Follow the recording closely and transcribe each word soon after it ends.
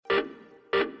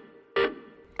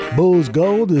Bulls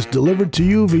Gold is delivered to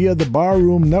you via the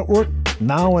Barroom Network,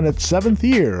 now in its 7th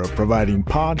year of providing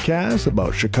podcasts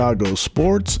about Chicago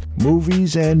sports,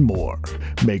 movies, and more.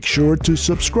 Make sure to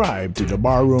subscribe to the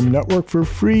Barroom Network for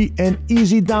free and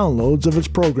easy downloads of its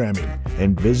programming,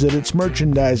 and visit its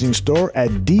merchandising store at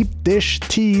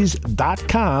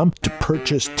deepdishtees.com to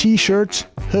purchase t-shirts,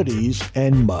 hoodies,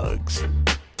 and mugs.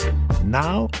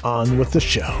 Now, on with the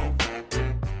show.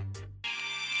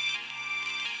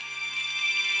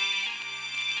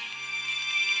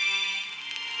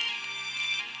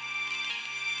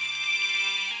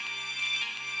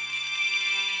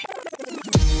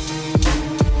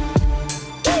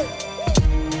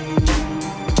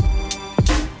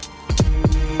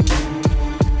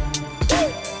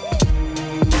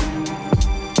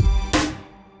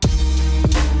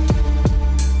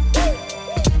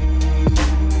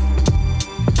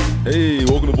 Hey,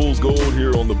 welcome to Bulls Gold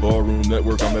here on the Barroom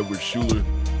Network. I'm Edward Schuler,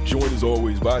 joined as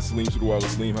always by Salim Sudawala.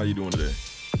 Salim, how you doing today?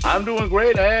 I'm doing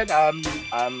great, Ed. I'm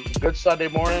good Sunday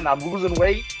morning. I'm losing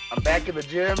weight. I'm back in the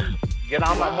gym, getting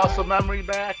all my muscle memory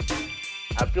back.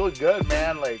 I feel good,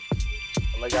 man. Like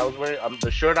I was wearing the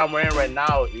shirt I'm wearing right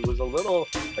now. It was a little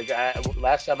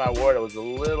last time I wore it was a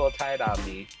little tight on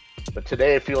me, but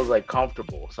today it feels like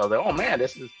comfortable. So I was like, oh man,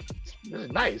 this is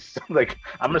nice. Like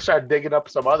I'm gonna start digging up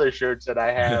some other shirts that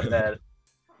I have that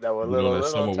were little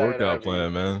summer workout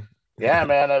plan, man. Yeah,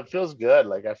 man, it feels good.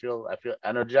 Like I feel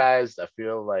energized. I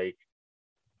feel like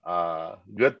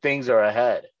good things are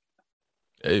ahead.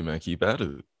 Hey, man, keep at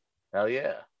it. Hell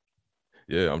yeah.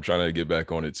 Yeah, I'm trying to get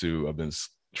back on it too. I've been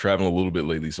traveling a little bit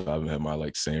lately, so I haven't had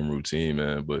my same routine,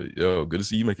 man. But yo, good to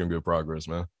see you making good progress,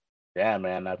 man. Yeah,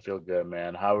 man, I feel good,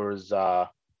 man. How was the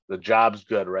job's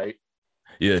good, right?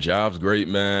 Yeah, job's great,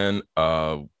 man.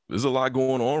 There's a lot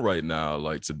going on right now.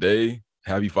 Like today,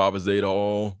 happy Father's Day to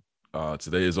all.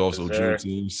 Today is also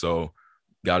Juneteenth, so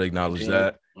gotta acknowledge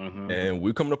that. Mm-hmm. And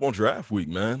we're coming up on draft week,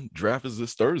 man. Draft is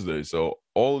this Thursday, so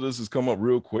all of this has come up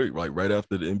real quick, like right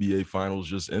after the NBA Finals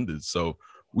just ended. So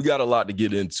we got a lot to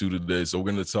get into today. So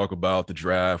we're going to talk about the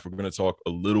draft. We're going to talk a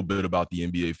little bit about the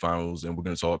NBA Finals, and we're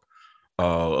going to talk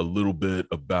a little bit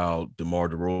about DeMar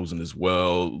DeRozan as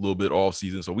well, a little bit off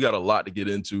season. So we got a lot to get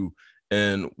into.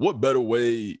 And what better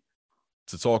way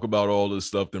to talk about all this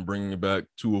stuff than bringing back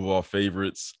two of our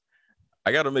favorites?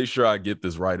 I got to make sure I get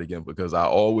this right again because I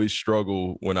always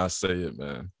struggle when I say it,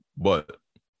 man. But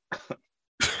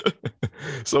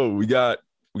so we got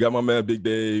my man Big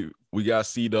Dave. We got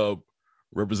C-Dub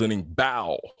representing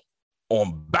Bow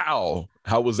on Bow.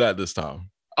 How was that this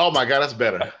time? Oh my God, that's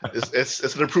better.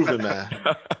 It's an improvement, man.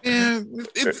 Yeah,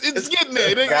 it's getting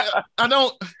there.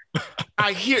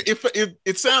 I hear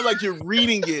it sounds like you're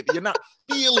reading it. You're not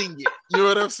feeling it. You know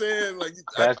what I'm saying? Like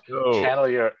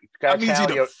I need you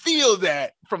to feel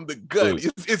that from the gut.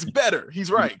 It's better.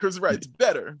 He's right. Chris is right. It's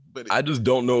better. But I just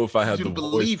don't know if I have the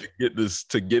voice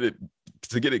to get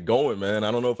it going, man.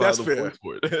 I don't know if I have the voice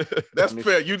for it. That's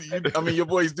fair. Your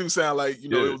voice do sound like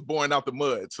it was born out the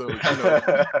mud. So you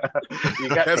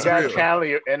got to channel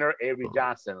your inner Avery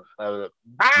Johnson.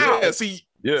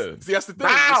 Yeah, see, that's the thing.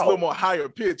 It's a little more higher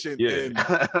pitch, and Ed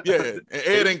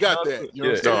ain't got that. You know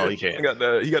what I'm saying? No, he can't.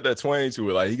 He got that twang to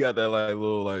it. Like he got that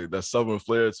little that southern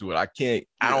flair to it. I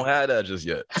don't have that just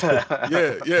yet.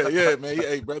 yeah, man.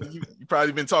 Hey, brother, you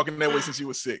probably been talking that way since you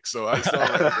were 6. So I saw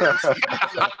if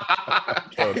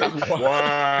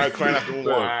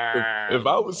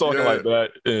I was talking like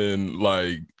that in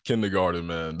kindergarten,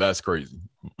 man, that's crazy.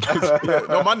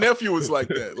 No, my nephew was like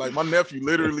that. Like my nephew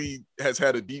literally has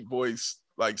had a deep voice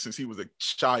since he was a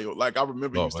child. Like I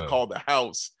remember he used to call the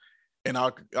house, and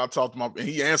I'll talk to and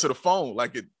he answered the phone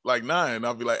at 9.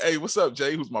 I'll be like, "Hey, what's up,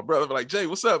 Jay?" Who's my brother? I'll be like, "Jay,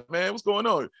 what's up, man? What's going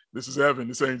on?" "This is Evan.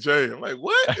 This ain't Jay." I'm like,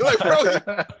 "What?" You're like, bro,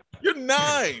 you're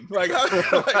 9. What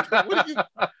are you?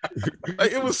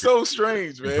 It was so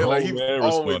strange, man. He was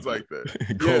always like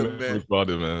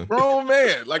that. Man. Grown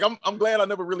man. I'm glad I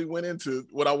never really went into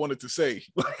what I wanted to say.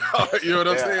 You know what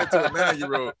I'm saying? To a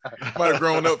 9-year-old, might have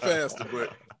grown up faster,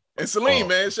 but. And Salim,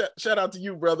 man, shout out to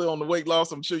you, brother, on the weight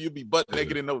loss. I'm sure you'll be butt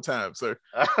naked in no time, sir.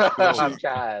 I'm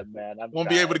trying, man. Won't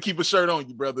be able to keep a shirt on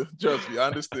you, brother. Trust me, I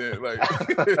understand.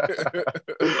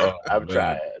 I'm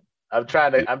trying. I'm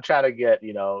trying to get,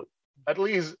 at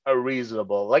least a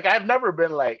reasonable. I've never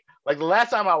been the last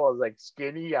time I was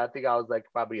skinny, I think I was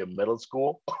probably in middle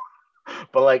school.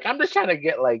 But I'm just trying to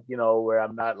get where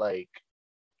I'm not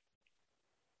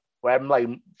where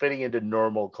I'm fitting into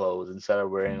normal clothes instead of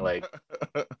wearing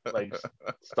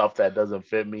stuff that doesn't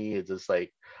fit me. It's just the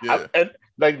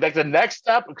next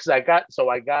step, because I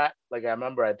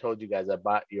remember I told you guys I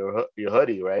bought your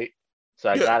hoodie, right? So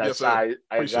I got a yes, sir. size.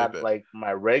 I Appreciate got that. like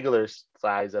my regular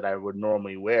size that I would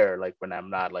normally wear, like when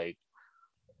I'm not like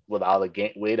with all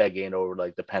the weight I gained over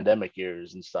like the pandemic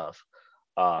years and stuff.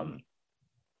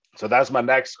 So that's my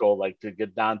next goal, like to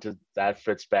get down to that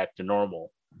fits back to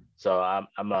normal. So I'm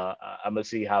gonna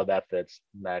see how that fits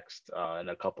next in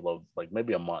a couple of like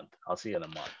maybe a month. I'll see in a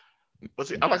month. But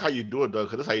see, I like how you do it though,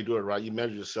 because that's how you do it, right? You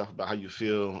measure yourself about how you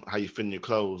feel, how you fit in your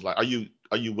clothes. Like, are you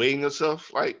weighing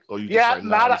yourself, like, or you Yeah, just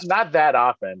like, not that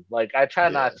often. Like I try Yeah.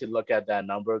 not to look at that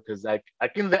number because like I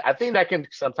think that can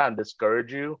sometimes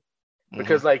discourage you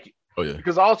because like Oh yeah.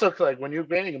 because also like when you're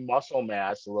gaining muscle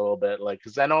mass a little bit, like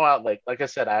because I know like I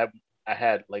said I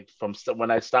had like from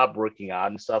when I stopped working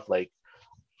out and stuff, like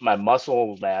my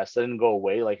muscle mass didn't go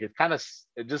away. Like it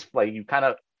just like you kind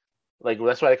of like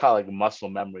that's what I call like muscle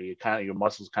memory. Your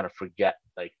muscles kind of forget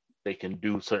like they can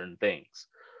do certain things.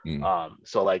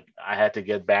 So like I had to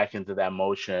get back into that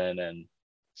motion and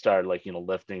start like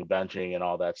lifting, benching, and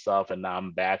all that stuff. And now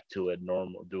I'm back to it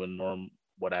doing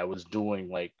what I was doing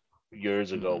like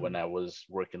years ago when I was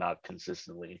working out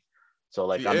consistently. So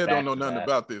like Ed don't know nothing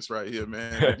about this right here,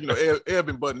 man. Ed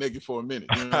been butt naked for a minute.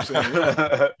 You know what I'm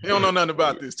saying? He don't know nothing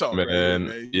about this talk, man.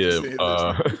 Right Yeah, here,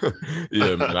 man.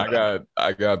 yeah, man.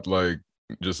 I got like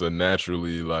just a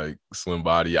naturally like slim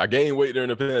body. I gained weight during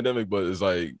the pandemic, but it's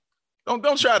like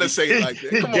don't try to say it like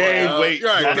that. Come gain on, weight.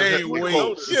 Right, gain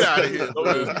weight. Get out of here,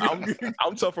 bro.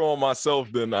 I'm tougher on myself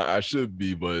than I should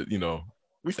be, but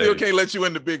we still can't let you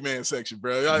in the big man section,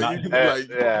 bro.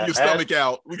 Your stomach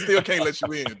out. We still can't let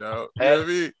you in, dog. You know what I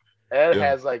mean? Ed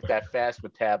has like that fast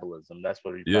metabolism. That's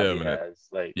what he probably man. has.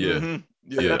 Like I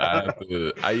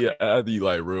have to eat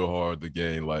like real hard to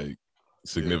gain like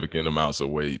significant amounts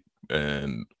of weight,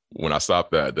 and when I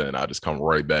stop that, then I just come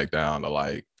right back down to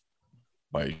like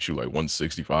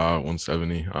 165,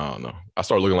 170. I don't know. I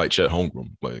start looking like Chet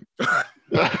Holmgren, like.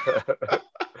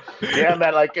 Yeah,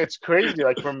 man, like it's crazy.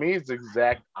 Like for me, it's the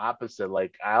exact opposite.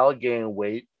 Like I'll gain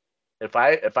weight if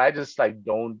I just like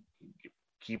don't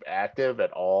keep active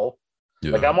at all.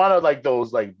 Yeah. Like I'm one of like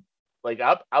those like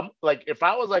I'm like if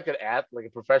I was like a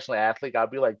professional athlete, I'd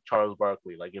be like Charles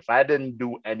Barkley. Like if I didn't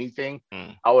do anything,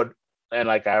 I would, and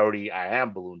like I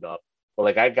am ballooned up, but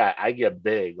like I get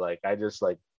big. Like I just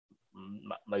like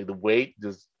the weight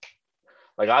just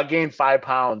like I'll gain 5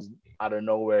 pounds out of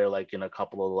nowhere, like in a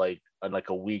couple of like in like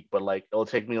a week, but like it'll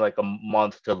take me like a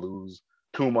month to lose,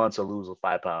 2 months to lose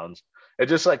 5 pounds. It's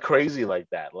just like crazy like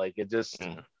that. Like it just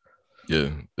I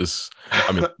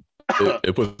mean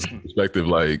it puts in perspective,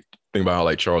 like think about how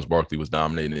like Charles Barkley was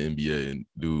dominating the NBA and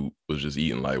dude was just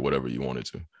eating like whatever you wanted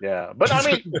to. Yeah, but I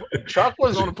mean Chuck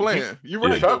was on the plan. You're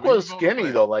right. Chuck was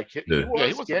skinny though. Like he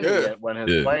was skinny when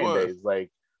his playing days. Like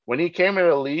when he came in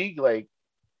the league, like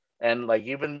and like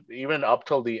even up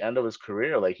till the end of his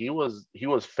career, like he was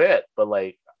fit, but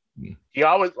like he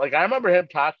always like I remember him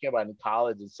talking about in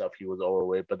college and stuff he was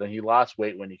overweight, but then he lost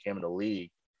weight when he came in the league,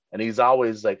 and he's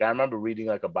always like I remember reading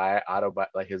like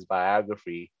his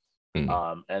biography, and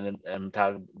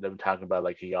talking about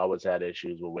like he always had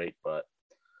issues with weight, but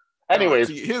anyways,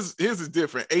 his is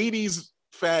different. 80s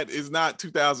fat is not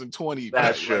 2020.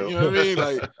 That's fat, true. Like, you know what I mean?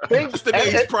 Like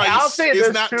today's price I'll say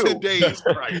is not too. today's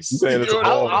price.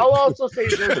 I'll also say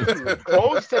this too.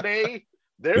 Clothes today,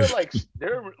 they're like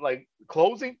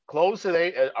clothes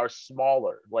today are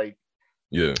smaller. Like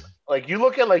like you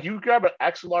look at like you grab an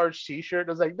X large t-shirt,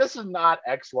 it's like this is not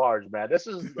X large, man. This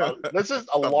is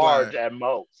a large at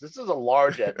most. This is a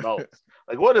large at most.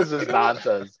 Like what is this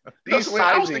nonsense? These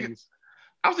sizings.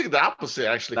 I was thinking the opposite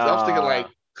actually. I was thinking like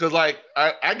because like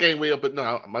I gain weight up, but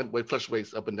no, my weight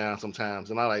fluctuates up and down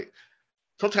sometimes, and I like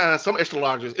sometimes some extra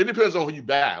larges. It depends on who you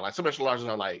buy. Like some extra larges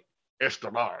are like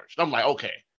extra large. I'm like,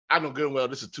 okay, I know good and well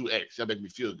this is 2X. That makes me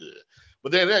feel good.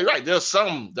 But then right, there's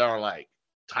some that are like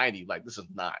tiny. Like this is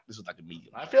like a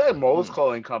medium. I feel like most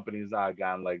clothing companies now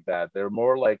gotten like that. They're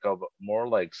more like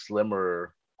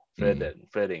slimmer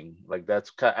fitting. Like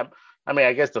that's I mean,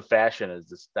 I guess the fashion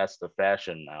is that's the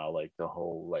fashion now. Like the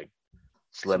whole like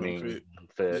slimming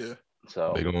fit. Yeah.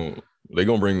 So they're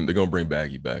gonna bring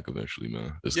baggy back eventually,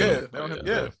 man. He's right.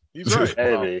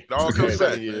 Maybe. It all comes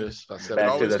back. It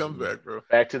always comes back, bro.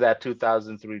 Back to that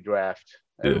 2003 draft.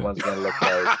 Everyone's gonna look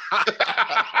like.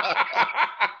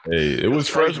 Hey, it was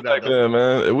fresh back then,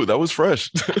 man. That was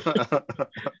fresh.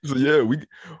 So yeah,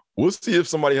 we'll see if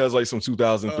somebody has like some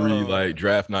 2003 like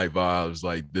draft night vibes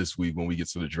like this week when we get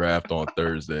to the draft on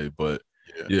Thursday. But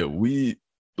yeah, the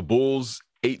Bulls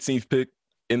 18th pick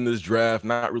in this draft,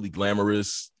 not really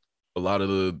glamorous. A lot of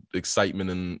the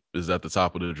excitement is at the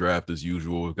top of the draft as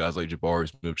usual with guys like Jabari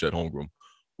Smith, Chet Holmgren,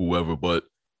 whoever. But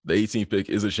the 18th pick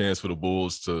is a chance for the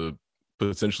Bulls to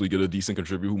potentially get a decent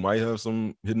contributor who might have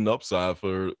some hidden upside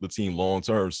for the team long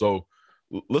term. So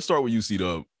let's start with you,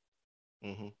 C-Dub.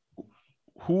 Mm-hmm.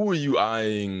 Who are you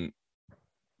eyeing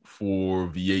for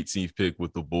the 18th pick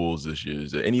with the Bulls this year?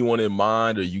 Is there anyone in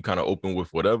mind? Are you kind of open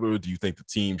with whatever? Do you think the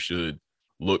team should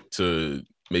look to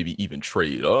maybe even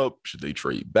trade up? Should they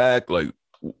trade back? Like,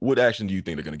 what action do you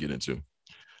think they're going to get into?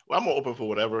 Well, I'm open for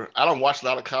whatever. I don't watch a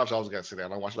lot of college. I always got to say that. I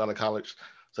don't watch a lot of college.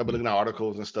 So I've been looking at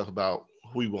articles and stuff about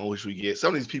who we want, which we get.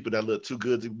 Some of these people that look too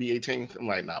good to be 18th, I'm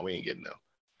like, nah, we ain't getting them.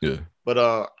 Yeah. But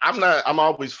I'm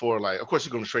always for, like, of course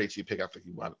you're going to trade to your pick. I think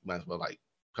you might as well, like,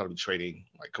 probably trading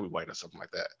like Kobe White or something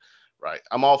like that. Right.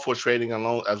 I'm all for trading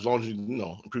as long as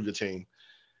you improve your team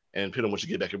and depending on what you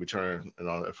get back in return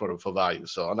for value.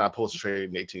 So I'm not opposed to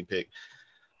trading the 18 pick.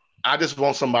 I just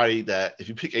want somebody that, if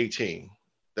you pick 18,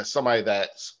 that's somebody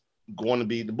that's going to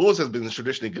be, the Bulls has been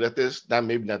traditionally good at this.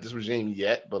 Maybe not this regime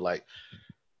yet, but like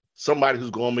somebody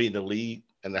who's going to be in the league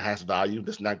and that has value,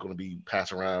 that's not going to be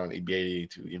passed around NBA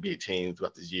to NBA teams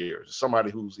throughout these years.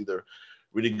 Somebody who's either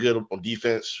really good on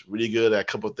defense, really good at a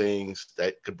couple of things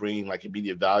that could bring like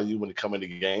immediate value when they come into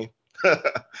the game.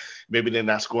 Maybe they're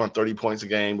not scoring 30 points a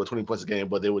game or 20 points a game,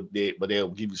 but they'll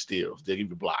give you steals. They'll give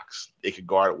you blocks. They can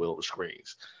guard it well with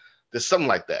screens. There's something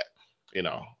like that,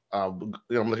 I'm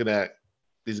looking at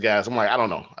these guys. I'm like, I don't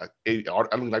know.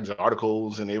 I look like these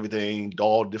articles and everything,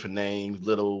 all different names,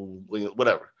 little,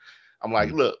 whatever. I'm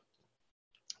like, look,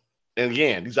 and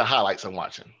again, these are highlights I'm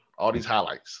watching. All these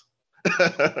highlights.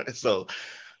 So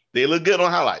they look good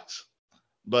on highlights.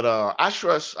 But I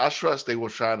trust they will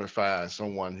try to find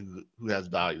someone who has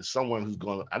value, someone who's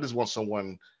going to, I just want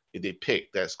someone if they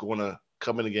pick that's going to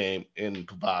come in the game and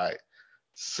provide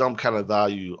some kind of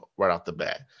value right off the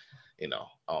bat.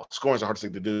 Scoring is a hard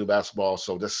thing to do in basketball.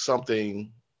 So there's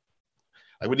something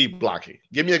like we need blocking.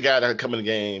 Give me a guy that can come in the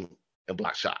game and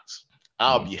block shots.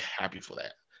 I'll be happy for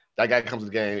that. That guy comes to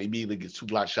the game, immediately gets 2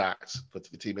 block shots, puts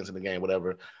the team into the game,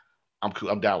 whatever. I'm cool.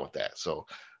 I'm down with that. So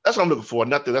that's what I'm looking for.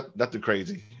 Nothing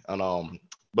crazy. And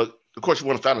but of course you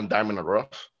want to find a diamond in the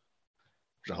rough,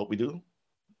 which I hope we do.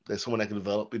 There's someone that can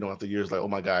develop, after years, like, oh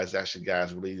my God, it's actually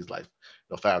guys really like,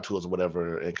 foul tools or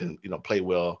whatever, and can, play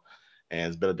well, and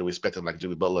it's better than we expected, like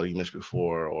Jimmy Butler you mentioned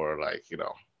before, or like,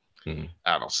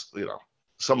 I don't know,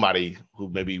 somebody who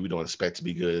maybe we don't expect to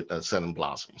be good at selling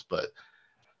blossoms. But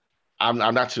I'm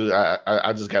not too.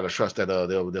 I just gotta trust that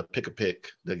they'll pick a pick.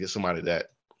 They'll get somebody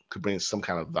that could bring some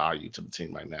kind of value to the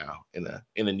team right now in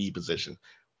a need position.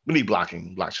 We need block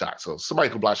shots. So somebody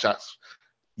can block shots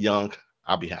young,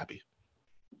 I'll be happy.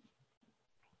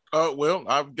 Well,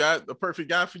 I've got the perfect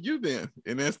guy for you then.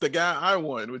 And that's the guy I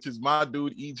want, which is my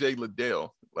dude, EJ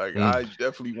Liddell. Like, I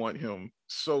definitely want him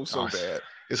so bad.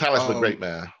 His highlights look great,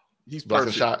 man. He's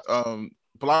perfect. Shots.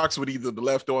 Blocks with either the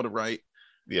left or the right.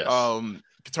 Yes.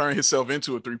 Could turn himself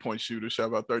into a 3-point shooter. Shot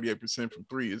about 38% from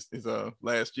 3 is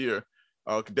last year.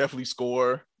 Could definitely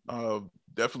score.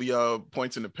 Definitely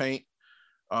points in the paint.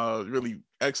 Really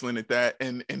excellent at that.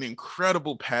 And an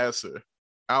incredible passer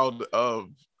out of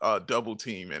double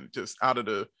team and just out of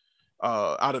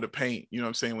the paint. You know what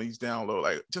I'm saying? When he's down low,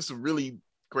 like just a really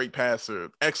great passer.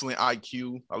 Excellent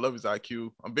IQ. I love his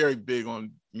IQ. I'm very big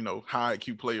on high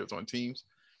IQ players on teams.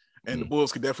 And the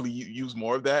Bulls could definitely use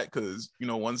more of that because,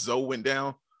 once Zoe went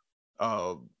down,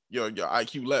 your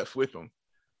IQ left with him.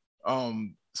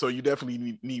 So you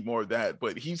definitely need more of that.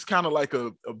 But he's kind of like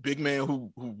a big man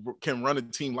who can run a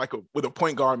team with a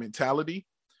point guard mentality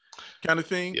kind of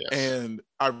thing. Yes. And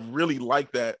I really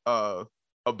like that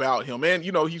about him. And,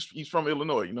 he's from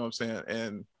Illinois, you know what I'm saying?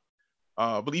 And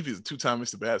I believe he's a 2-time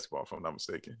Mr. Basketball, if I'm not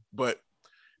mistaken. But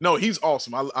no, he's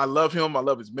awesome. I love him. I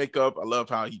love his makeup. I love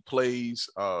how he plays.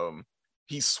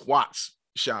 He swats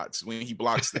shots when he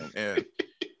blocks them. And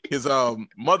his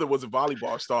mother was a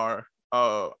volleyball star,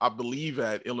 I believe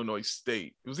at Illinois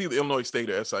State. It was either Illinois State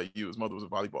or SIU. His mother was a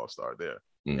volleyball star there.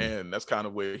 And that's kind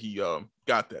of where he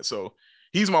got that. So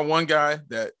he's my one guy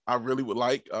that I really would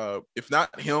like. If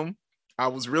not him, I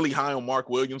was really high on Mark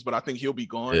Williams, but I think he'll be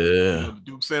gone. Yeah. The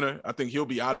Duke Center. I think he'll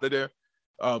be out of there.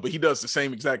 But he does the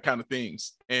same exact kind of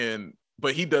things.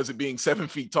 But he does it being 7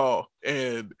 feet tall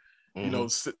and,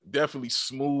 definitely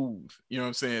smooth. You know what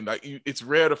I'm saying? Like it's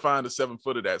rare to find a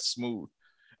 7-footer that's smooth.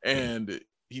 And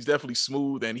he's definitely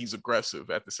smooth and he's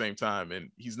aggressive at the same time. And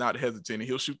he's not hesitant. And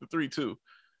he'll shoot the 3 too.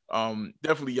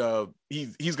 Definitely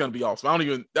he's going to be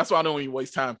awesome. That's why I don't even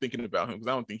waste time thinking about him because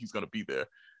I don't think he's going to be there.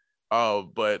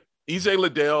 But EJ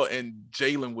Liddell and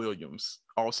Jalen Williams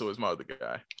also is my other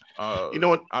guy.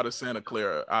 What? Out of Santa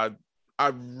Clara. I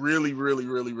really, really,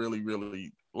 really, really,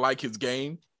 really like his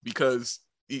game because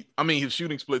his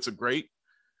shooting splits are great.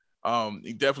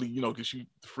 He definitely, can shoot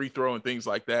the free throw and things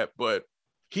like that. But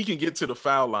he can get to the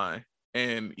foul line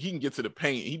and he can get to the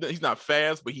paint. He's not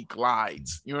fast, but he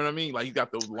glides. You know what I mean? Like he's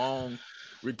got those long,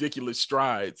 ridiculous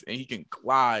strides, and he can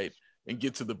glide and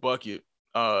get to the bucket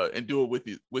and do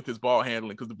it with his ball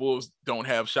handling, because the Bulls don't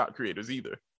have shot creators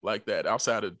either like that.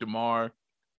 Outside of DeMar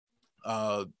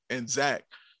and Zach,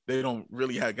 they don't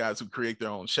really have guys who create their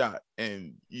own shot,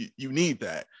 and you need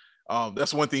that.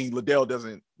 That's one thing Liddell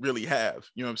doesn't really have,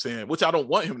 you know what I'm saying? Which I don't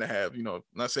want him to have, you know, I'm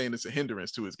not saying it's a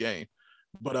hindrance to his game,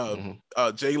 but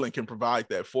Jalen can provide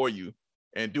that for you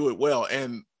and do it well.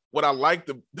 And what I liked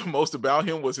the most about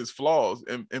him was his flaws.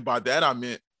 And by that, I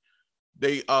meant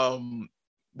they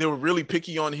were really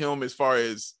picky on him as far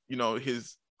as, you know,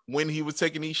 when he was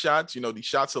taking these shots, you know, these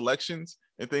shot selections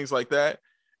and things like that.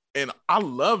 And I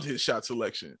loved his shot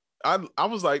selection. I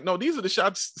was like, no, these are the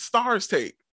shots stars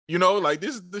take. You know, like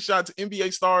this is the shots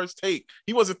NBA stars take.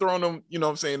 He wasn't throwing them, you know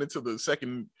what I'm saying, into the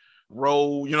second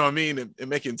row, you know what I mean, and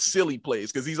making silly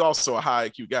plays, because he's also a high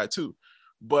IQ guy too.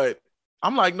 But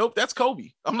I'm like, nope, that's Kobe.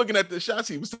 I'm looking at the shots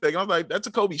he was taking. I was like, that's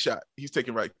a Kobe shot he's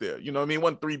taking right there. You know what I mean?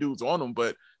 Wasn't 3 dudes on him,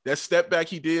 but that step back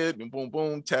he did, and boom,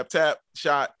 boom, tap, tap,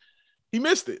 shot. He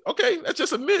missed it. Okay, that's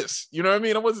just a miss. You know what I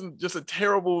mean? It wasn't just a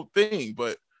terrible thing,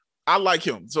 but I like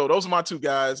him. So those are my two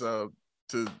guys to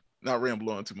not ramble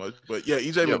on too much, but yeah,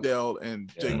 EJ Liddell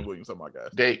and Jalen Williams are my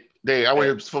guys. I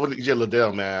went for EJ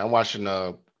Liddell, man. I'm watching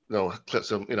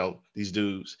clips of these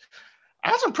dudes.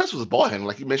 I was impressed with his ball handling,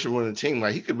 like you mentioned, running the team.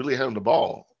 Like he could really handle the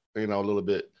ball, a little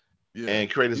bit, and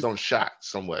create his own shot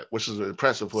somewhat, which is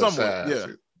impressive for his size. Yeah.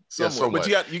 Somewhat.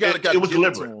 But you got to it was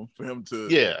deliberate for him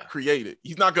to create it.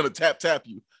 He's not going to tap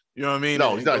you. You know what I mean?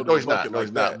 No, he's not. No,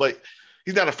 he's not. But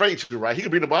he's not afraid to, right? He could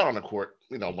bring the ball on the court,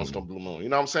 once in a blue moon. You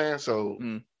know what I'm saying? So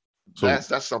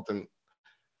that's something.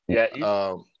 Yeah.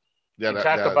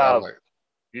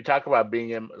 You talk about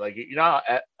being in, like,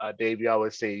 Dave, you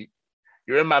always say,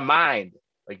 you're in my mind.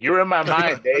 Like, you're in my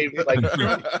mind, Dave. Like,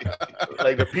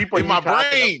 like the people in my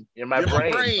brain. In my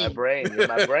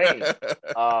brain.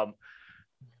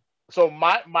 So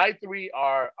my 3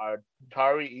 are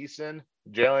Tari Eason,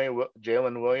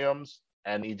 Jalen Williams,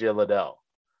 and EJ Liddell.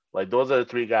 Like, those are the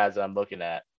 3 guys I'm looking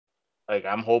at. Like,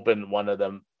 I'm hoping one of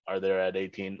them are there at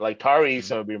 18. Like, Tari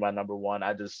Eason would be my number 1.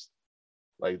 I just,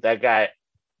 like, that guy,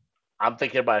 I'm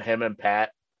thinking about him and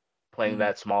Pat playing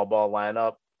that small ball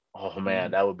lineup. Oh,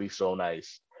 man, that would be so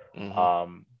nice. I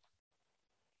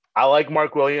like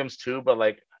Mark Williams, too, but,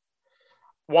 like,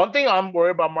 one thing I'm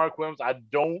worried about Mark Williams, I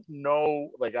don't know,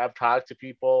 like, I've talked to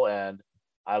people and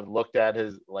I've looked at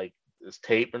his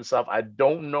tape and stuff. I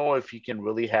don't know if he can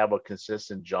really have a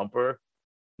consistent jumper.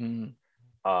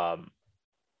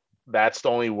 That's the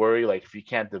only worry, like, if he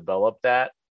can't develop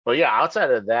that. But yeah,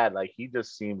 outside of that, like, he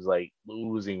just seems like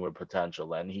oozing with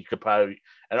potential, and he could probably,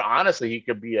 and honestly, he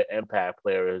could be an impact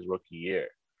player his rookie year.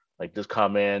 Like, just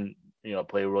come in,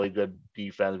 play really good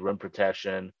defense, rim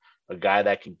protection, a guy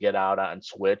that can get out on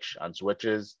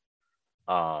switches,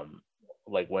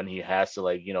 like when he has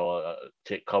to,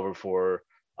 take cover for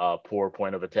poor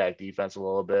point of attack defense a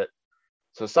little bit.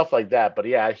 So stuff like that. But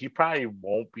yeah, he probably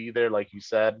won't be there, like you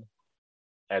said,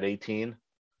 at 18.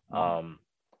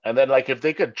 And then, like, if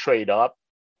they could trade up,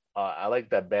 I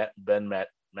like that Ben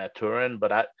Mathurin,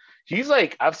 but he's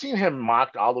like, I've seen him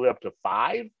mocked all the way up to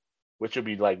 5, which would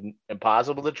be like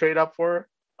impossible to trade up for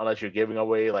unless you're giving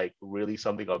away like really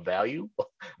something of value.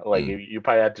 Like you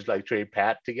probably have to like trade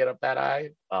Pat to get up that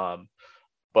high.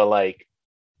 But like,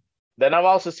 then I've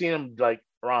also seen him like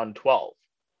around 12.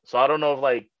 So I don't know if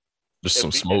like just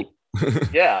some smoke.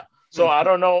 Yeah. So I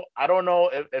don't know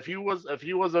if he was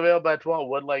available at 12,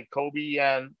 would like Kobe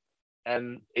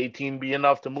and 18 be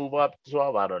enough to move up to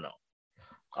 12? I don't know.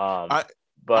 I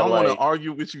don't want to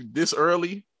argue with you this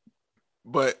early,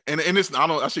 but and it's I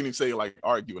shouldn't even say like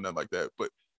argue or nothing like that. But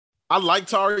I like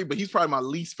Tari, but he's probably my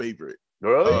least favorite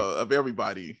of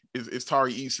everybody. Is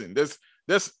Tari Eason.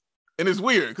 That's and it's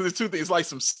weird because it's 2 things. It's like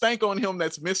some stank on him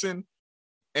that's missing,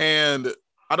 and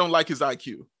I don't like his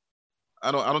IQ.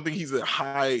 I don't think he's a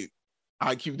high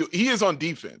IQ dude. He is on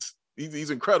defense. He's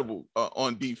incredible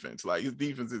on defense. Like his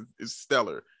defense is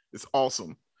stellar. It's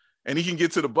awesome. And he can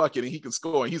get to the bucket and he can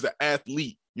score. And he's an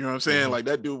athlete. You know what I'm saying? Like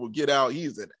that dude will get out.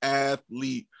 He's an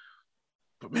athlete.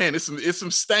 But man, it's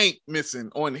some stank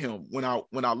missing on him when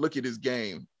I look at his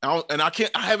game. I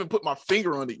haven't put my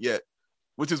finger on it yet,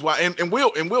 which is why and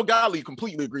Will Godley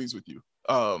completely agrees with you.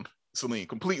 Celine,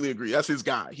 completely agree. That's his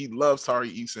guy. He loves Tari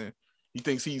Eason. He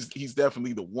thinks he's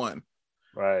definitely the one.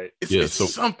 Right. It's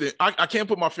something. I can't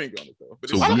put my finger on it though.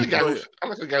 But I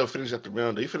like the guy who finishes at the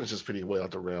rim. He finishes pretty well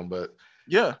at the rim, but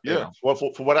yeah. For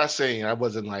what I seen, I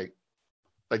wasn't like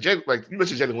you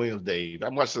mentioned Jalen Williams, Dave.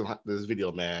 I'm watching this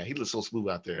video, man. He looks so smooth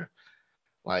out there.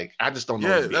 Like, I just don't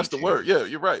know. Yeah, that's the word. Yeah,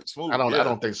 you're right. Smooth. I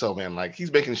don't think so, man. Like,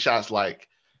 he's making shots like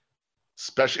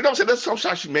special. You know what I'm saying? There's some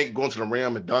shots you make going to the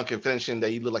rim and dunking, finishing that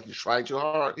he look like he's trying too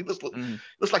hard. He looks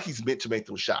like he's meant to make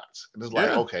those shots. And it's like,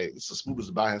 okay, it's as smooth as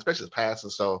about him, especially his passing.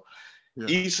 So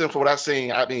Eason, for what I've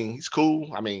seen, I mean, he's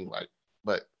cool. I mean, like,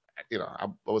 but you know, I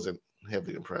wasn't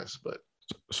heavily impressed. But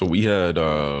so we had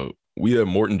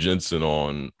Morton Jensen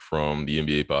on from the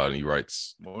NBA pod, and he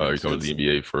writes he covers the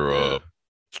NBA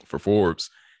for Forbes,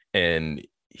 and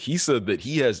he said that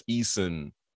he has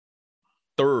Eason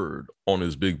third on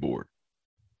his big board,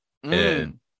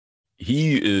 and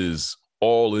he is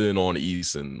all in on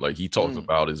Eason. Like, he talks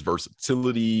about his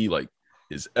versatility, like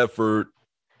his effort,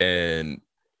 and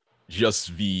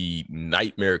just the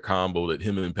nightmare combo that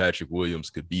him and Patrick Williams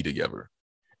could be together.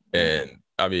 And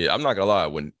I mean, I'm not gonna lie,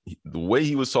 when the way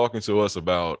he was talking to us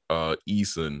about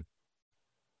Eason,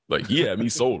 like, he had me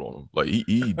sold on him. Like,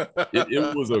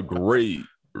 it was a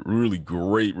really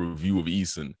great review of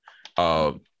Eason.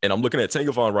 And I'm looking at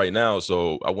Tankathon right now,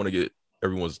 so I want to get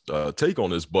everyone's take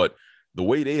on this. But the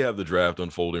way they have the draft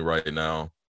unfolding right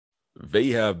now,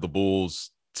 they have the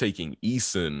Bulls taking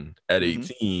Eason at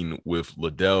 18 with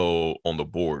Liddell on the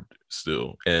board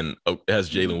still, and it has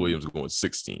Jalen Williams going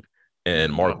 16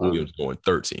 and Mark Williams going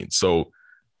 13. So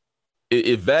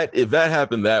if that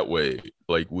happened that way,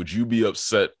 like, would you be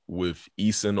upset with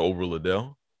Eason over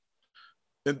Liddell?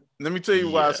 And let me tell you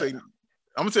why I'm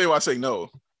gonna tell you why I say no,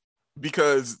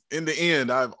 because in the end,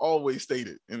 I've always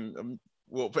stated, and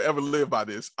will forever live by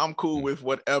this, I'm cool with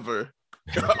whatever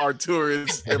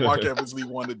Arturas and Mark Eversley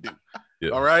want to do.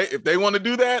 Yeah. All right. If they want to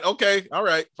do that, okay. All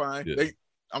right, fine. Yeah.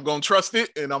 I'm going to trust it,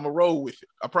 and I'm going to roll with it.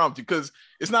 I promise you, because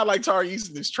it's not like Tari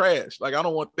Eason is trash. Like, I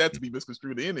don't want that to be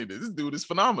misconstrued in it. This dude is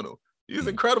phenomenal. He's an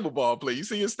incredible ball player. You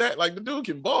see his stat, like, the dude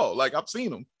can ball. Like, I've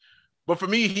seen him. But for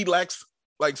me, he lacks,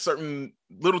 like, certain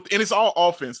little, and it's all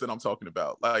offense that I'm talking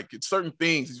about. Like, it's certain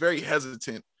things. He's very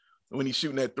hesitant when he's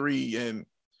shooting at three, and,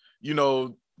 you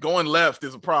know, going left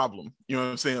is a problem, you know what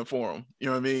I'm saying, for him. You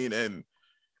know what I mean?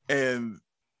 And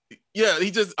yeah,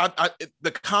 he just,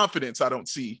 the confidence I don't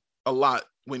see a lot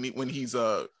when he's you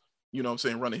know what I'm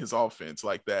saying, running his offense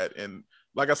like that. And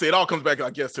like I said, it all comes back, I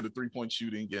guess, to the 3-point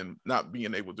shooting and not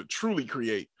being able to truly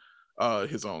create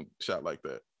his own shot like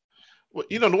that. Well,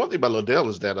 you know, the one thing about Liddell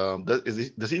is that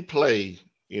does he play,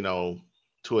 you know,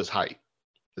 to his height?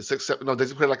 The 6'7", no, does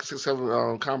he play like a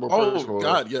 6'7" combo?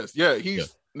 God, yes, yeah,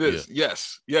 he's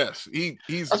yes.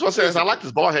 He's. That's what I'm saying. I like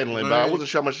this ball handling, but I wasn't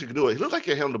sure how much he could do it. He looks like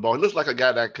he can handle the ball. He looks like a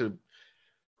guy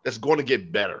that's going to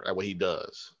get better at what he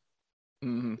does. You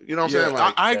know what I'm saying?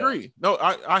 Like, I agree. No,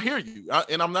 I hear you,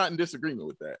 and I'm not in disagreement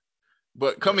with that.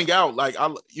 But coming out, like,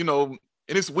 you know,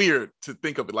 and it's weird to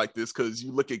think of it like this, because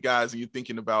you look at guys and you're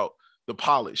thinking about the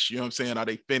polish. You know what I'm saying? Are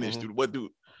they finished? What do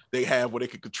they have where they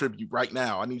could contribute right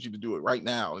now? I need you to do it right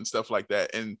now and stuff like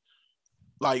that. And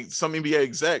like, some NBA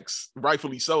execs,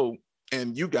 rightfully so,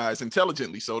 and you guys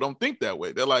intelligently so, don't think that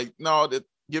way. They're like, no,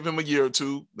 give him a year or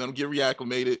two, let him get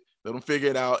reacclimated, let him figure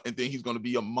it out, and then he's going to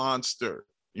be a monster.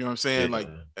 You know what I'm saying? Yeah. Like,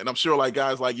 and I'm sure, like,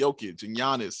 guys like Jokic and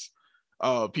Giannis,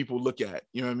 people look at,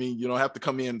 you know what I mean? You don't have to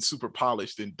come in super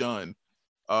polished and done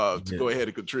to go ahead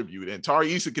and contribute. And Tari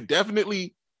Eason could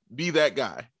definitely be that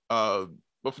guy.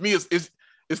 But for me, it's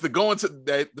the going to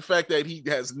that, the fact that he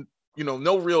has, you know,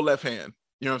 no real left hand.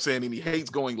 You know what I'm saying? And he hates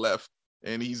going left,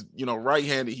 and he's, you know,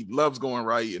 right-handed. He loves going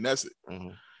right. And that's it.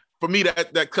 For me,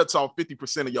 that cuts off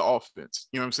 50% of your offense.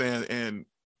 You know what I'm saying?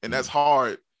 And that's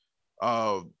hard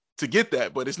to get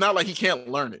that, but it's not like he can't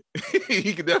learn it.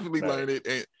 He can definitely learn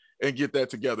it and get that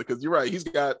together. Cause you're right. He's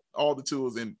got all the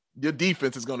tools, and your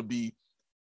defense is going to be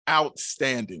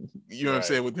outstanding. You know what I'm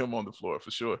saying? With him on the floor, for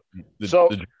sure. This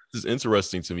is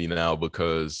interesting to me now,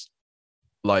 because,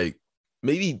 like,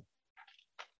 maybe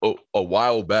a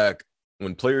while back,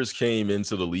 when players came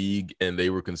into the league and they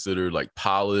were considered like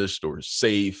polished or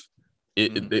safe,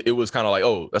 it was kind of like,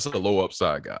 oh, that's a low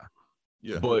upside guy.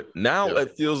 Yeah. But now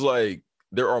it feels like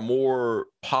there are more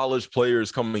polished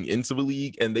players coming into the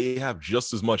league, and they have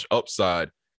just as much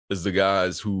upside as the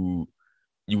guys who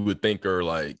you would think are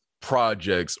like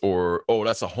projects, or, oh,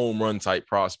 that's a home run type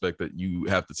prospect that you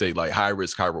have to take, like, high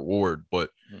risk, high reward. But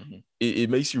it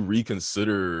makes you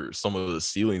reconsider some of the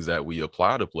ceilings that we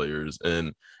apply to players.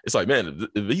 And it's like, man,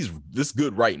 if he's this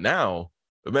good right now,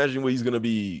 imagine what he's going to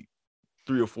be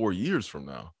 3 or 4 years from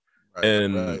now.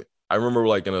 I remember,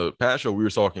 like, in a past show, we were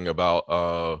talking about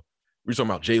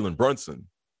Jalen Brunson,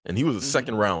 and he was a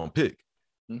second round pick.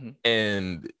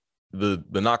 And the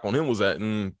knock on him was that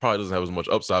probably doesn't have as much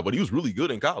upside, but he was really good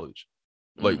in college.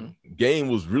 Like, game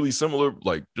was really similar,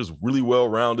 like, just really well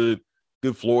rounded,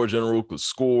 good floor general, could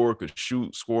score, could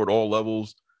shoot, score at all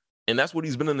levels. And that's what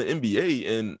he's been in the NBA.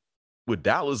 And with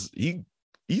Dallas,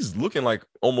 he's looking like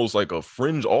almost like a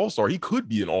fringe all-star. He could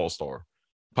be an all-star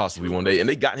possibly one day. And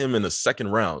they got him in the second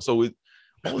round. So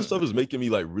all this stuff is making me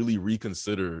like really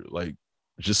reconsider like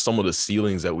just some of the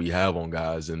ceilings that we have on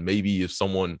guys. And maybe if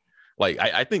someone like,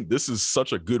 I think this is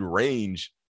such a good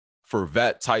range for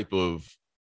that type of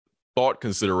thought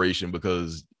consideration,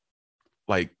 because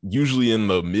like usually in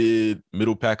the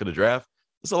middle pack of the draft,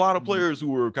 there's a lot of players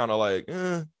who are kind of like,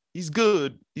 he's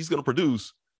good, he's going to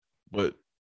produce, but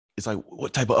it's like,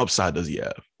 what type of upside does he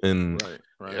have? And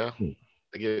right. Yeah.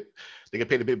 They get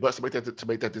paid a big bucks to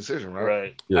make that decision, right?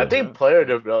 Right. Yeah. I think player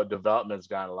development's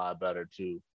gotten a lot better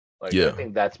too. Like I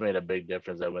think that's made a big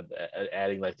difference. That with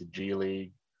adding like the G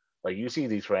League, like you see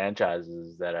these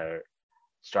franchises that are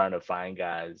starting to find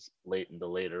guys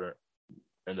later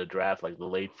in the draft, like the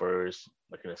late first,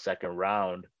 like in the second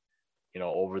round,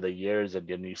 over the years, and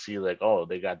then you see like, oh,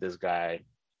 they got this guy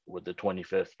with the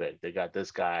 25th pick, they got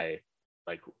this guy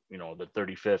like the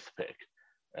 35th pick.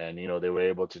 And, they were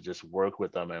able to just work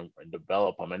with them and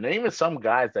develop them. And even some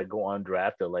guys that go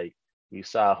undrafted, like we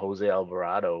saw Jose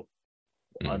Alvarado,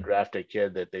 undrafted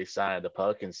kid that they signed, the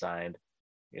Pelicans signed,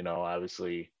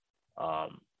 obviously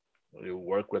we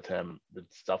work with him, the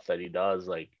stuff that he does,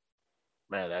 like,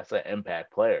 man, that's an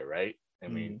impact player, right? I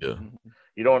mean,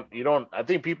 you don't, I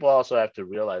think people also have to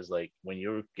realize, like, when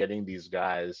you're getting these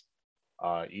guys,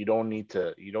 you don't need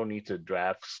to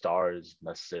draft stars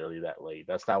necessarily that late.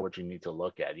 That's not what you need to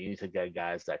look at. You need to get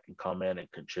guys that can come in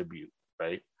and contribute,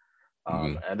 right?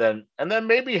 And then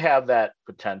maybe have that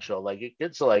potential. Like it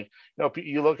gets like,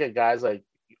 you look at guys like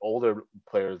older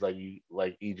players like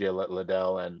EJ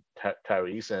Liddell and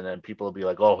Tyrese, and people will be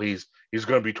like, oh, he's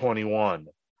going to be 21.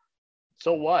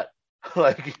 So what?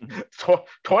 Like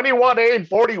 21 and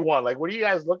 41. Like, what are you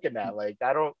guys looking at? Like,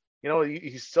 I don't,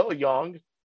 he's still young.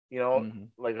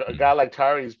 Like a guy like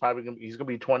Tyrese, he's gonna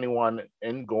be 21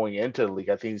 and going into the league.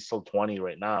 I think he's still 20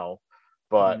 right now,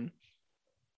 but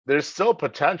there's still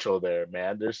potential there,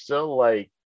 man. There's still, like,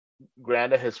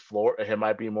 granted, he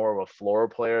might be more of a floor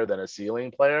player than a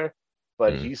ceiling player,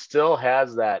 but he still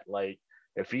has that, like,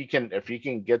 if he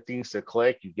can get things to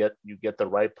click, you get the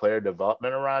right player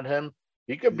development around him,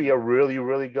 he could be a really,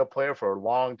 really good player for a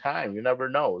long time. You never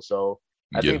know. So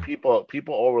I think people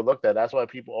overlook that. That's why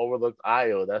people overlooked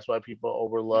Ayo. That's why people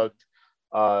overlooked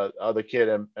other kid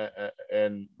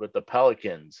and with the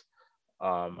Pelicans.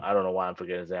 I don't know why I'm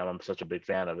forgetting his name. I'm such a big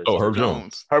fan of it. Oh, Herb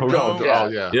Jones. Herb Jones. Oh,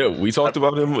 yeah. Yeah, we talked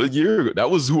about him a year ago. That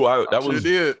was who that was.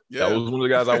 Did. Yeah. That was one of the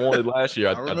guys I wanted last year.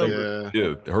 I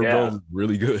think. Herb Jones is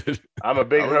really good. I'm a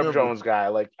big Herb Jones guy.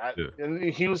 Like, and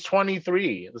he was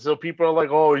 23, so people are like,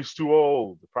 "Oh, he's too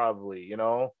old." Probably,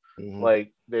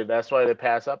 like that's why they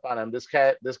pass up on him. This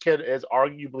kid is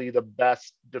arguably the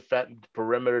best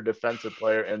perimeter defensive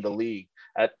player in the league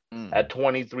at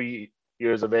 23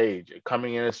 years of age,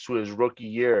 coming into his rookie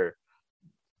year,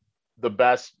 the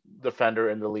best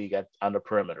defender in the league on the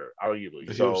perimeter, arguably.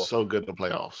 He was so good in the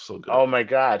playoffs, so good. Oh my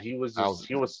God, he was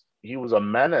a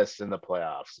menace in the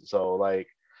playoffs. So, like,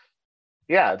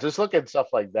 yeah, just look at stuff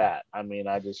like that. I mean,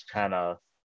 I just kind of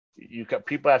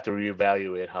people have to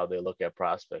reevaluate how they look at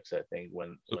prospects, I think,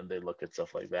 when they look at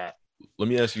stuff like that. Let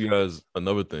me ask you guys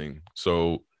another thing.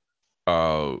 So,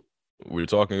 we're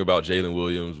talking about Jalen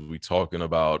Williams. We're talking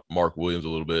about Mark Williams a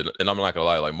little bit. And I'm not going to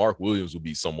lie, like, Mark Williams would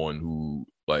be someone who,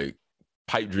 like,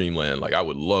 pipe dreamland. Like, I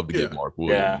would love to get Mark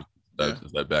Williams,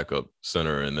 that backup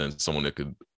center, and then someone that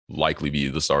could likely be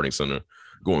the starting center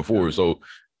going forward. So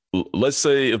let's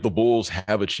say if the Bulls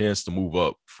have a chance to move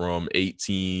up from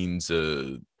 18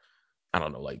 to, I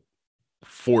don't know, like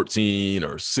 14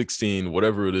 or 16,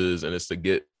 whatever it is, and it's to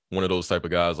get one of those type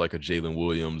of guys like a Jalen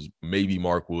Williams, maybe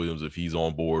Mark Williams if he's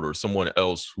on board, or someone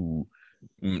else who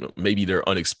maybe they're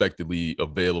unexpectedly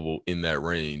available in that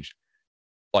range.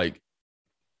 Like,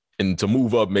 and to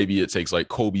move up, maybe it takes like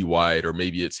Kobe White, or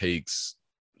maybe it takes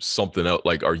something else.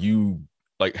 Like,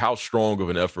 how strong of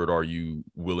an effort are you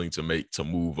willing to make to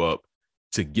move up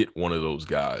to get one of those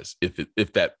guys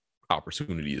if that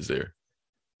opportunity is there?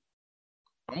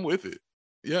 I'm with it.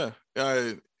 Yeah.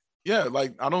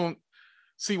 Like, I don't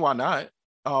see why not.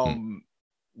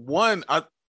 One, how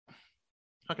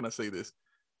can I say this?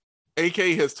 AK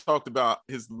has talked about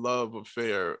his love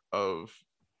affair of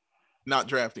not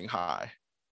drafting high.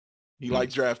 He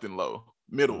likes drafting low,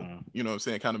 middle, you know what I'm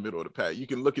saying? Kind of middle of the pack. You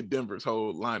can look at Denver's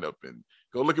whole lineup and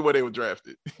go look at where they were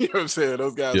drafted. You know what I'm saying?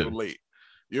 Those guys were late.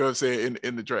 You know what I'm saying?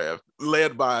 In the draft,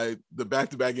 led by the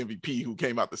back-to-back MVP who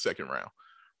came out the second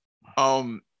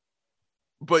round.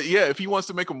 But yeah, if he wants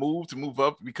to make a move to move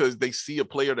up because they see a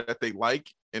player that they like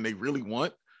and they really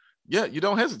want, yeah, you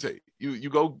don't hesitate. You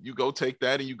go take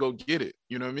that and you go get it.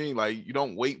 You know what I mean? Like, you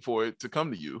don't wait for it to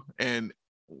come to you. And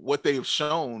what they have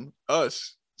shown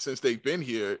us since they've been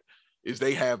here is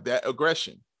they have that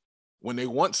aggression. When they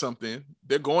want something,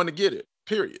 they're going to get it,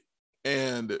 period.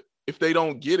 And if they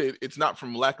don't get it, it's not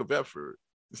from lack of effort.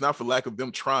 It's not for lack of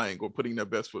them trying or putting their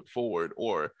best foot forward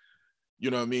or, you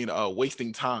know what I mean,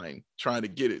 wasting time trying to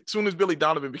get it. As soon as Billy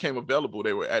Donovan became available,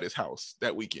 they were at his house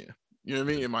that weekend, you know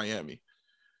what I mean, in Miami.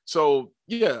 So,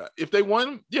 yeah, if they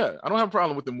won, yeah, I don't have a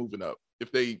problem with them moving up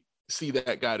if they see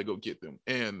that guy to go get them.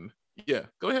 And, yeah,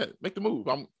 go ahead, make the move.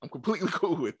 I'm completely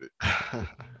cool with it.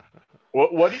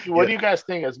 What do you guys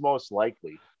think is most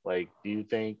likely? Like, do you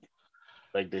think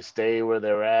like they stay where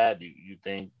they're at? Do you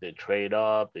think they trade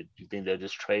up? Do you think they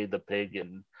just trade the pick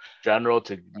in general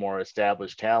to more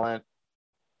established talent?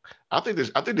 I think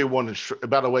they wanted.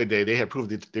 By the way, they had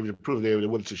proved it. They proved they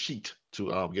wanted to cheat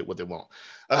to get what they want.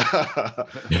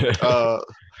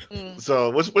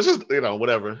 So which is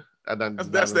whatever.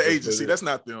 That's the agency. That's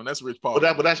not them. That's Rich Paul.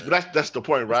 But that's the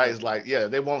point, right? It's like, yeah,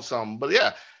 they want something. But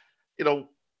yeah,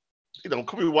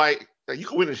 Kobe White. You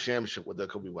can win a championship with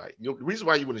Kobe White. The reason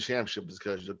why you win a championship is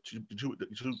because you're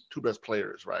two best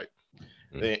players, right?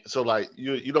 Mm-hmm. So like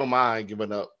you don't mind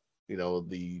giving up,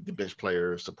 the bench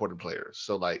players, supporting players.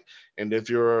 So like, and if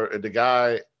the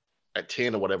guy at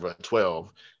 10 or whatever, at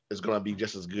 12 is going to be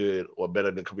just as good or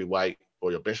better than Kobe White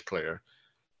or your bench player,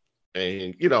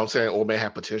 and what I'm saying, or may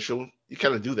have potential, you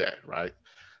kind of do that, right?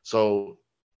 So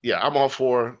yeah, I'm all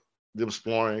for them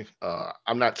exploring.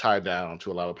 I'm not tied down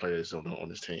to a lot of players on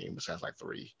this team besides like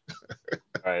 3.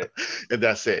 Right. And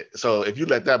that's it. So if you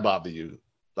let that bother you,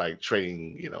 like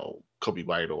trading, Kobe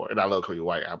White and I love Kobe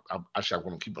White. I actually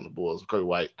want to keep on the Bulls, Kobe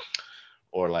White,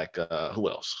 or like who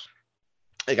else?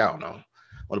 Like, I don't know,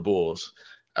 on the Bulls.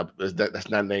 That's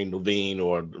not named Levine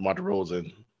or DeMar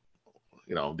DeRozan.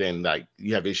 Then like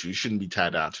you have issues. You shouldn't be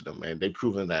tied down to them. And they've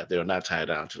proven that they're not tied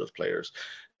down to those players.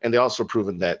 And they also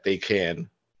proven that they can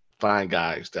find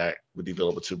guys that would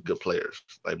develop into good players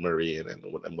like Murray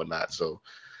and whatnot. So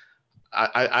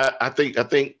I think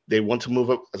they want to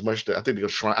move up as much. I think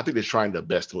they're trying their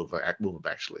best to move up.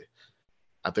 Actually,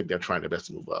 I think they're trying their best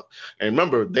to move up. And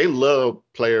remember, they love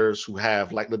players who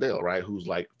have like Liddell, right? Who's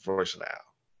like versatile.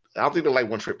 I don't think they like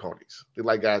one-trick ponies. They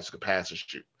like guys who can pass and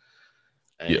shoot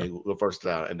and go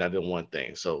versatile, and that's the one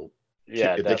thing. So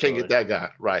yeah, if they can't get that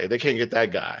guy, right? If they can't get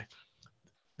that guy,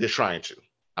 they're trying to.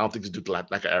 I don't think it's due to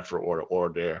like an effort or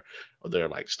they're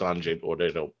like stringent or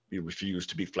they don't refuse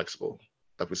to be flexible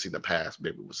like we've seen in the past,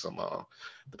 maybe with some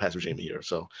the past regime here.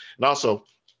 So, and also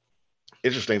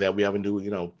interesting that we have a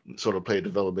new sort of player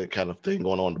development kind of thing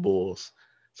going on in the Bulls.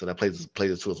 So that plays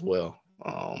into as well.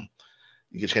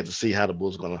 You get a chance to see how the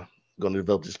Bulls are gonna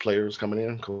develop these players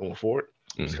going forward.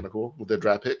 Mm-hmm. It's kind of cool with their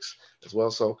draft picks as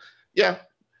well. So yeah,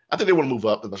 I think they want to move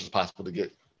up as much as possible to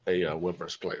get a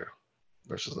win-versus player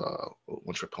versus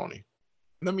one-trick pony.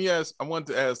 Let me ask. I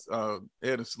wanted to ask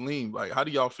Ed and Salim, like, how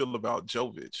do y'all feel about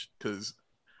Jovic? Because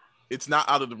it's not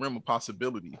out of the realm of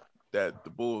possibility that the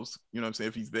Bulls,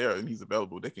 if he's there and he's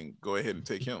available, they can go ahead and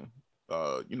take him.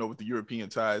 With the European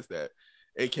ties that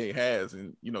AK has,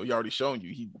 and he already shown you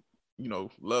he,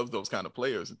 loves those kind of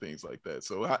players and things like that.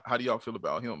 So how do y'all feel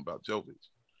about him, about Jovic?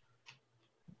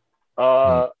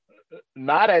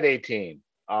 Not at 18.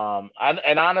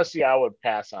 And honestly, I would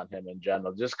pass on him in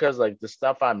general, just because like the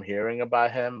stuff I'm hearing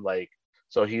about him, like,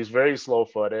 so he's very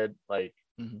slow-footed. Like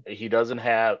he doesn't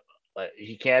have, like,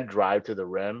 he can't drive to the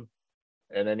rim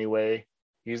in any way.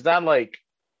 He's not like,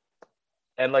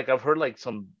 and like I've heard like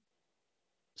some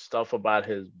stuff about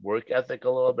his work ethic a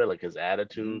little bit, like his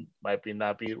attitude might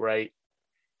not be right.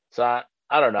 So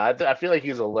I don't know. I feel like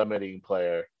he's a limiting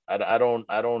player. I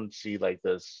don't see like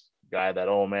this guy that,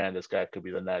 oh man, this guy could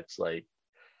be the next like,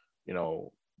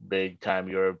 big time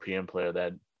European player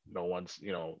that no one's,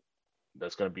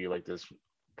 that's going to be like this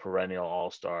perennial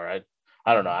all-star.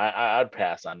 I don't know. I'd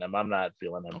pass on them. I'm not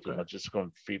feeling him too much. Just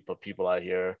going to put people out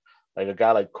here, like a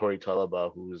guy like Corey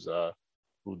Tulaba,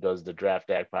 who does the Draft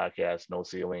Act podcast, No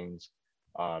Ceilings.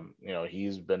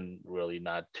 He's been really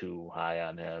not too high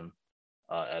on him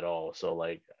at all. So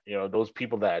like, those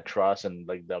people that I trust and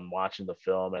like them watching the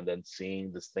film and then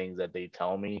seeing the things that they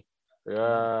tell me,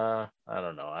 I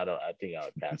don't know. I think I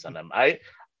would pass on him.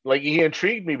 He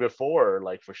intrigued me before,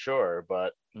 like for sure,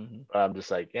 but I'm just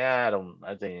like, I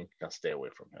think I'll stay away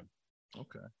from him.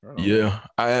 Okay. Yeah.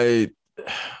 I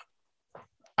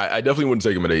definitely wouldn't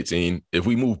take him at 18. If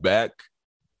we move back,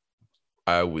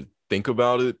 I would think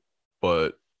about it,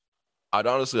 but I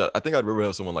think I'd rather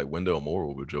have someone like Wendell Moore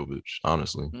over Jovic,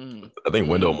 honestly. I think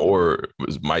Wendell Moore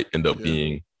might end up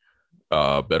being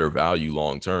better value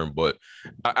long term. But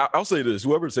I'll say this: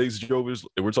 whoever takes Jovic,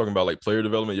 if we're talking about like player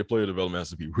development, your player development has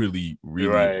to be really,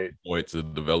 really point to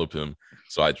develop him.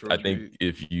 So I think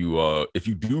if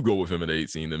you do go with him at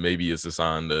 18, then maybe it's a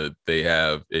sign that they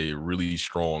have a really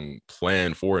strong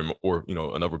plan for him, or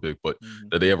another pick, but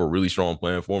that they have a really strong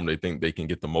plan for him. They think they can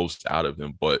get the most out of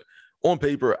him. But on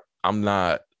paper, I'm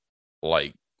not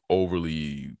like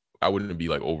overly. I wouldn't be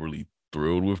like overly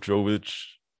thrilled with Jovic.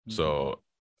 So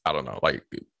I don't know. Like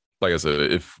I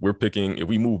said, if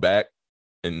we move back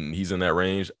and he's in that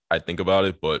range, I think about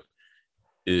it. But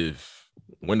if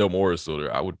Wendell Moore is still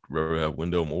there, I would rather have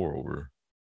Wendell Moore over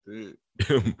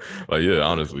him. Like, yeah,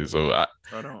 honestly. So I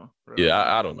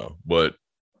don't know. But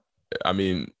I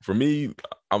mean, for me,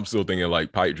 I'm still thinking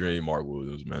like pipe dream Mark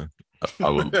Williams, man.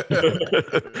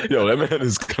 Yo, that man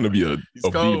is gonna be he's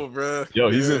cold, bro. Yo,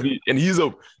 he's gonna be, and he's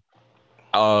a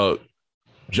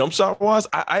jump shot wise,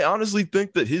 I honestly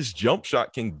think that his jump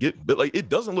shot can get, but like it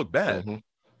doesn't look bad. I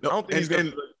don't think he's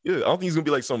gonna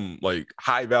be like some like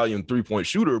high volume 3-point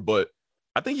shooter, but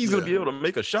I think he's gonna be able to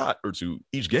make a shot or two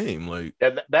each game. Like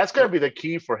that's gonna be the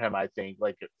key for him, I think.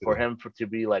 Like for him to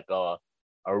be like a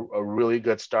really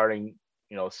good starting,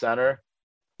 center.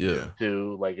 Yeah.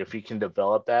 To like if he can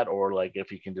develop that, or like if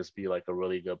he can just be like a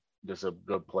really good, just a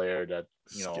good player that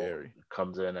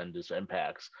comes in and just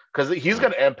impacts, because he's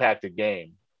gonna impact the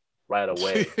game right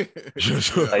away.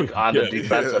 Like on the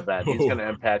defensive end, he's gonna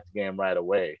impact the game right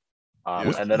away.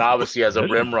 And then obviously as a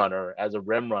rim runner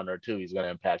too, he's gonna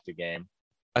impact the game.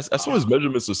 I saw his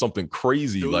measurements or something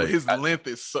crazy. Dude, like his length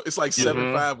is it's like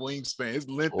 7'5" wingspan. His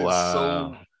length is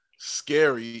so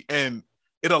scary, and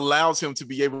it allows him to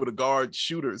be able to guard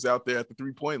shooters out there at the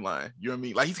 3-point line. You know what I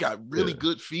mean? Like he's got really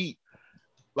good feet.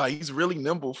 Like he's really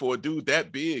nimble for a dude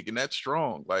that big and that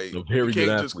strong. Like a very good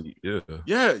athlete.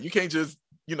 Yeah, you can't just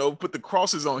put the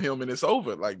crosses on him and it's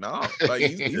over. Like nah, like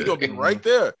he's gonna be right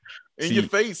there in your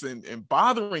face and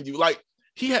bothering you. Like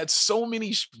he had so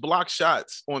many block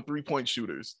shots on 3-point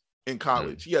shooters in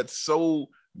college. He had so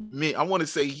many. I want to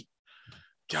say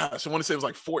it was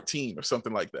like 14 or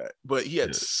something like that. But he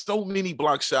had so many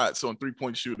block shots on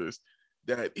 3-point shooters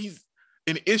that he's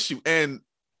an issue. And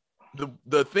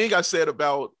the thing I said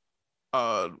about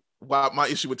why my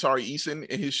issue with Tari Eason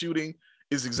and his shooting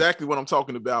is exactly what I'm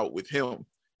talking about with him,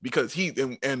 because he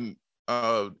and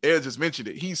Ed just mentioned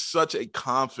it. He's such a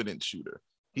confident shooter.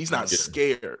 He's not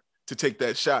scared to take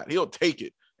that shot. He'll take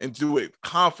it and do it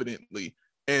confidently.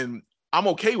 And I'm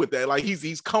okay with that. Like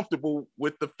he's comfortable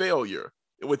with the failure,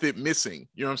 with it missing,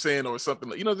 you know what I'm saying, or something.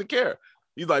 Like, he doesn't care.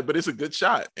 He's like, but it's a good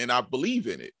shot, and I believe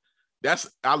in it.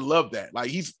 I love that.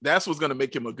 Like that's what's gonna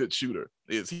make him a good shooter.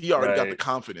 Is he already got the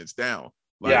confidence down?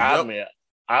 Like, I mean,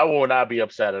 I will not be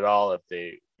upset at all if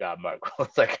they got Mark.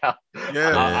 Like,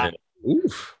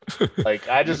 like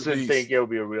I just didn't think it would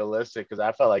be realistic, because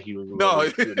I felt like he was really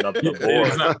shooting up the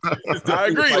board. I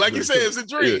agree. Like you said, it's a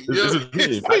dream. It's a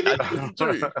dream.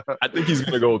 I think he's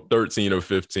gonna go 13 or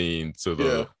 15 to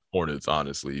the Hornets,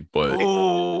 honestly. But did he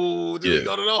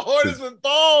go to the Hornets with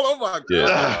Ball? Oh my god!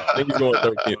 Yeah, I think he's going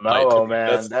 13. No,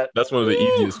 man, that's one of the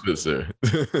easiest fits there.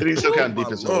 He's some kind of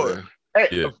defense over there.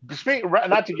 Hey,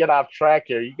 not to get off track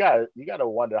here, you gotta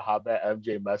wonder how bad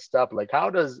MJ messed up. Like, how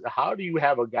do you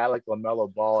have a guy like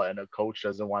LaMelo Ball and a coach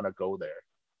doesn't want to go there?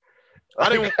 I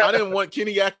didn't want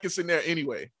Kenny Atkinson there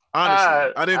anyway.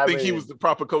 Honestly, I didn't think he was the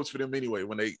proper coach for them anyway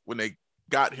when they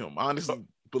got him. I honestly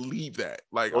believe that.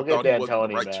 Like, I thought he wasn't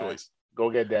the right choice. Go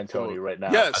get D'Antoni right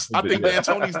now. Yes, I think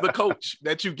D'Antoni's the coach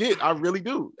that you get. I really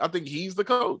do. I think he's the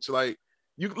coach. Like,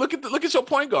 you look at your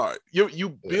point guard. You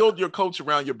build your coach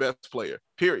around your best player.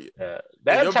 Period. Yeah.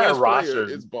 That entire roster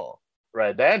is Ball.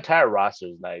 Right. That entire roster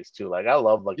is nice too. Like, I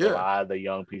love a lot of the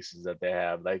young pieces that they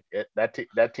have. Like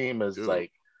that team is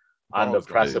like on the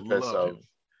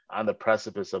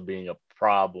precipice of being a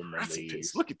problem in the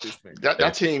East. Look at this thing.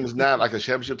 That team is not like a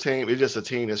championship team. It's just a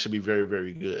team that should be very,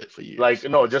 very good for you. Like,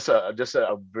 no, just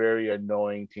a very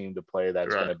annoying team to play.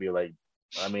 That's going to be like,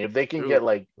 I mean, if they can get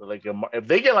if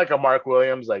they get like a Mark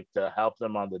Williams, like, to help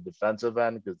them on the defensive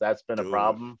end, because that's been a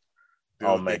problem.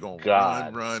 Oh my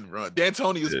god! Run!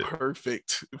 D'Antoni is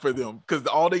perfect for them, because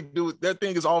all they do, that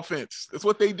thing is offense. That's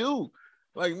what they do.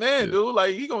 Like, man, dude,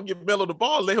 like, he gonna give Melo the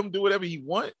ball, let him do whatever he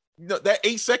want. That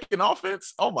 8-second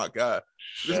offense. Oh my god,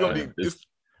 they'll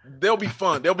be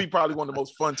fun. They'll be probably one of the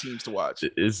most fun teams to watch.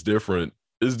 It's different.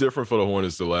 It's different for the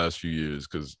Hornets the last few years,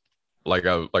 because like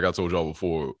I told y'all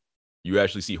before, you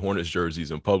actually see Hornets jerseys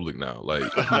in public now. Like,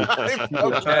 you've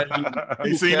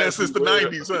seen that since the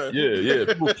 90s, huh? Yeah.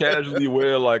 People casually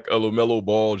wear like a LaMelo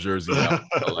Ball jersey now.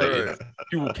 Like,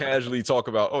 people casually talk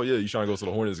about, oh yeah, you trying to go to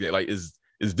the Hornets game. Like, it's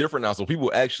different now. So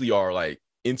people actually are like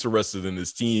interested in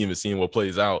this team and seeing what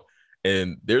plays out.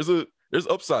 And there's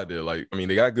upside there. Like, I mean,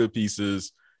 they got good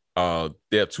pieces. They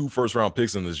have 2 first-round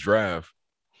picks in this draft.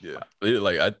 Yeah.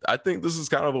 Like, I think this is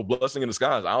kind of a blessing in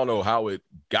disguise. I don't know how it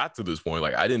got to this point.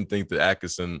 Like, I didn't think that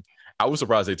Atkinson – I was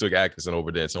surprised they took Atkinson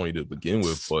over D'Antoni to begin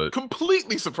with, but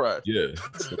completely surprised. Yeah.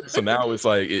 So now it's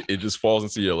like it just falls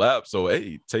into your lap. So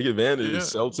hey, take advantage,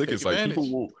 sell tickets. Like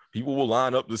people will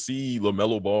line up to see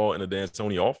LaMelo Ball in a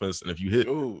D'Antoni offense, and if you hit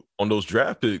on those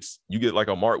draft picks, you get like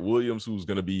a Mark Williams who's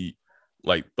going to be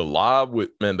like the lob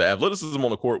with the athleticism on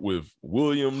the court with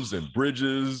Williams and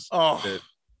Bridges. Oh.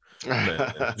 Man.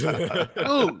 Dude,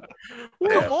 come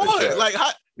on. Sure. Like,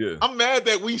 I'm mad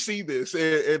that we see this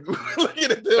and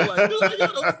looking at them like, dude, you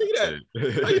don't see that.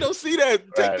 You don't see that.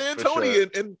 Take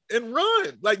D'Antoni and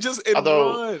run. Like, just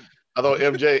run. Although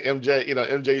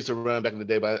MJ used to run back in the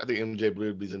day, but I think MJ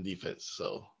believes in defense.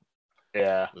 So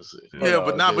yeah,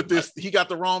 but not with this. He got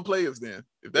the wrong players then.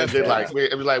 If that's it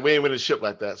was like we ain't winning ship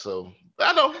like that. So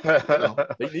I know.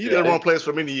 They need the wrong players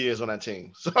for many years on that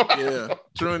team. So yeah,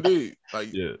 true indeed.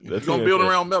 Like, you're gonna build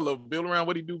around Melo, build around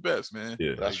what he do best, man.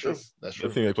 Yeah, that's true. That's true.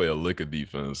 I think they play a lick of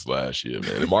defense last year,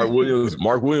 man. And Mark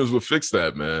Williams would fix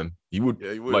that, man. He would.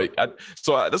 Yeah, he would. That's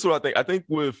what I think. I think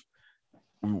with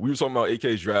we were talking about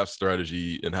AK's draft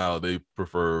strategy and how they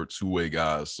prefer two-way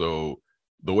guys. So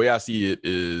the way I see it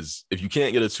is, if you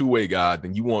can't get a two-way guy,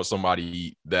 then you want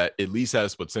somebody that at least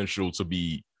has potential to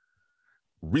be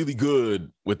really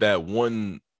good with that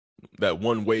one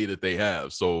way that they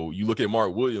have. So you look at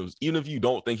Mark Williams, even if you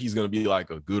don't think he's going to be like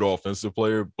a good offensive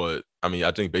player, but I mean,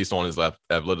 I think based on his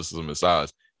athleticism and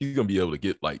size, he's going to be able to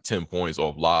get like 10 points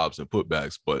off lobs and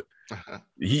putbacks. But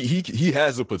he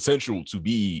has the potential to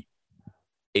be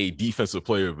a defensive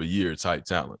player of the year type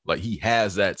talent. Like, he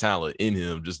has that talent in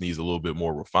him, just needs a little bit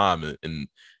more refinement. And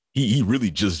he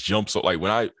really just jumps. Like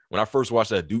when I first watched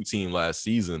that Duke team last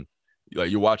season,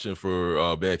 like, you're watching for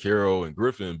Banchero and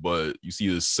Griffin, but you see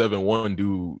this 7'1"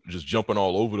 dude just jumping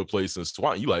all over the place and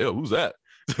swatting. You like, oh, who's that?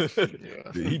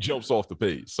 He jumps off the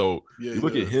page. So you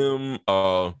look at him.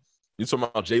 You're talking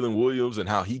about Jalen Williams and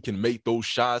how he can make those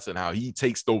shots and how he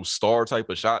takes those star type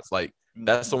of shots. Like,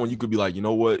 that's someone you could be like, you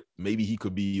know what? Maybe he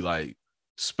could be like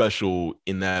special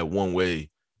in that one way.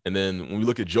 And then when we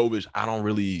look at Jovic, I don't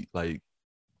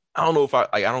know if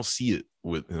I don't see it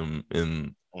with him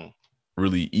in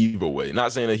really either way.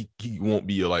 Not saying that he won't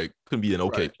be couldn't be an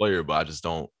okay player, but I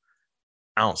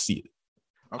don't see it.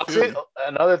 I'll say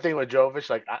another thing with Jovic,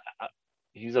 like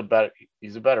he's a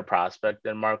better prospect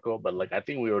than Marco, but like I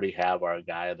think we already have our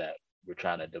guy that we're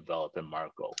trying to develop in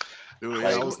Marco. Dude,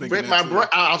 like, I was thinking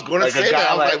I was going to say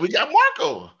that. I was like, we got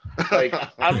Marco. Like,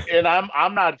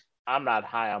 I'm not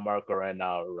high on Marco right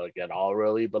now, like at all,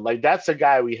 really. But like, that's a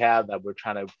guy we have that we're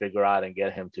trying to figure out and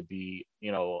get him to be,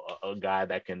 a guy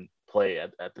that can play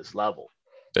at this level.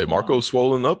 Hey, Marco's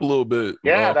swollen up a little bit.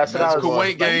 Yeah, that's what I was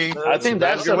weight gain. I think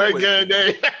that's the weight gain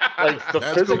day. Like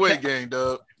that's the weight gain,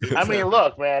 Dub. I mean,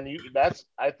 look, man,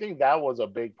 I think that was a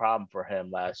big problem for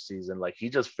him last season. Like, he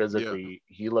just physically,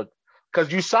 he looked, because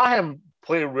you saw him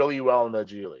play really well in the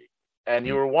G League, and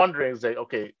you were wondering, say,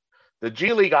 okay, the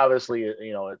G League obviously,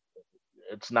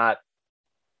 it's not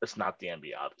the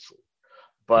NBA, obviously,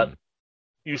 but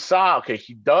you saw, okay,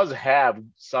 he does have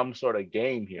some sort of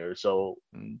game here, so.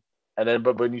 And then,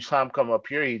 but when you saw him come up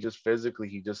here, he just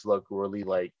looked really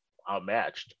like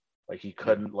outmatched. Like, he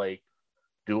couldn't like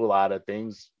do a lot of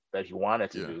things that he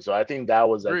wanted to do. So I think that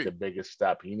was like the biggest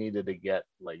step. He needed to get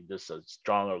like just a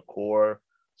stronger core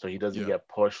so he doesn't get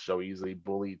pushed so easily,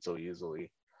 bullied so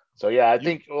easily. So I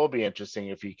think it will be interesting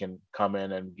if he can come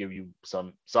in and give you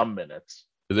some minutes.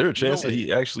 Is there a chance that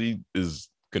he actually is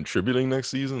contributing next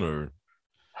season, or?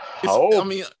 I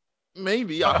mean,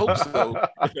 maybe. I hope so.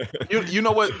 You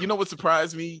know what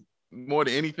surprised me more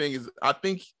than anything is I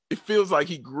think it feels like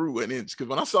he grew an inch, because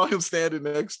when I saw him standing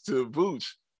next to Vooch,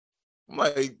 I'm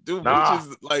like, dude, Vooch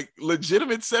is like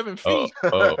legitimate 7 feet. You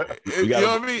know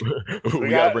what I mean? We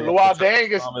got Luol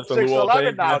Deng is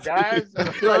 6'11" now, guys.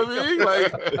 You know what I mean?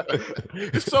 Like,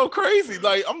 it's so crazy.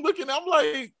 Like, I'm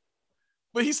like,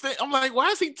 but I'm like, why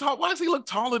is he tall? Why does he look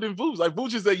taller than Vooch? Like,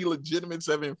 Vooch is a legitimate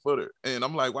 7-footer. And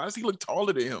I'm like, why does he look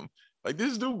taller than him? Like,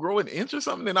 this dude grow an inch or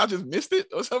something and I just missed it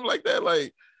or something like that.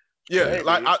 Like,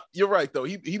 you're right though.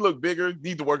 He looked bigger.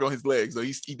 Need to work on his legs. So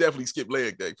he definitely skipped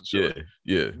leg day for sure.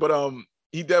 Yeah. But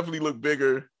he definitely looked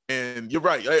bigger. And you're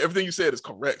right. Everything you said is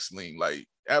correct, Sling. Like,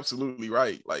 absolutely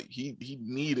right. Like, he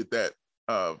needed that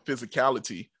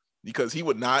physicality, because he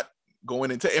would not go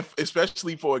in and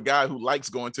especially for a guy who likes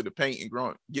going to the paint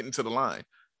and getting to the line.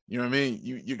 You know what I mean?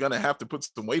 You're gonna have to put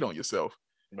some weight on yourself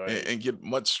and get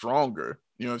much stronger.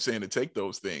 You know what I'm saying, to take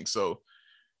those things. So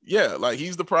Yeah, like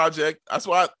he's the project. That's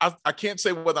why I can't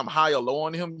say whether I'm high or low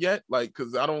on him yet, like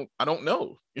because I don't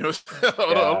know. You know, I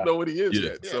don't know what he is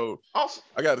yet. Yeah. So also,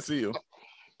 I got to see him.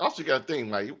 Also, you got to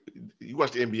think like you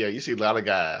watch the NBA, you see a lot of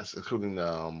guys, including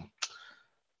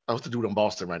what's the dude in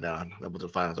Boston right now? That was the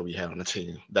finals that we had on the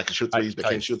team that can shoot threes, but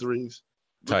can't shoot threes.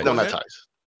 Tice. No, not Tice.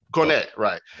 Cornette,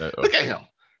 right? Okay. Look at him,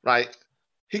 right?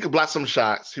 He could block some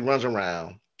shots. He runs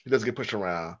around. He doesn't get pushed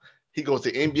around. He goes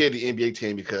to the NBA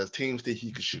team because teams think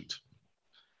he could shoot.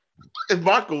 If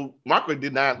Marco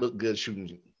did not look good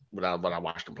shooting when I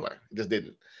watched him play. He just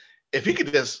didn't. If he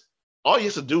could just, all he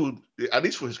has to do, at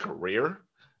least for his career,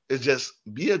 is just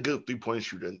be a good 3-point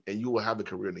shooter, and you will have a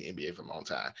career in the NBA for a long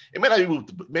time. It may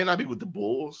not be with the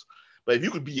Bulls, but if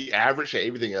you could be average at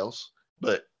everything else,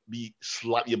 but be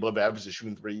slightly above average at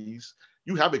shooting threes,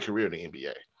 you have a career in the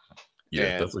NBA. Yeah,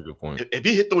 and that's a good point. If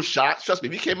he hit those shots, trust me,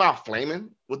 if he came out flaming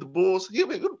with the Bulls, he'll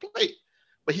be a good play.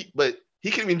 But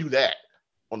he can't even do that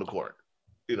on the court.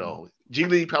 You know, G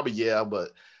League probably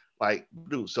but like,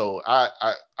 dude. So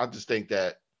I just think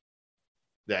that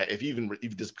if he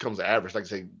just becomes an average, like I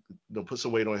say, put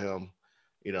some weight on him.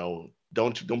 You know,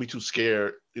 don't be too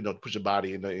scared. You know, put your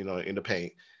body in the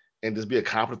paint, and just be a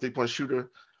competent 3-point shooter.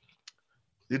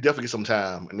 You definitely get some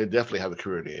time, and they definitely have a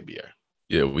career in the NBA.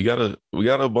 Yeah, we got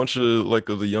a bunch of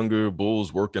the younger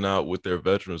Bulls working out with their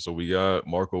veterans. So we got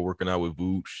Marco working out with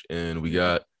Vooch, and we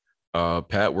got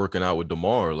Pat working out with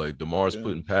DeMar. Like DeMar's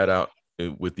putting Pat out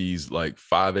with these like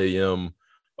 5 a.m.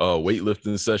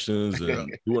 Weightlifting sessions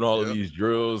and doing all of these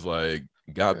drills. Like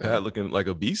got Pat looking like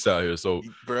a beast out here. So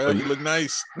bro, he looked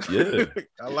nice. Yeah,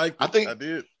 I think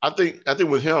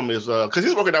with him is because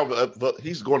he's working out, but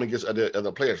he's going against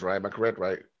other players, right? Am I correct?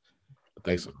 Right. I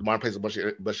think so. DeMar plays a bunch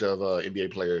of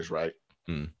NBA players, right?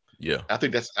 Yeah. I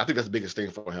think that's the biggest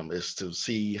thing for him is to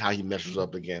see how he measures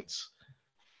up against,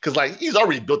 because like he's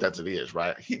already built as it is,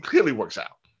 right? He clearly works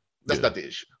out. That's not the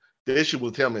issue. The issue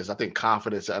with him is I think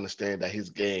confidence to understand that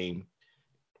his game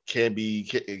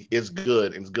is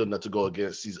good and is good enough to go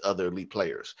against these other elite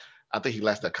players. I think he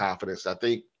lacks that confidence. I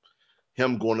think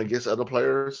him going against other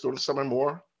players during the summer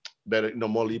more better,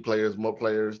 more elite players, more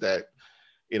players that.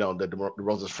 That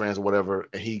DeRozan's friends or whatever,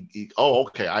 and he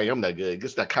okay, I am that good.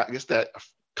 Gets that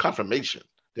confirmation,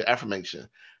 the affirmation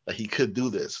that he could do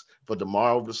this for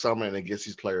DeMar over the summer and against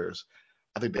these players.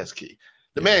 I think that's key.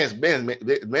 The man's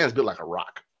built like a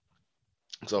rock.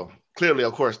 So clearly,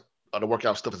 of course, the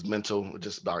workout stuff is mental,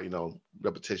 just about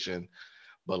repetition.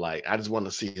 But like, I just want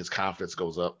to see his confidence go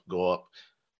up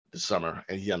this summer,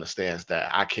 and he understands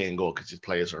that I can go against these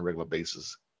players on a regular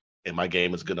basis, and my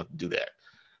game is good enough to do that.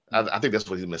 I think that's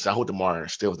what he's missing. I hope DeMar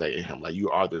instills that in him. Like, you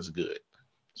are this good.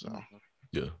 So,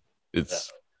 yeah,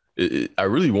 I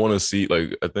really want to see,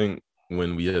 like, I think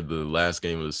when we had the last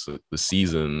game of the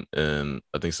season, and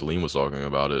I think Salim was talking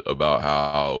about it, about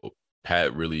how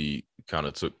Pat really kind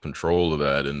of took control of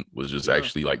that and was just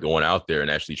actually like going out there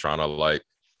and actually trying to like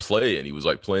play. And he was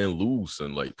like playing loose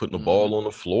and like putting the ball on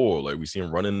the floor. Like we see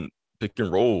him running pick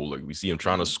and roll. Like we see him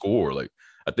trying to score. Like,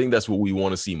 I think that's what we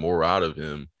want to see more out of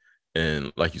him.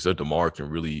 And like you said, DeMar can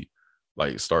really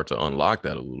like start to unlock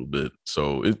that a little bit.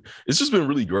 So it's just been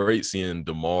really great seeing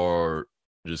DeMar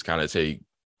just kind of take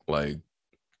like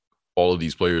all of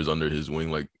these players under his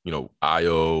wing, like,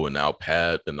 Ayo and now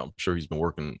Pat, and I'm sure he's been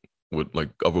working with like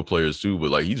other players too,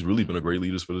 but like he's really been a great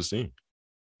leader for this team.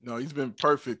 No, he's been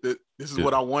perfect. This is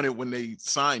what I wanted when they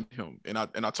signed him. And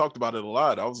I talked about it a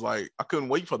lot. I was like, I couldn't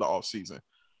wait for the offseason.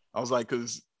 I was like,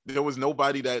 because there was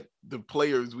nobody that the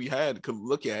players we had could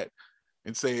look at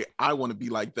and say, I want to be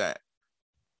like that.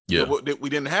 Yeah. We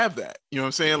didn't have that. You know what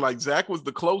I'm saying? Like Zach was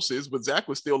the closest, but Zach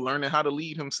was still learning how to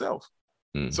lead himself.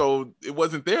 So it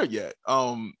wasn't there yet.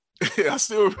 I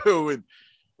still remember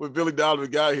when Billy Donovan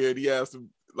got here and he asked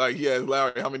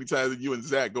Larry, how many times did you and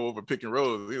Zach go over pick and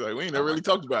rolls? He's like, we ain't never really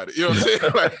talked about it. You know what I'm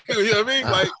saying? Like, you know what I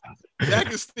mean? Like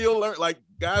Zach is still learning, like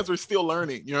guys are still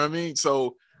learning, you know what I mean?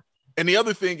 So, and the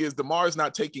other thing is DeMar's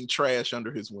not taking trash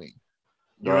under his wing.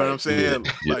 You know what I'm saying?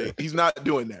 Yeah. Like he's not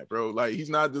doing that, bro. Like he's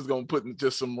not just gonna put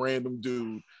just some random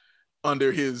dude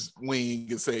under his wing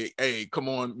and say, hey, come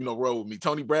on, roll with me.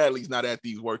 Tony Bradley's not at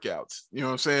these workouts. You know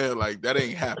what I'm saying? Like that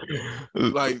ain't happening.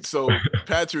 Like, so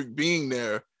Patrick being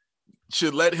there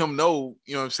should let him know,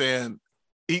 you know what I'm saying?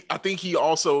 I think he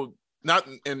also not,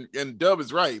 and Dub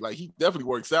is right. Like he definitely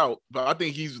works out, but I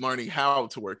think he's learning how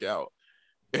to work out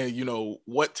and,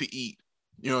 what to eat,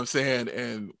 you know what I'm saying?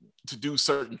 And to do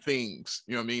certain things,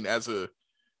 you know what I mean? As an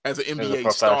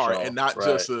NBA star and not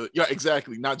just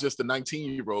not just a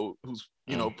 19-year-old who's,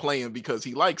 playing because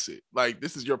he likes it. Like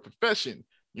this is your profession.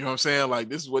 You know what I'm saying? Like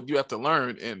this is what you have to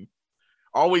learn. And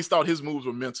I always thought his moves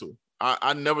were mental.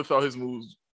 I never thought his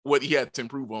moves what he had to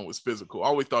improve on was physical. I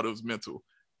always thought it was mental.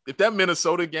 If that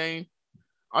Minnesota game,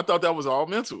 I thought that was all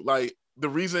mental. Like the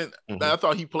reason that I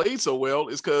thought he played so well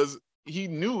is because he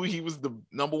knew he was the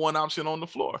number one option on the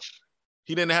floor.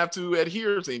 He didn't have to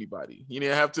adhere to anybody. He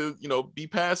didn't have to, be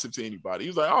passive to anybody. He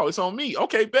was like, oh, it's on me.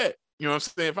 Okay, bet. You know what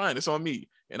I'm saying? Fine, it's on me.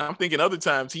 And I'm thinking other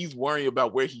times he's worrying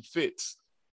about where he fits.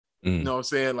 You know what I'm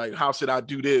saying? Like, how should I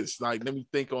do this? Like, let me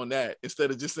think on that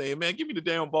instead of just saying, man, give me the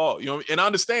damn ball. And I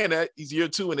understand that he's year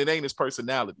 2 and it ain't his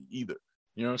personality either.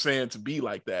 You know what I'm saying? To be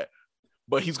like that.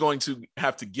 But he's going to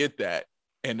have to get that.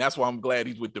 And that's why I'm glad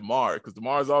he's with DeMar, because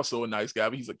DeMar is also a nice guy,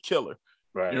 but he's a killer.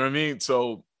 Right. You know what I mean?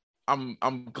 So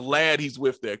I'm glad he's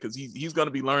with there because he's going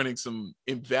to be learning some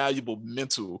invaluable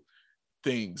mental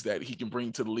things that he can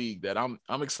bring to the league that I'm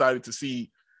excited to see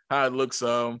how it looks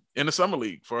in the summer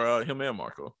league for him and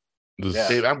Marco. Yeah.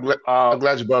 Dave, I'm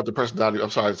glad you brought up the personality.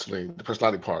 I'm sorry, Celine, the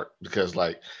personality part, because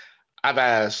like I've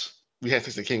asked, we had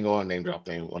Stacey King on name drop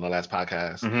thing on the last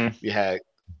podcast. We had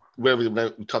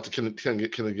we talked to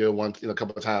Kenny Gill one a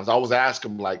couple of times. I always ask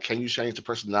him like, can you change the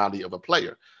personality of a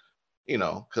player?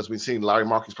 Because we've seen Larry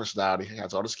Markey's personality, he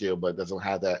has all the skill, but doesn't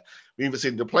have that. We even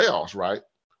seen the playoffs, right?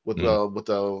 With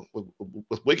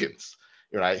Wiggins,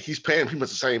 right? He's playing pretty much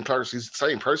the same person. He's the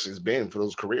same person he's been for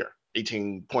his career.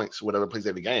 18 points, whatever plays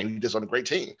every game. He just on a great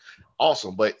team.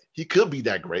 Awesome. But he could be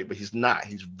that great, but he's not.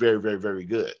 He's very, very, very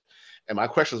good. And my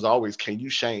question is always, can you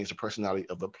change the personality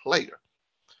of a player?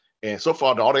 And so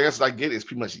far, all the answers I get is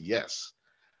pretty much yes.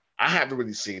 I haven't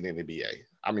really seen in the NBA.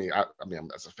 I mean, I'm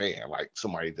as a fan, like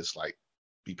somebody just like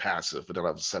be passive, but then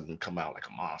all of a sudden come out like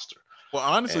a monster. Well,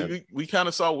 honestly, we kind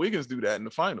of saw Wiggins do that in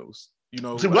the finals.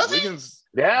 Was Wiggins.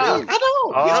 Yeah, I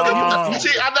know. You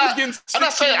see, I'm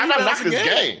not knocking his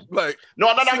game. Like, no,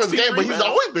 I'm not knocking his game, but he's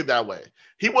always been that way.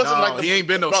 He wasn't he ain't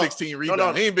been 16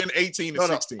 rebound. He ain't been 18 and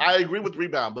 16. I agree with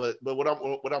rebound, but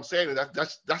what I'm saying is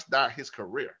that's not his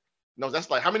career. No, that's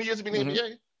like how many years have he been in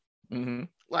the NBA?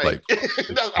 Like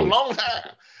that's a long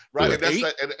time, right? Yeah,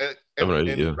 and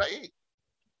that's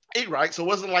eight, right? So it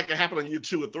wasn't like it happened on year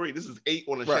 2 or 3. This is 8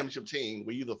 on a championship team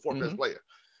where you're the 4th best player.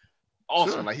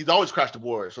 Awesome. Sure. Like he's always crashed the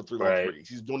boards for 3-on-3s.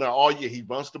 He's doing that all year. He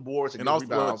runs the boards and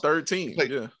also third team.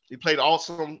 He played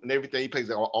awesome and everything. He plays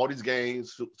all these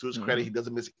games. To his credit, he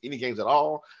doesn't miss any games at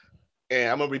all. And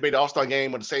I remember he made the All-Star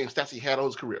game with the same stats he had on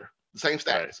his career. The same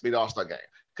stats, made the All-Star game.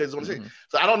 Because what I'm saying.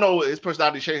 So I don't know his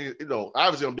personality changed.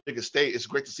 Obviously on the biggest stage, it's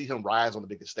great to see him rise on the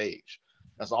biggest stage.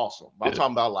 That's awesome. But I'm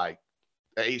talking about like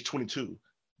at age 22,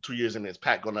 2 years in, is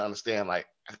Pat going to understand like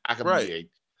I can be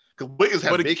because Wiggins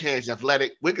has big hands, he's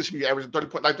athletic. Wiggins should be averaging 30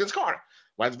 points like Vince Carter.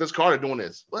 Why is Vince Carter doing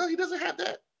this? Well, he doesn't have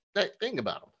that thing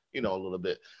about him, a little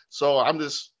bit. So I've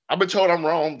been told I'm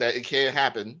wrong that it can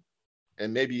happen,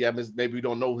 and maybe we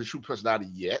don't know his true personality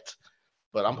yet,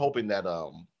 but I'm hoping that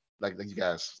like you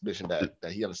guys mentioned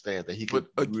that he understands that he could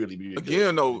really be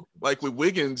again though. Like with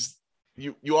Wiggins,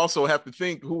 you also have to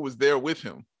think who was there with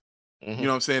him. You know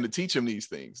what I'm saying, to teach him these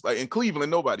things. Like in Cleveland,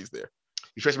 nobody's there.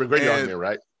 You Tracy McGrady on there,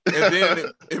 right? And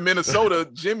then in Minnesota,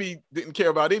 Jimmy didn't care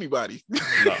about anybody.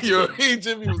 You know what I mean?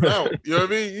 Jimmy was out. You know what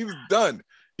I mean? He was done.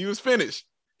 He was finished.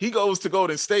 He goes to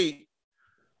Golden State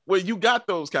where you got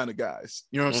those kind of guys.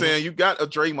 You know what I'm saying? You got a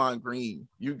Draymond Green.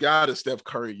 You got a Steph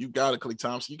Curry. You got a Klay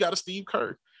Thompson. You got a Steve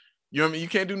Kerr. You know what I mean? You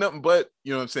can't do nothing but,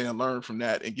 you know what I'm saying, learn from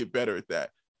that and get better at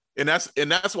that. And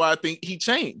that's why I think he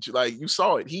changed. Like you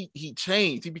saw it. He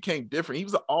changed. He became different. He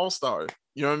was an all-star.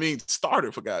 You know what I mean?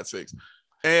 Starter, for God's sakes.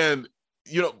 And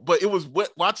but it was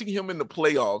watching him in the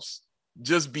playoffs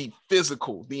just be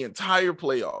physical the entire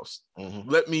playoffs.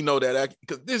 Let me know that,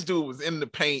 because this dude was in the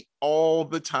paint all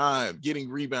the time, getting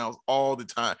rebounds all the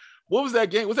time. What was that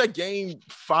game? Was that game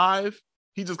 5?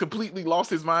 He just completely lost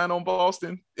his mind on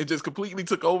Boston. It just completely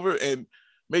took over and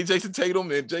made Jason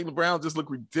Tatum and Jaylen Brown just look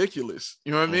ridiculous.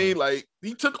 You know what I mean? Like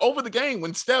he took over the game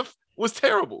when Steph was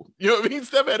terrible. You know what I mean?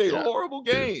 Steph had a horrible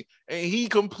game and he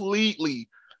completely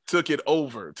took it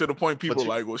over to the point people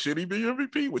like, well, should he be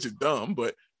MVP? Which is dumb,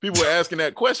 but people were asking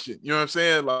that question. You know what I'm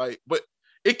saying? Like, but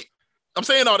I'm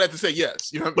saying all that to say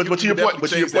yes. You know, but to your point,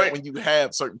 when you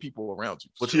have certain people around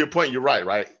you. But to your point, you're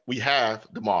right? We have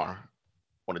DeMar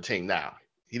on the team now.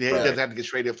 He doesn't have to get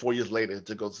traded 4 years later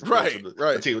to go to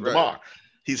the team with DeMar.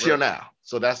 He's here now.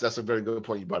 So that's a very good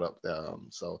point you brought up.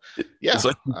 So yeah,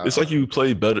 it's like you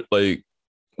play better, like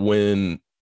when,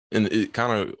 and it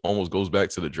kind of almost goes back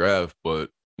to the draft, but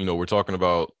we're talking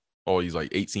about all these like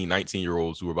 18,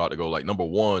 19-year-olds who are about to go like number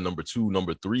 1, number 2,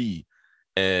 number 3.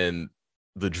 And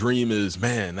the dream is,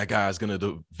 man, that guy's going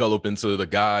to develop into the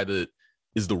guy that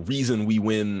is the reason we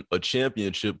win a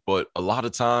championship. But a lot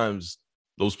of times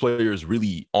those players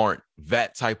really aren't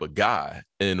that type of guy.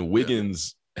 And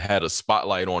Wiggins had a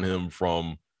spotlight on him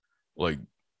from like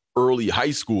early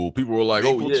high school. People were like,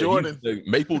 Maple Jordan.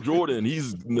 Maple Jordan.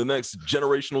 He's the next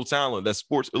generational talent. That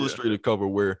Sports Illustrated cover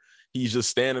where he's just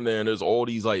standing there and there's all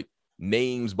these like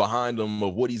names behind him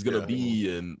of what he's gonna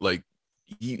be, and like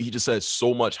he just has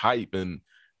so much hype and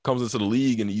comes into the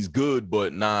league and he's good,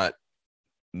 but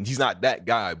he's not that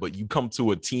guy. But you come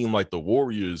to a team like the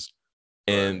Warriors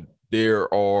and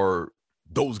there are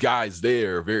those guys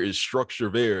there. There is structure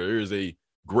there. There is a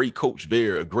great coach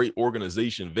there, a great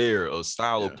organization there, a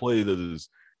style of play that is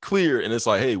clear. And it's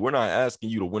like, hey, we're not asking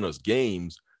you to win us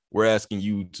games. We're asking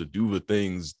you to do the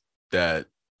things that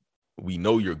we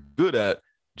know you're good at.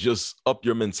 Just up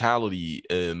your mentality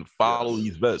and follow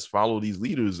these vets, follow these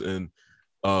leaders. And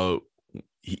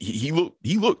he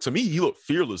looked to me, he looked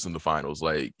fearless in the finals.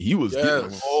 Like he was getting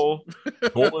the ball,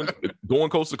 going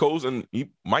coast to coast, and he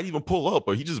might even pull up,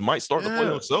 or he just might start to play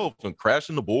himself and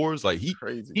crashing the boards. Like he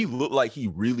looked like he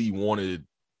really wanted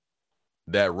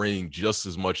that ring just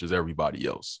as much as everybody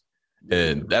else.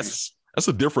 And that's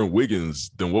a different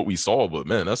Wiggins than what we saw. But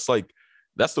man, that's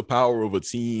the power of a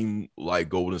team like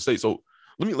Golden State. So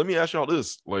let me ask y'all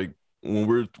this: like when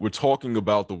we're talking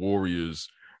about the Warriors,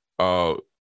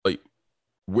 like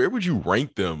where would you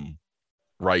rank them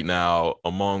right now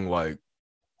among like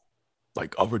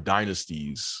other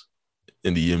dynasties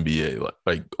in the NBA,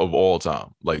 like of all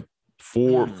time? Like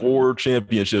four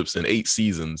championships in 8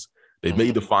 seasons. They've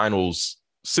made the finals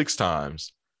 6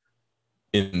 times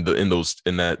in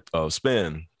that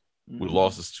span, with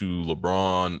losses to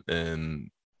LeBron and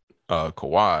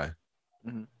Kawhi.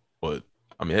 But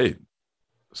I mean, hey,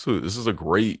 so this is a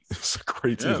great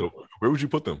team. So where would you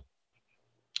put them?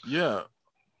 Yeah.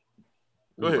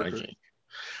 Go ahead. Ranking.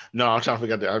 No, I'm trying to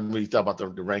figure out. I really thought about the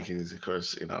rankings, of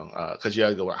course, because you got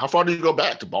to go. How far do you go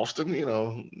back to Boston?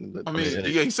 I mean,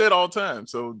 he said all time.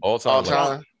 So all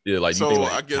time. Yeah, like so. You think,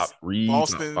 like, I guess top 3,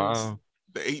 Boston's, top 5.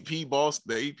 the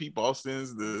AP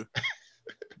Bostons, the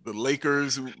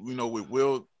Lakers, with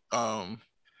Will.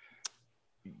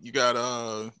 You got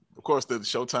of course the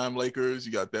Showtime Lakers.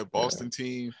 You got that Boston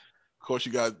team. Of course,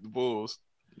 you got the Bulls.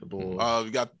 You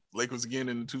got Lakers again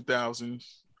in the 2000s.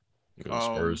 The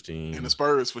Spurs team and the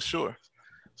Spurs for sure.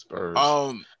 Spurs.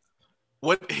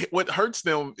 What hurts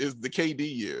them is the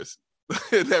KD years.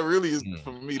 That really is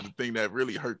for me the thing that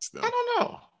really hurts them. I don't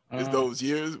know. Is those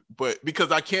years, but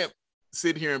because I can't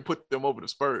sit here and put them over the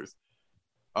Spurs,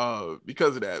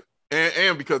 because of that,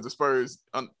 and because the Spurs,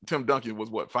 Tim Duncan was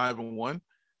 5-1,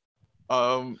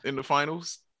 in the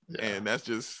finals. Yeah. And that's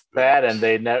just bad, and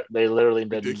they literally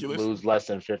ridiculous. Didn't lose less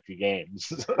than 50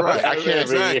 games. Right, I can't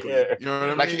exactly. You know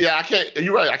what I mean? Yeah, I can't.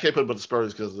 You're right. I can't put them with the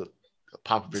Spurs because of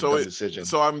Popovich decision.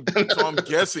 So I'm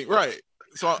guessing, right?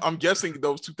 So I'm guessing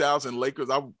those 2000 Lakers.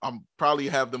 I'm probably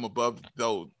have them above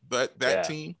that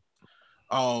team.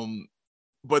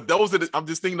 But those I'm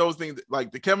just thinking those things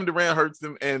like the Kevin Durant hurts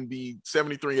them, and the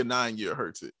 73-9 year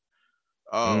hurts it.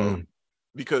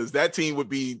 Because that team would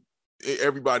be.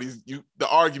 The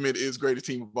argument is greatest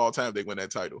team of all time. They win that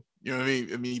title. You know what I mean?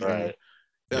 Immediately. Right.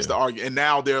 That's the argument. And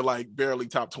now they're like barely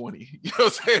top 20. You know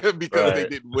what I'm saying? Because they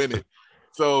didn't win it.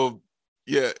 So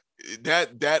yeah,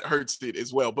 that hurts it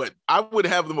as well. But I would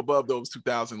have them above those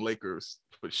 2000 Lakers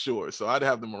for sure. So I'd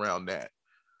have them around that.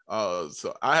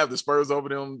 So I have the Spurs over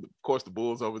them, of course, the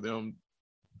Bulls over them,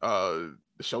 the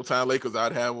Showtime Lakers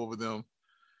I'd have over them.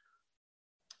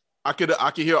 I could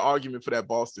hear an argument for that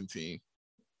Boston team.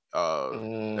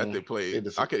 That they played.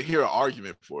 I could hear an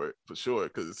argument for it for sure.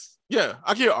 Because I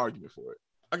can hear an argument for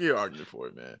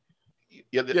it. Man.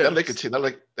 Yeah, that Lakers team,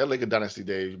 that Lakers dynasty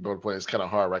days, bro, playing is kind of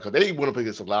hard, right? Because they went up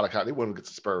against a lot of they went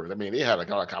against the Spurs. I mean, they had a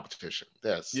lot of competition.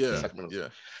 That's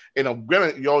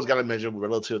Granted, you always got to measure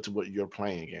relative to what you're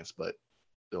playing against. But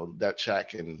that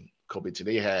Shaq and Kobe team,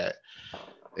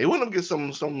 they went up against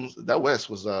some. That West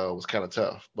was kind of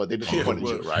tough, but they disappointed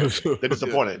you, right? They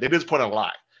disappointed. They disappointed a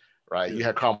lot. Right, you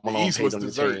had Karl Malone on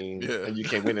the team, and you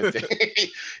can't win anything.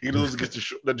 You lose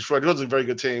against the Detroit. It was a very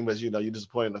good team, but you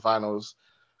disappointed in the finals.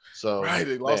 So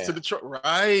they lost to Detroit.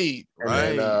 Right.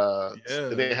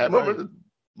 And they had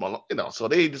so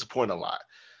they disappointed a lot.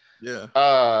 Yeah.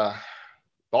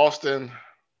 Boston.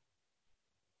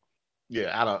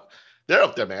 Yeah, they're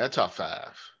up there, man. They're top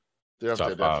 5. They're up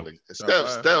there definitely.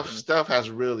 Steph has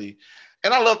really,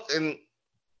 and I love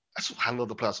that's why I love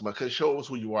the plasma, because it shows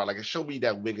who you are. Like, it showed me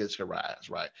that Wiggins can rise,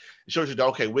 right? It shows you that,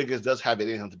 okay, Wiggins does have it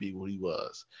in him to be what he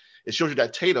was. It shows you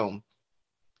that Tatum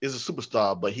is a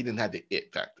superstar, but he didn't have the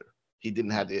it factor.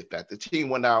 The team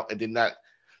went out and did not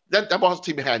 – that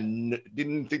Boston team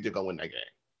didn't think they're going to win that game.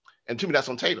 And to me, that's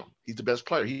on Tatum. He's the best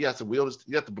player. He has to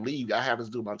believe, I have this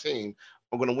dude on my team.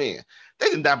 I'm going to win. They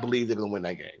did not believe they're going to win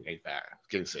that game, 8-5.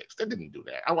 Game 6. They didn't do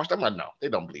that. I watched them. I know they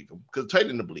don't believe him because Tatum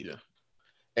didn't believe him.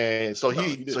 And so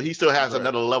he still has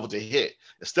another level to hit.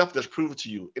 And Steph just proved it to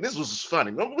you. And this was just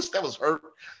funny. Remember when Steph was hurt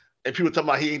and people talking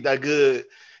about he ain't that good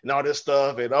and all this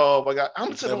stuff. And oh my God,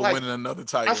 I'm sitting like winning another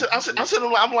title.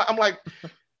 I'm like,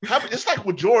 it's like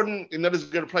with Jordan and others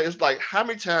going to play. It's like, how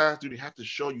many times do they have to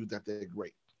show you that they're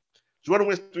great? Jordan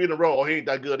wins 3 in a row. Oh, he ain't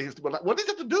that good. Like, what does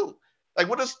he have to do? Like,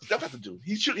 what does Steph have to do?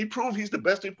 He proved he's the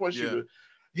best 3-point shooter.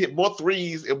 He hit more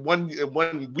threes in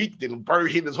one week than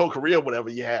Bird hit his whole career, whatever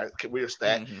he had career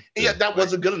stat. And yet that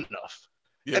wasn't good enough.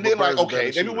 And then like,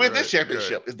 okay, then we win this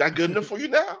championship. Is that good enough for you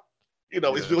now?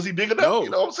 Was he big enough? No. You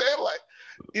know what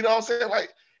I'm saying? Like,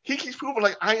 he keeps proving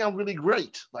like I am really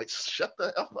great. Like, shut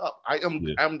the F up.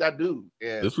 I'm that dude.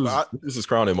 And this is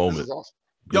crowning moment. This is awesome.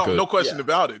 Yo, no question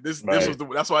about it. This was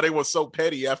that's why they were so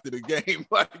petty after the game.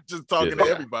 Like, just talking to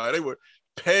everybody. They were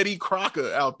petty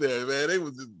Crocker out there, man. They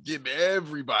was just getting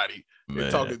everybody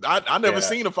talking. I never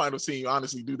seen a finals team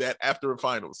honestly do that after a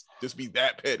finals. Just be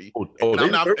that petty.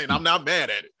 I'm not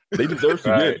mad at it. They deserve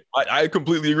to get. I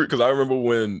completely agree because I remember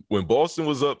when Boston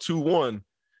was up 2-1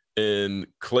 and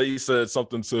Clay said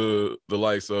something to the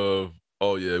likes of,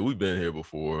 "Oh yeah, we've been here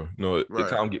before."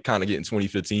 It kind of getting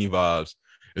 2015 vibes.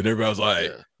 And everybody was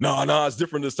like, no, it's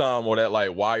different this time. Or that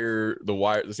like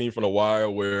the scene from The Wire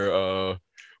where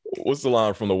what's the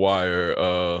line from The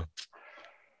Wire?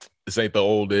 This ain't the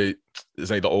old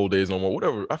days no more.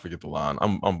 Whatever, I forget the line.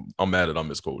 I'm mad at I'm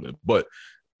misquoting. But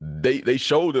they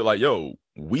showed it like, yo,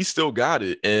 we still got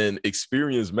it, and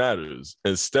experience matters.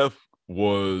 And Steph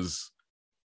was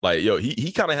like, yo,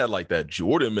 he kind of had like that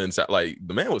Jordan mentality. Like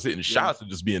the man was hitting shots and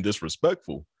just being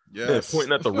disrespectful. Yes.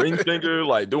 Pointing at the ring finger,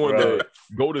 like doing the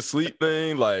go to sleep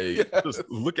thing, like just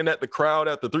looking at the crowd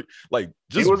at the three, like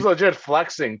just he was legit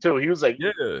flexing too. He was like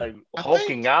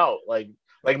hulking out, like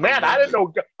man, I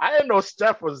didn't know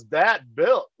Steph was that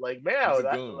built. Like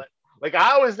man, like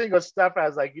I always think of Steph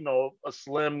as like a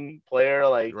slim player,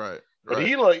 like but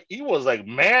he was like,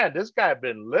 man, this guy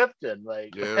been lifting,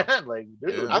 like man, like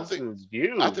this is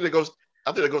huge. After the Ghost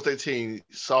State team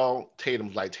saw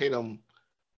Tatum, like Tatum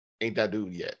ain't that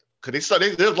dude yet. Because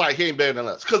they like he ain't better than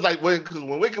us. Because like when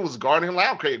Wiggins was guarding him, like, I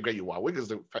don't care how great you are. Wiggins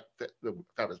is the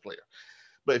fastest player.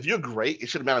 But if you're great, it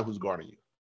shouldn't matter who's guarding you.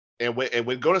 And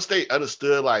when Golden State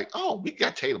understood, like, oh, we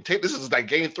got Tatum. This is like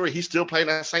game 3. He's still playing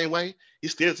that same way.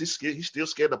 He's still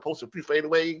scared to post a few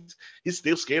fadeaways. He's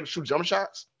still scared to shoot jump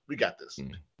shots. We got this.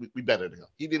 We better than him.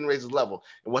 He didn't raise his level.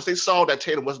 And once they saw that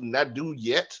Tatum wasn't that dude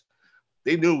yet,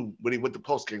 they knew when he went to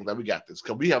post game that we got this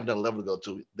because we have another level to go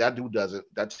to. That dude doesn't.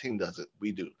 That team doesn't.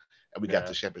 We do, and we got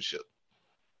the championship.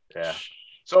 Yeah.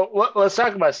 So let's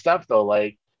talk about Steph though.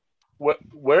 Like,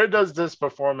 where does this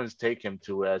performance take him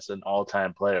to as an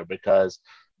all-time player? Because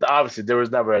obviously there was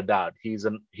never a doubt he's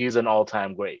an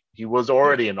all-time great. He was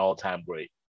already an all-time great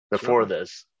before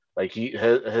this. Like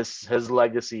his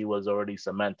legacy was already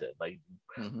cemented. Like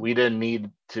we didn't need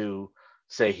to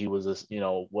say he was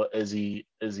what is he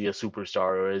a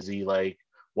superstar or is he like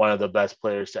one of the best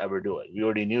players to ever do it? We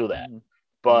already knew that.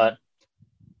 But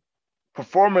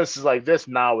performances like this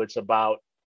now, it's about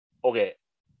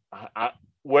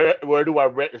where do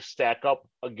I stack up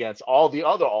against all the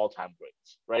other all-time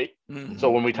greats, right?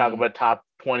 So when we talk about top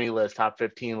 20 lists, top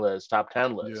 15 lists, top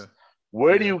 10 lists,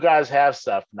 where do you guys have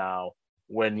Steph now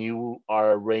when you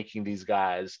are ranking these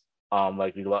guys?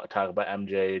 Like we talk about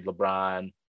MJ,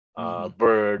 LeBron,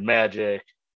 Bird, Magic,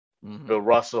 Bill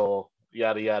Russell,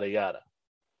 yada yada yada.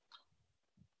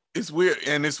 It's weird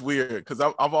because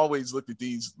I've always looked at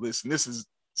these lists, and this is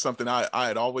something I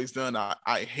had always done.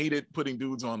 I hated putting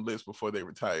dudes on lists before they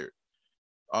retired,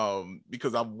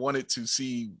 because I wanted to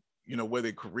see where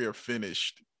their career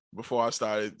finished before I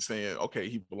started saying, okay,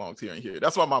 he belongs here and here.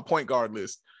 That's why my point guard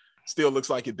list still looks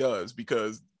like it does,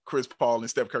 because Chris Paul and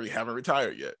Steph Curry haven't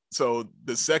retired yet. So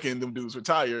the second them dudes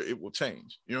retire, it will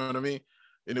change. You know what I mean?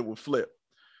 And it will flip.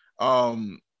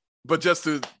 But just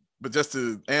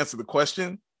to answer the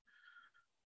question,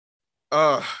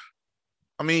 I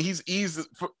mean, he's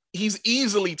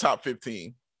easily top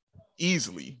 15,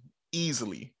 easily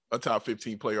a top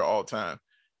 15 player all time.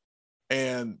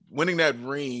 And winning that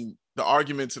ring, the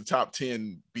arguments of top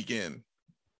 10 begin,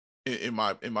 in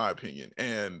my opinion.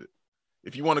 And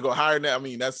if you want to go higher than that, I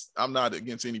mean, I'm not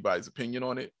against anybody's opinion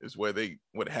on it. It's where they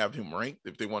would have him ranked.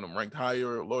 If they want him ranked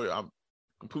higher or lower, I'm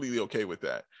completely okay with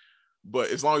that.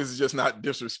 But as long as it's just not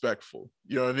disrespectful,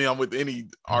 you know what I mean? I'm with any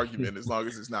argument as long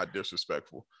as it's not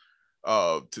disrespectful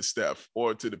to Steph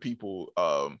or to the people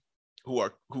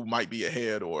who might be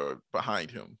ahead or behind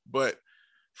him. But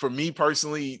for me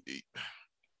personally,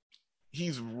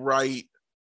 he's right.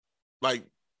 Like,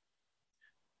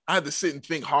 I had to sit and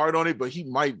think hard on it, but he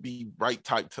might be right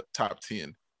top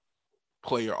 10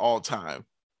 player all time,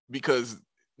 because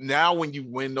now when you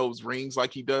win those rings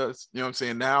like he does, you know what I'm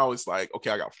saying? Now it's like, okay,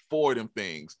 I got 4 of them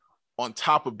things on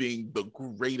top of being the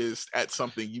greatest at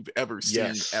something you've ever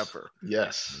seen ever.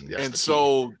 Yes. And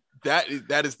so that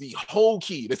is the whole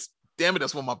key. That's one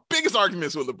of my biggest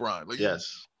arguments with LeBron. Like, you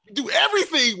do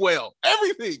everything well.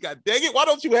 Everything. God dang it. Why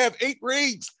don't you have 8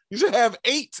 rings? You should have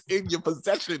 8 in your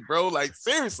possession, bro. Like,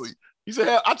 seriously. You should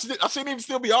have, I shouldn't even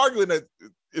still be arguing that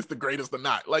it's the greatest or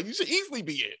not. Like, you should easily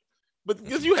be it. But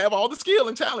because you have all the skill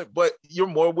and talent, but you're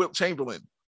more Wilt Chamberlain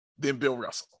than Bill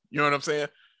Russell. You know what I'm saying?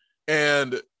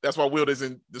 And that's why Wilt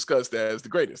isn't discussed as the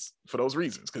greatest for those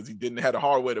reasons, because he didn't have a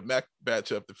hard way to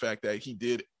match up the fact that he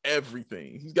did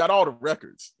everything. He's got all the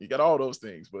records. He got all those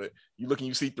things, but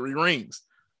you see 3 rings.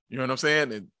 You know what I'm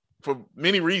saying? And for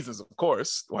many reasons, of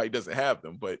course, why he doesn't have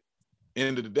them, but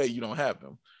end of the day, you don't have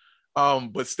them.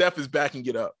 But Steph is backing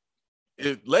it up.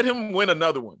 Let him win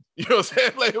another one. You know what I'm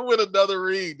saying? Let him win another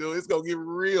ring, dude. It's gonna get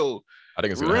real. I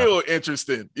think it's real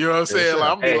interesting. You know what I'm saying?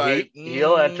 Like,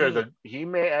 he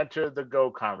may enter the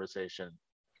GOAT conversation.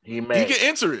 He can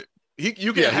enter it.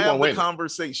 You can have the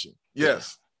conversation.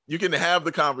 Yes, you can have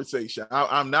the conversation.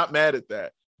 I'm not mad at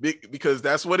that, because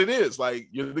that's what it is. Like,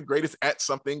 you're the greatest at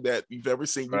something that you've ever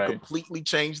seen. You completely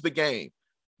changed the game.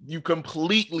 You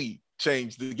completely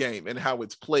changed the game and how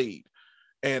it's played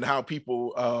and how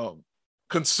people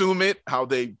consume it, how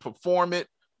they perform it.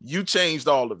 You changed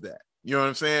all of that. You know what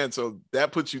I'm saying? So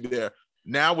that puts you there.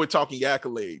 Now we're talking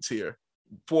accolades here.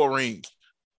 4 rings,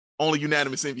 only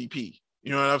unanimous MVP.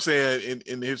 You know what I'm saying?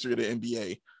 In the history of the NBA.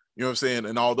 You know what I'm saying?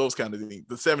 And all those kind of things.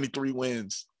 The 73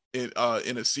 wins in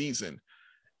a season.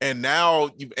 And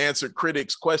now you've answered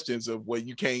critics' questions of, well,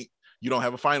 you don't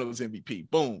have a finals MVP.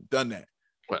 Boom, done that.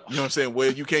 Well, you know what I'm saying?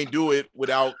 Well, you can't do it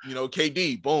without,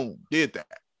 KD. Boom, did that.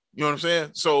 You know what I'm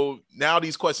saying? So now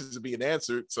these questions are being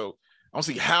answered. So I don't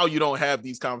see how you don't have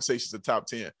these conversations in top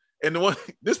 10. And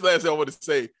this last thing I want to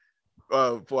say,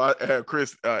 before I have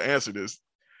Chris answer this,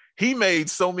 he made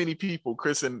so many people,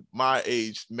 Chris and my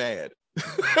age, mad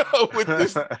with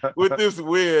this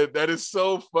win. That is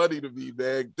so funny to me,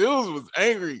 man. Dudes was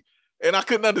angry, and I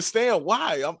couldn't understand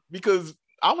why. Because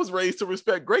I was raised to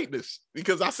respect greatness,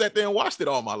 because I sat there and watched it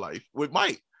all my life with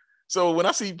Mike. So when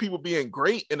I see people being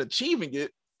great and achieving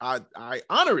it, I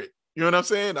honor it. You know what I'm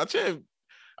saying? I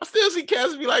still see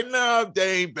cats be like, nah,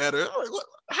 they ain't better. I'm like, what?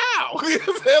 How? You know what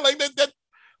I'm saying? Like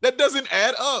that doesn't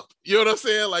add up. You know what I'm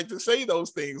saying? Like, to say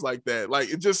those things like that, like,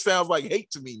 it just sounds like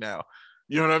hate to me now.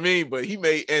 You know what I mean? But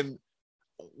and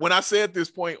when I said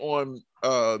this point on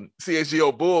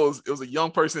CHGO Bulls, it was a young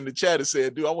person in the chat that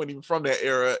said, dude, I wasn't even from that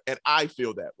era, and I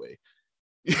feel that way.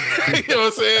 You know what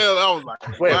I'm saying? I was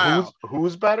like, wait, wow.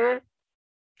 Who's better?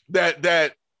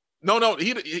 No,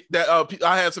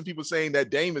 I had some people saying that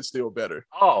Dame is still better.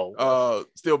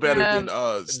 Still better than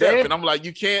Steph. Dame, and I'm like,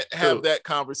 you can't have that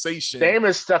conversation. Dame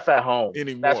is Steph at home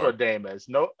anymore. That's what Dame is.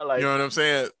 No, like, you know what I'm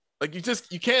saying? Like,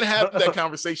 you can't have that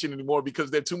conversation anymore, because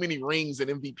there are too many rings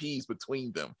and MVPs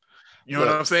between them. You know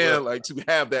what I'm saying? Like, to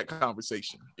have that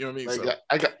conversation. You know what I mean?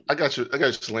 Like, I got you,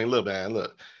 Selene. Look, man,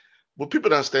 look. What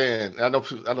people don't understand, I know,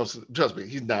 trust me,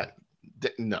 he's not.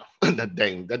 No, that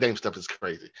Dame stuff is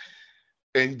crazy.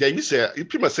 And Dave, you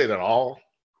pretty much said it all,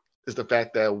 is the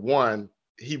fact that, 1,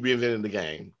 he reinvented the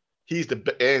game.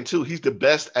 And 2, he's the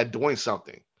best at doing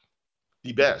something.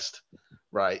 The best,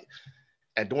 right?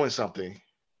 At doing something.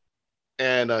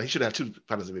 And he should have 2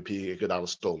 finals MVP, because I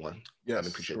was stole one. Yeah, I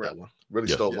appreciate that one. Really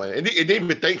stole one. And they didn't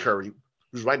even thank Curry,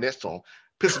 who's right next to him.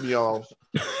 Pissing me off.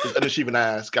 His underachieving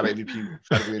ass got an MVP.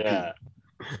 Yeah.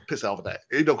 Piss off of that.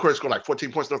 Curry scored like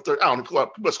 14 points in the third. I don't know.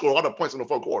 People scored all the points in the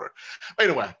fourth quarter.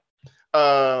 Anyway.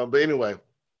 But anyway,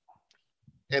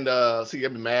 and see,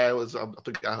 I'd be mad.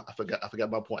 I forgot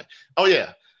my point. Oh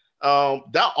yeah,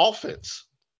 that offense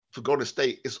for Golden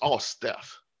State is all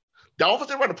Steph. The offense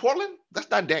they run in Portland, that's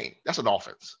not Dame. That's an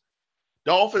offense.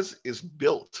 The offense is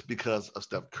built because of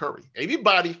Steph Curry.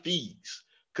 Anybody feeds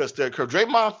because Steph Curry.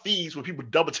 Draymond feeds when people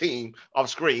double team off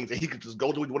screens, and he can just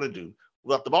go do what you want to do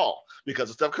without the ball because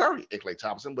of Steph Curry and Klay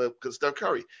Thompson, but because of Steph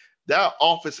Curry. That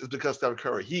offense is because of Steph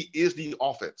Curry. He is the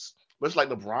offense. Much like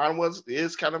LeBron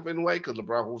is kind of in a way, because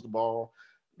LeBron holds the ball.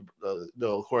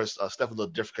 Of course, Steph is a little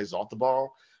different because he's off the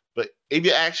ball. But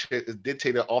NBA action is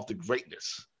dictated off the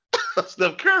greatness of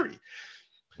Steph Curry.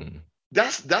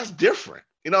 That's different.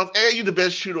 You know, and you're the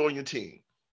best shooter on your team.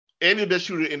 And you're the best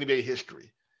shooter in NBA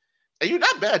history. And you're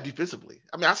not bad defensively.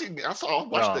 I mean, I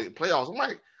watched the playoffs. I'm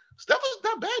like, Steph was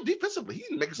not bad defensively. He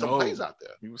was making some plays out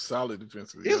there. He was solid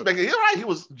defensively. He was making. He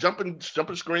was jumping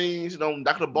screens. Knocking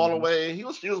the ball away. He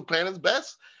was playing his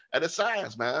best at his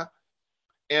size, man.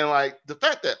 And like the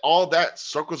fact that all that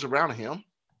circles around him,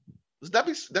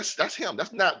 that's him.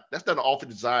 That's not an offensive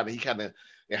design that he kind of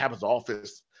inhabits the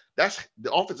offense. That's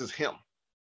the offense is him.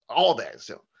 All that is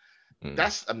him.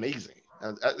 That's amazing.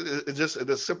 It's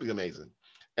just simply amazing.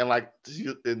 And like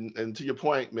to your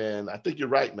point, man, I think you're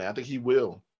right, man. I think he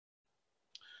will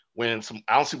win some.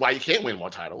 I don't see why you can't win more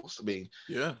titles. I mean,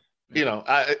 yeah. You know,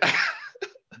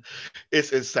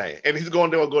 it's insane. And he's going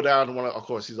to go down to one of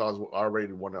course, he's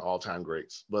already one of the all-time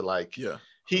greats. But like,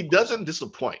 he doesn't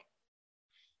disappoint.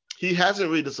 He hasn't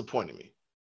really disappointed me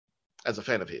as a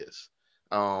fan of his.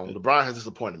 LeBron has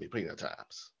disappointed me plenty of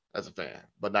times as a fan,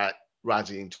 but not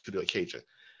rising to the occasion.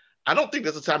 I don't think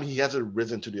there's a time he hasn't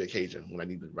risen to the occasion when I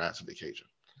need to rise to the occasion.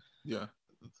 Yeah.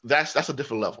 That's a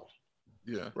different level.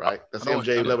 Yeah. Right? That's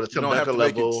MJ level, that's Tim Duncan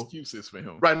level. Make excuses for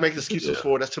him. Right, make excuses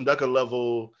for it. That's Tim Duncan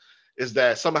level. Is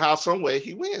that somehow, some way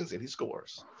he wins and he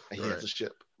scores and he has a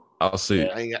ship. I'll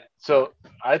see. So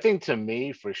I think to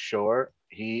me, for sure,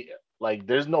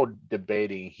 there's no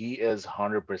debating. He is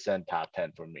 100% top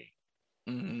 10 for me.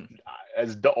 Mm-hmm.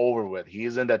 As the over with, he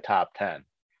is in the top 10.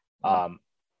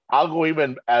 I'll go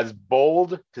even as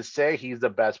bold to say he's the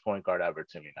best point guard ever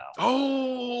to me now.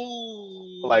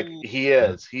 Oh, like he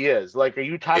is. Like,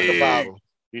 you talk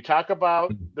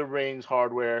about the rings,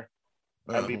 hardware,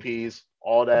 MVPs,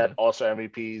 all that, also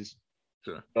MVPs,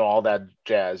 all that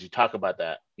jazz. You talk about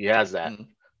that. He has that.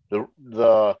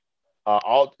 The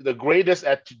greatest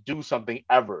at to do something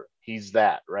ever. He's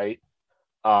that, right?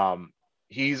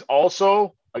 He's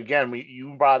also, again,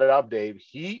 you brought it up, Dave.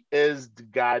 He is the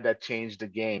guy that changed the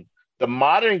game. The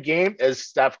modern game is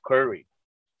Steph Curry.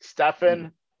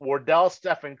 Wardell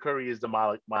Stephen Curry is the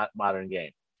modern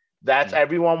game. That's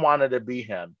everyone wanted to be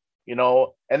him, you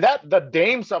know. And that the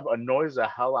Dame stuff annoys the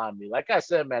hell out of me. Like I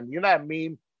said, man, you know what I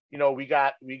mean? You know, we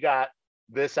got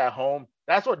this at home.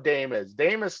 That's what Dame is.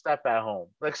 Dame is Steph at home.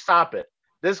 Like, stop it.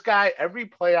 This guy, every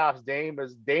playoffs,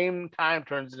 Dame time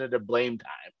turns into blame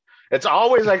time. It's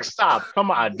always like, stop.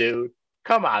 Come on, dude.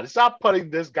 Come on. Stop putting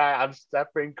this guy on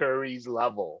Stephen Curry's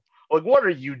level. Like, what are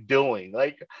you doing?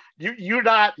 Like, you're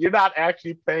not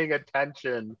actually paying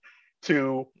attention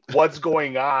to what's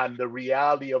going on, the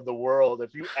reality of the world.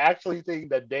 If you actually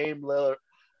think that Damian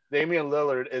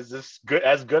Lillard is as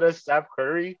good as Steph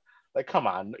Curry, like, come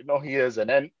on. No, he isn't.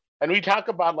 And we talk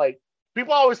about, like,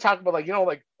 people always talk about, like, you know,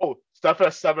 like, oh, Steph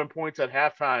has 7 points at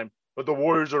halftime, but the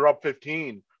Warriors are up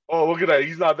 15. Oh, look at that.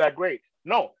 He's not that great.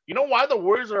 No. You know why the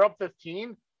Warriors are up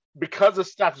 15? Because of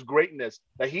Steph's greatness,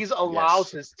 that he's allows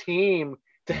his team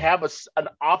to have an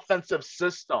offensive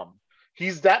system.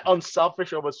 He's that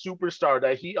unselfish of a superstar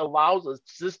that he allows a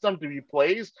system to be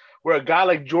placed where a guy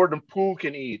like Jordan Poole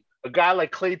can eat, a guy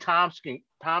like Klay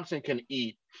Thompson can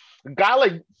eat, a guy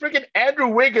like freaking Andrew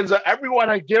Wiggins that everyone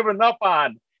had given up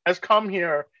on has come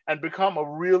here and become a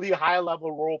really high-level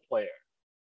role player.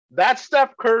 That's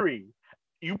Steph Curry.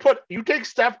 You take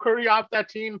Steph Curry off that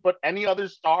team, put any other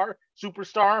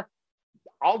superstar,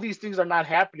 all these things are not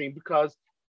happening because,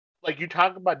 like, you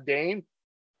talk about Dame,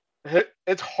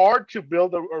 it's hard to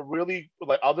build a really,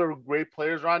 like, other great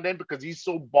players around Dame because he's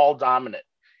so ball dominant.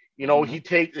 You know, he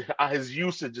takes his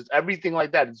usage, everything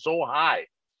like that. It's so high.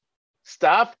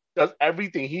 Steph does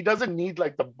everything. He doesn't need,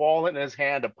 like, the ball in his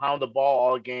hand to pound the ball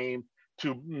all game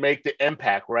to make the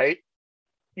impact, right?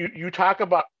 You talk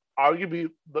about, arguably,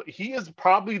 he is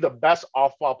probably the best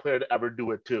off-ball player to ever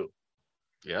do it too.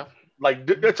 Yeah. Like,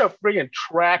 it's a friggin'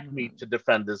 track meet to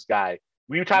defend this guy.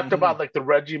 We talked about, like, the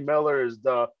Reggie Millers,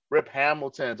 the Rip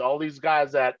Hamiltons, all these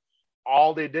guys that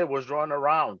all they did was run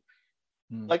around.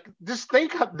 Like, just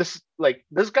think of this, like,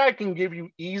 this guy can give you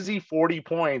easy 40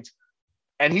 points,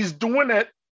 and he's doing it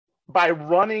by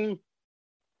running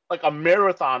like a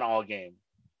marathon all game.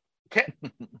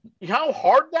 You know how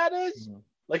hard that is?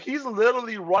 Like, he's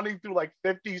literally running through like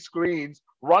 50 screens,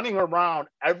 running around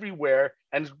everywhere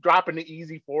and dropping the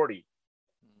easy 40.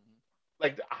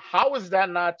 Like, how is that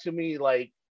not, to me,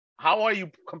 like, how are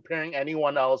you comparing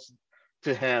anyone else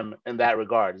to him in that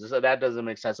regard? So that doesn't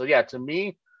make sense. So yeah, to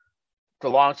me, the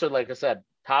long story, like I said,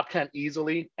 top 10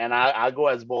 easily, and I go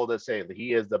as bold as say that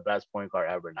he is the best point guard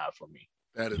ever now for me.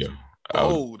 That is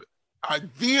bold. I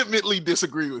vehemently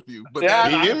disagree with you, but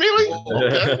vehemently.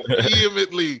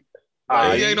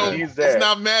 It's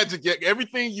not Magic yet.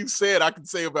 Everything you said, I can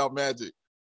say about Magic.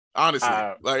 Honestly,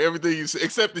 like everything you said,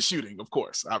 except the shooting, of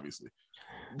course, obviously.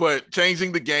 But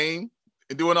changing the game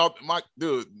and doing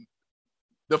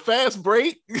the fast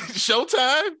break,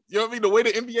 Showtime, you know what I mean? The way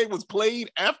the NBA was played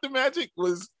after Magic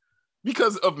was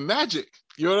because of Magic.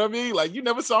 You know what I mean? Like, you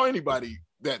never saw anybody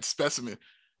that specimen.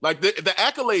 Like, the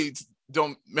accolades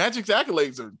Magic's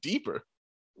accolades are deeper,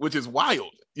 which is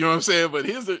wild. You know what I'm saying? But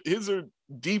his are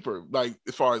deeper, like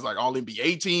as far as like all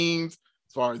NBA teams,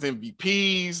 as far as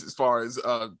MVPs, as far as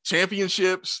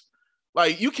championships.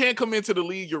 Like you can't come into the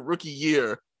league your rookie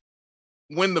year,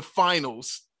 win the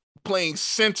finals playing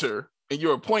center, and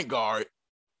you're a point guard,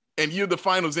 and you're the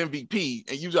finals MVP,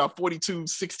 and you got 42,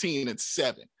 16, and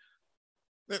 7.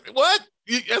 What?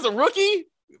 As a rookie?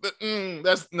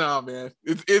 That's no, man.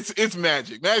 It's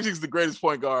Magic. Magic's the greatest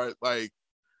point guard. Like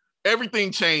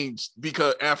everything changed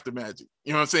because after Magic.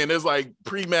 You know what I'm saying? There's like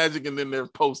pre-Magic and then there's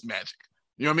post-Magic.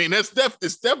 You know what I mean? That's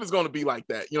Steph is going to be like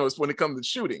that. You know, it's when it comes to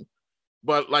shooting.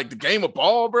 But like the game of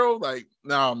ball, bro, like,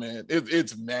 no, man,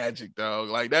 it's Magic, dog.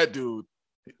 Like that dude,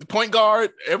 the point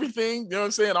guard, everything, you know what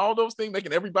I'm saying? All those things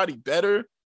making everybody better.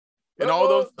 And all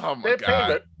those, oh my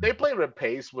God. They played with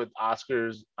pace with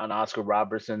Oscar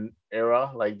Robertson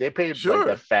era. Like they played sure. like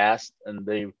that fast, and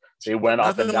they went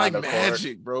up and down like the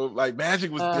Magic, court. Bro. Like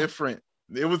Magic was different.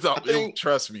 It was,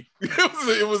 trust me,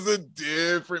 it was a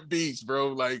different beast,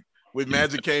 bro. Like when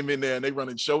Magic came in there and they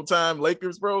running Showtime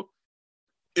Lakers, bro.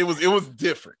 It was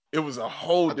different. It was a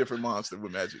whole different monster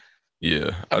with Magic.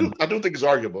 Yeah, I do think it's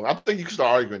arguable. I think you can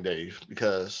start arguing, Dave,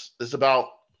 because it's about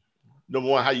number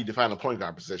one, how you define a point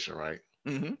guard position, right?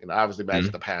 Mm-hmm. And obviously,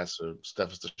 Magic the passer,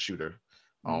 Steph is the shooter.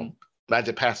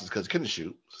 Magic passes because he couldn't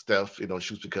shoot. Steph,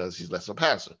 shoots because he's less of a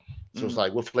passer. So it's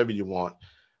like, what flavor you want?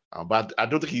 But I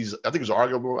think it's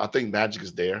arguable. I think Magic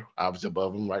is there, obviously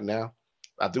above him right now.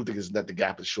 I do think it's that the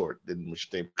gap is short than what you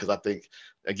think, because I think,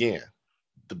 again,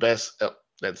 the best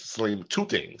that's selling two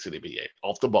things in the NBA: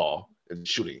 off the ball and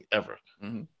shooting ever.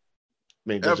 Mm-hmm. I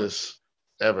mean, they're just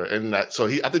ever, and I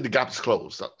think the gap is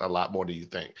closed a lot more than you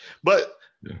think. But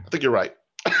I think you're right.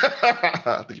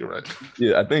 I think you're right.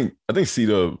 Yeah, I think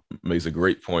C-Dub makes a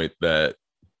great point that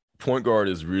point guard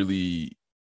is really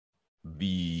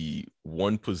the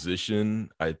one position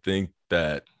I think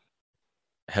that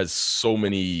has so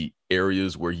many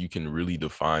areas where you can really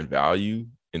define value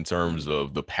in terms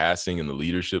of the passing and the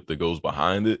leadership that goes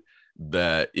behind it,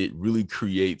 that it really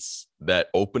creates that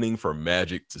opening for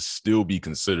Magic to still be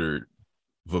considered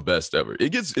the best ever.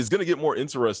 It's going to get more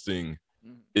interesting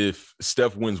if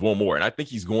Steph wins one more, and I think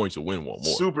he's going to win one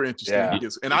more. Super interesting. Yeah.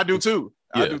 And I do too.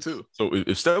 Yeah. I do too. So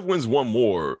if Steph wins one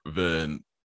more, then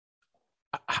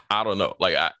I don't know.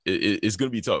 Like it's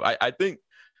going to be tough. I think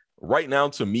right now,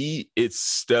 to me, it's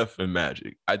Steph and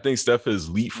Magic. I think Steph has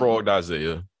leapfrogged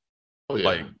Isaiah. Oh, yeah.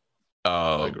 Like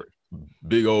I agree.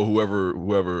 Big O,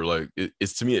 whoever, like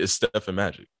it's to me, it's Steph and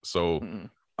Magic. So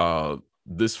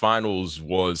this finals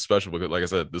was special because, like I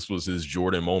said, this was his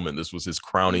Jordan moment. This was his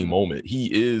crowning moment. He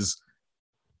is,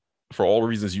 for all the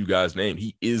reasons you guys named,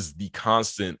 he is the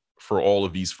constant for all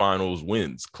of these finals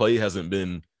wins. Klay hasn't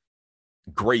been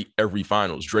great every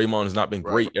finals. Draymond has not been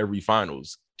great every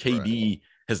finals. KD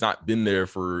has not been there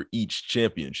for each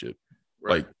championship.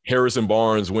 Like Harrison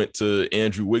Barnes went to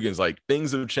Andrew Wiggins. Like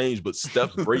things have changed, but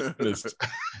Steph's greatness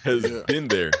has been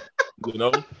there. You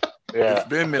know, it's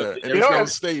been there, and it's gonna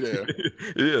stay there.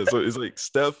 Yeah, so it's like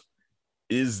Steph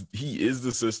is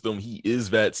the system. He is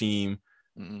that team.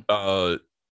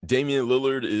 Damian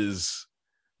Lillard is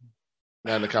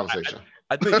not in the conversation.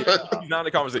 I think he's not in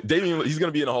the conversation. He's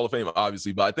gonna be in the Hall of Fame,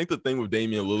 obviously, but I think the thing with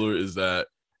Damian Lillard is that,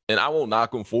 and I won't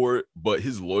knock him for it, but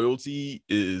his loyalty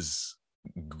is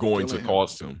going to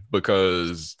cost him,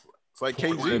 because it's like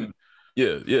KG.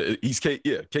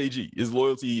 KG. His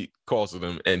loyalty costed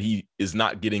him, and he is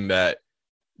not getting that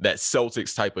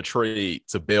Celtics type of trade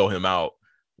to bail him out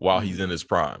while he's in his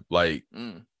prime. Like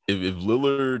if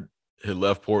Lillard had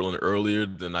left Portland earlier,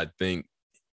 then I think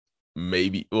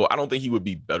maybe, well, I don't think he would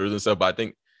be better than Steph, but I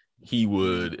think he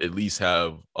would at least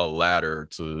have a ladder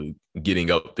to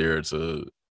getting up there to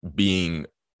being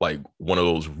like one of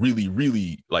those really,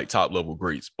 really like top level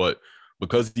greats. But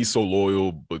because he's so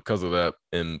loyal, because of that,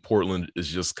 and Portland is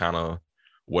just kind of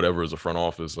whatever as a front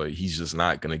office, like he's just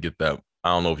not going to get that. I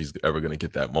don't know if he's ever going to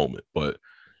get that moment. But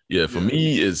yeah, for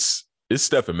me, it's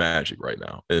Steph and Magic right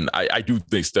now. And I do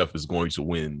think Steph is going to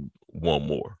win one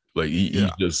more. Like he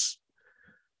just,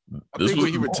 I think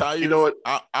when he retires, you know what?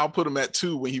 I'll put him at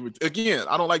 2 when he again.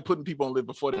 I don't like putting people on live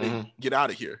before they get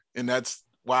out of here, and that's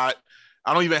why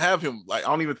I don't even have him. Like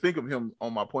I don't even think of him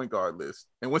on my point guard list.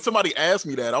 And when somebody asked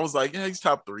me that, I was like, yeah, he's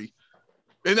top 3,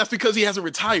 and that's because he hasn't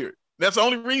retired. That's the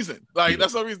only reason. Like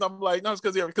that's the only reason I'm like, no, it's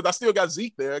because I still got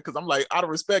Zeke there. Because I'm like, out of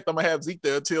respect, I'm gonna have Zeke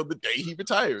there until the day he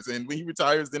retires, and when he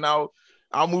retires, then I'll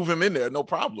move him in there, no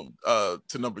problem. To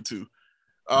number 2.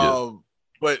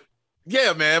 But.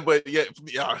 Yeah, man, but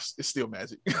it's still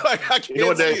Magic. Like I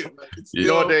can't see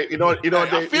it.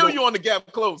 I feel you on the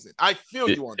gap closing. I feel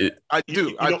you on that. I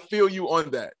do. I feel you on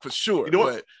that for sure. You know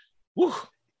what? But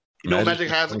Magic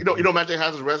has Magic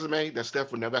has a resume that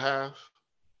Steph would never have.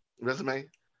 Resume.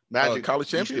 Magic college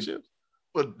championship.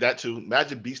 Well, that too.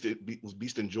 Magic was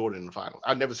beasting Jordan in the finals.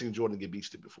 I've never seen Jordan get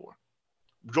beasted before.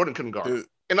 Jordan couldn't guard him.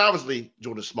 And obviously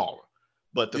Jordan's smaller.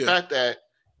 But the fact that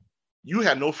you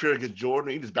had no fear against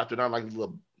Jordan, you just backed it down like a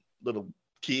little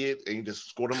kid and you just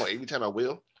scored him every time I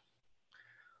will.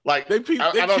 Like they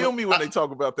kill me when they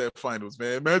talk about that finals,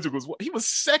 man. Magic was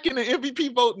second in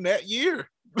MVP voting that year.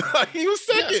 He was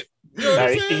second. Yeah.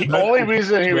 You know the only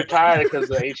reason he retired because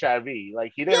of HIV.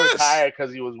 Like he didn't retire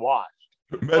because he was washed.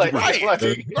 Right.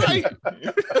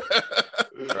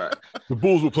 The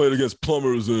Bulls were playing against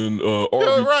plumbers and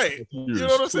RV. Right. You know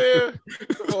what I'm saying?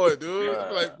 Come on, dude.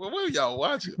 Like, what are y'all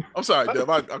watching? I'm sorry, Dev.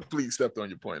 I completely stepped on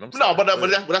your point. I'm sorry. No,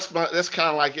 but that's kind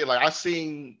of like it. Like I've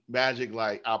seen Magic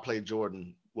like outplay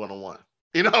Jordan one-on-one.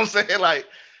 You know what I'm saying? Like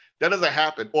that doesn't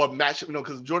happen or match.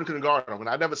 Because Jordan couldn't guard him, and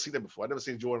I've never seen that before. I've never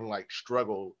seen Jordan like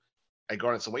struggle at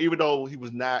guarding someone, even though he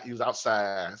was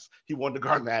outsized. He wanted to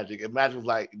guard Magic, and Magic was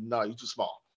like, "No, you're too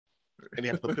small," and he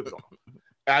had to put pivot on.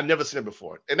 And I've never seen it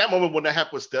before. In that moment when that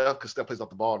happened with Steph, because Steph plays off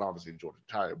the ball, and obviously Jordan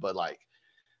retired, but like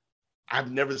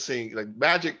I've never seen like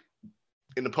Magic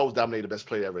in the post dominated the best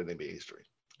player ever in NBA history.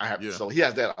 So he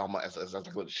has that on as like a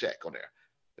little check on there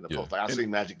in the post. Like I've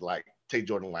seen Magic like take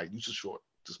Jordan like, "You too short,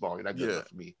 too small. You're not good enough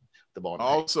for me." The ball.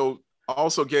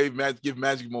 Also give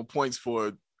Magic more points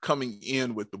for coming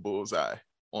in with the bullseye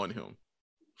on him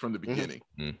from the beginning.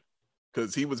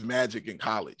 Because he was Magic in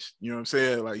college. You know what I'm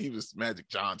saying? Like he was Magic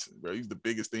Johnson, bro. He's the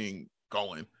biggest thing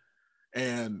going.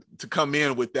 And to come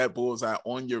in with that bullseye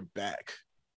on your back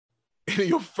in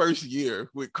your first year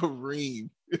with Kareem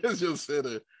as your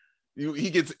center, he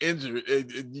gets injured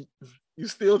and you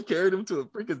still carried him to a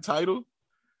freaking title.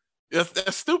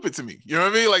 That's stupid to me. You know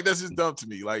what I mean? Like that's just dumb to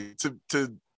me. Like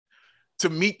to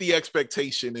meet the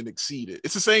expectation and exceed it.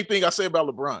 It's the same thing I say about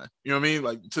LeBron. You know what I mean?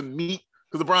 Like to meet,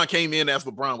 because LeBron came in as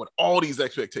LeBron with all these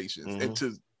expectations and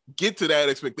to get to that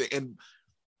expectation and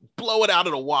blow it out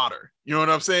of the water. You know what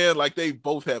I'm saying? Like they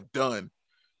both have done,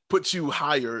 put you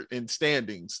higher in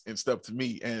standings and stuff to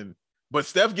me. But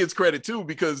Steph gets credit too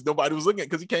because nobody was looking at,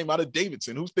 because he came out of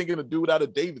Davidson. Who's thinking a dude out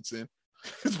of Davidson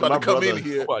is about to come in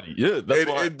here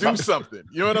and do something?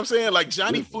 You know what I'm saying? Like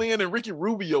Johnny Flynn and Ricky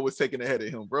Rubio was taking ahead of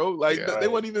him, bro. Like they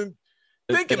weren't even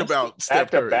thinking about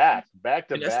Steph Curry. Back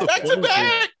to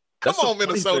back. Come on,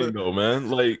 Minnesota. Thing, though,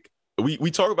 man. Like we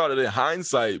talk about it in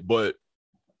hindsight, but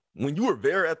when you were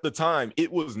there at the time,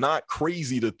 it was not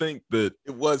crazy to think that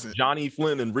it wasn't Johnny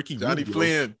Flynn and Ricky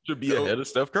Rubio should be ahead of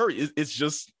Steph Curry. It's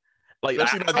just like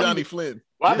Johnny Flynn.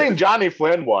 Well, I think Johnny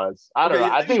Flynn was. I don't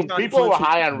know. I think people were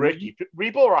high on Ricky.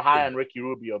 People were high on Ricky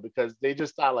Rubio because they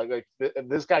just thought like if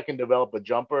this guy can develop a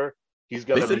jumper, he's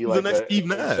gonna be like the next Steve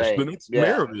Nash, the next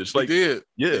Maravich. Like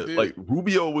like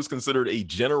Rubio was considered a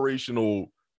generational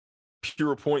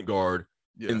pure point guard.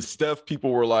 And Steph, people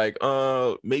were like,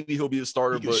 maybe he'll be a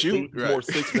starter, but shoot, more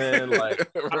 6-man. Like,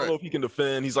 I don't know if he can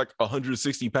defend. He's like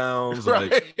 160 pounds.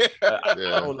 Like,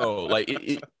 I don't know. Like,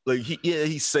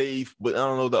 he's safe, but I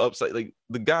don't know the upside. Like,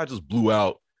 the guy just blew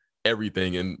out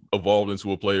everything and evolved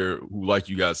into a player who, like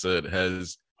you guys said,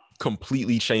 has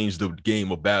completely changed the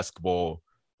game of basketball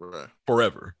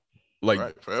forever.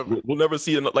 Like, forever. We'll never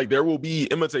see it. Like, there will be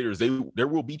imitators. There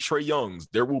will be Trae Youngs.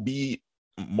 There will be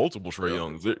multiple Trae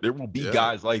Youngs. There will be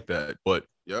guys like that, but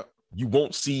you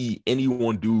won't see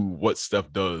anyone do what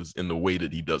Steph does in the way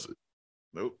that he does it.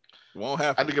 Nope, it won't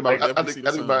happen. I think about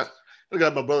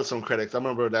my brother some critics. I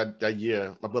remember that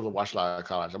year my brother watched a lot of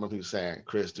college. I remember he was saying,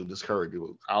 "Chris, dude, this Curry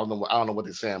dude. I don't know what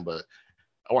they're saying, but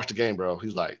I watched the game, bro.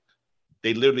 He's like,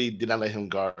 they literally did not let him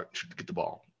get the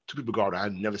ball. 2 people guarded. I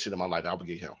had never seen him in my life. I would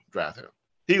get him, draft him.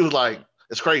 He was like,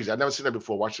 it's crazy. I never seen that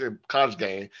before. Watching a college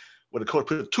game where the coach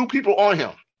put 2 people on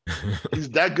him. He's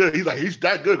that good. He's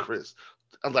that good, Chris.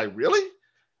 I was like, really?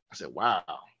 I said, wow,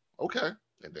 okay.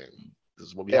 And then this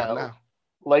is what we have now.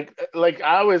 Like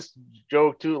I always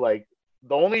joke too, like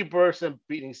the only person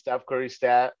beating Steph Curry's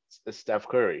stats is Steph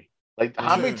Curry. Like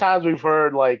how many times we've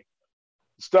heard like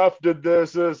Steph did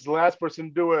this, the last person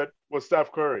to do it was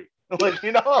Steph Curry. Like,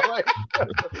 you know, like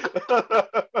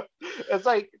it's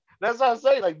like that's what I'm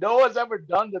saying. Like no one's ever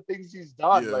done the things he's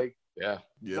done. Like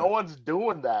no one's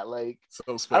doing that, like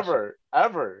ever.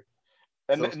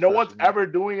 And no one's ever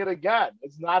doing it again.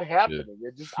 It's not happening.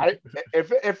 It just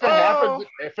if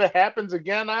it happens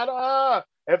again, I don't know.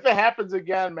 If it happens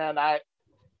again, man, I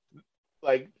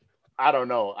don't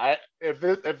know.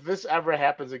 If this ever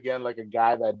happens again, like a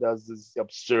guy that does this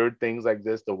absurd things like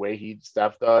this, the way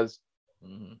Steph does,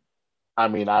 I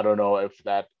mean, I don't know.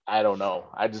 I don't know.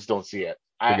 I just don't see it.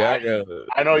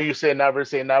 I know you say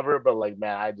never, but like,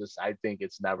 man, I think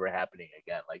it's never happening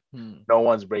again. Like, no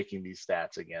one's breaking these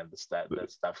stats again.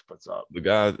 That Steph puts up. The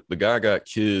guy got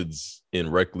kids in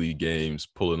rec league games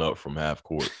pulling up from half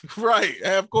court. Right,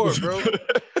 half court, bro. You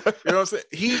know what I'm saying?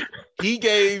 He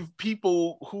gave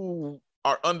people who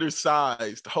are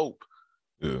undersized hope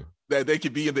that they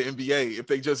could be in the NBA if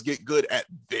they just get good at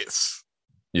this.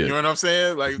 Yeah. You know what I'm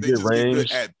saying? Like, they just get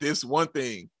good at this one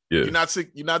thing. Yeah. You're not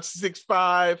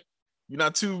 6'5", you're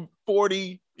not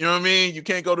 240. You know what I mean? You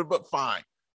can't go to, but fine.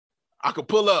 I could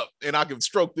pull up and I can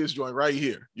stroke this joint right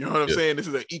here. You know what I'm saying? This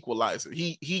is an equalizer.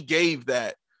 He gave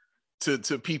that to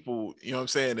people, you know what I'm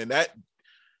saying? And that,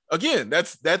 again,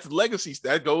 that's legacy.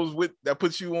 That goes with, that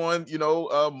puts you on,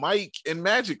 Mike and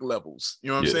Magic levels.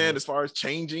 You know what I'm saying? As far as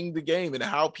changing the game and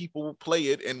how people play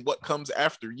it and what comes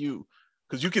after you.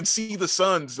 Because you can see the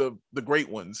sons of the great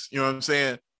ones, you know what I'm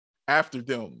saying, after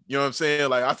them. You know what I'm saying?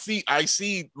 Like, I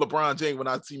see LeBron James when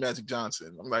I see Magic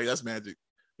Johnson. I'm like, that's Magic.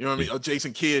 You know what I mean? Or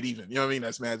Jason Kidd even. You know what I mean?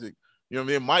 That's Magic. You know what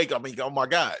I mean? Mike, I mean, oh my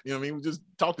God. You know what I mean? We just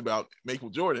talked about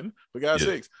Michael Jordan, for God's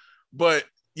sakes. But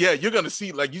yeah, you're going to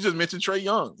see, like you just mentioned Trae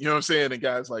Young, you know what I'm saying? And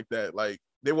guys like that, like,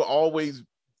 they will always,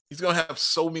 he's going to have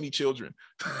so many children,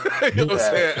 you know what I'm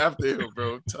saying, after him,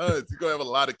 bro. Tons. He's going to have a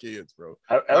lot of kids, bro.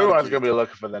 Everyone's going to be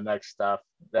looking for the next stuff.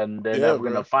 Then they're never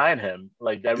going to find him.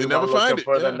 Like, everyone's looking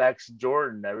for the next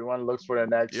Jordan. Everyone looks for the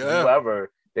next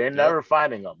whoever. They're never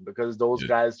finding them because those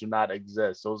guys do not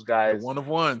exist. Those guys one of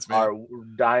ones, man. Are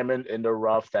diamond in the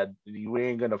rough that we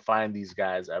ain't going to find these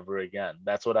guys ever again.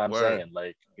 That's what I'm saying.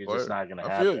 Like, it's just not going to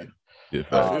happen. I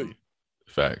feel you.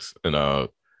 Facts. And I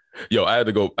had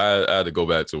to go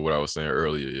back to what I was saying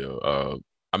earlier.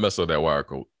 I messed up that wire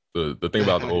code. The thing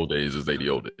about the old days is they the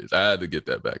old days. I had to get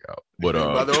that back out. But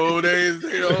about the old days,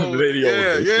 He told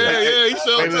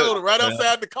him right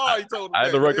outside the car. He told him. I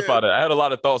had to rectify that. I had a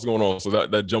lot of thoughts going on, so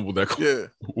that jumbled that. You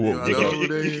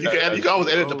can always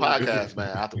edit the podcast,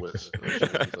 man, afterwards. So,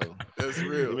 that's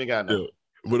real. We got no.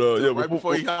 But right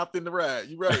before he hopped in the ride,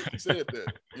 you're right. You said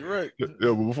that. You're right. Yeah,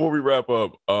 but before we wrap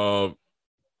up, want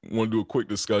to do a quick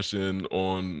discussion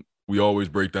on. We always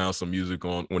break down some music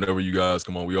on whenever you guys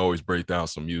come on. We always break down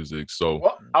some music.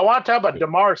 So I want to talk about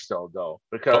DeMar still, though,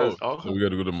 because we got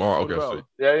to go to DeMar.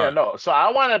 Okay, no. So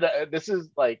I wanted to. This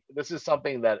is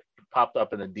something that popped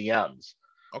up in the DMs.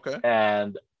 Okay,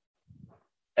 and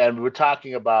we're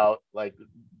talking about like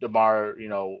DeMar. You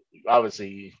know,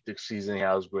 obviously the season he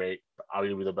had was great.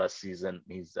 Arguably the best season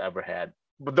he's ever had,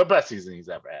 but the best season he's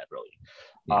ever had,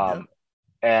 really.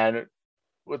 And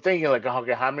we're thinking like,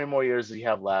 okay, how many more years does he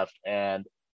have left, and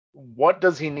what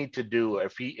does he need to do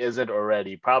if he isn't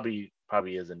already? Probably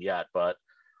isn't yet, but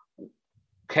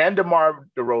can DeMar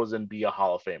DeRozan be a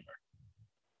Hall of Famer?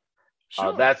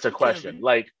 Sure, that's the question.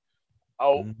 Like,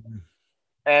 and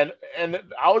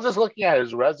I was just looking at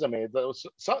his resume.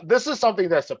 This is something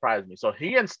that surprised me. So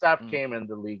he and Steph came in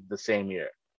the league the same year.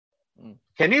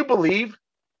 Can you believe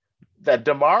that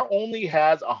DeMar only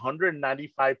has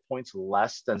 195 points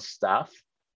less than Steph?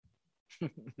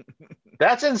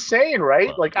 That's insane, right?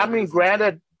 Wow, like, I mean,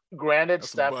 granted,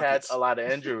 Steph had a lot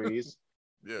of injuries.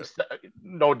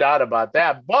 No doubt about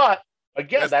that. But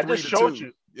again, that just shows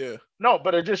you. No,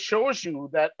 but it just shows you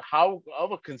that how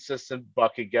of a consistent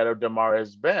bucket getter DeMar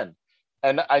has been.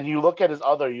 And you look at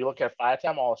you look at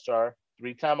 5-time All-Star,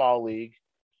 3-time All-League,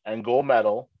 and gold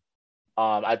medal.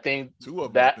 I think 2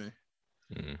 of them.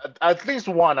 At least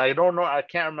one. I don't know. I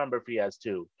can't remember if he has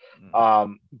 2.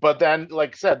 But then,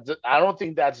 like I said, I don't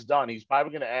think that's done. He's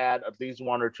probably going to add at least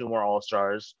 1 or 2 more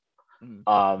All-Stars,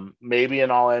 maybe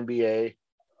an All-NBA.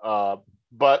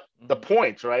 But the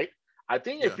points, right? I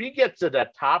think if he gets to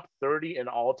that top 30 in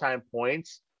all-time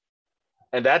points,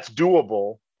 and that's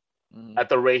doable at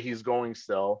the rate he's going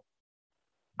still,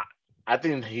 I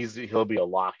think he'll be a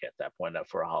lock at that point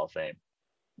for a Hall of Fame.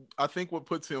 I think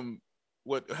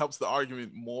what helps the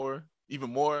argument even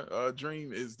more,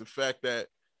 Dream, is the fact that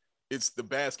it's the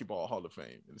basketball Hall of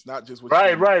Fame. It's not just what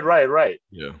right.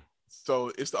 Yeah.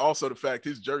 So it's also the fact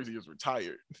his jersey is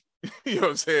retired. You know what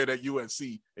I'm saying, at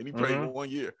UNC, and he played 1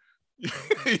 year.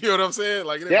 You know what I'm saying?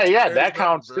 Like, that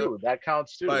counts too. That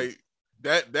counts too. Like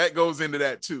that goes into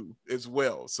that too as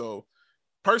well. So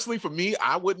personally, for me,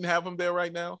 I wouldn't have him there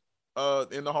right now,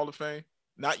 in the Hall of Fame.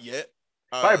 Not yet.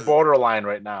 Probably borderline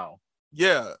right now.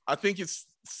 Yeah, I think it's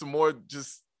some more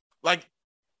just like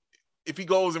if he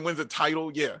goes and wins a title,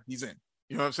 he's in.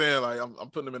 You know what I'm saying? Like I'm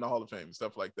putting him in the Hall of Fame and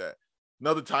stuff like that.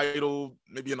 Another title,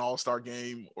 maybe an All-Star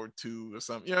game or 2 or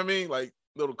something. You know what I mean? Like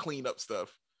little cleanup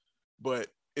stuff. But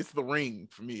it's the ring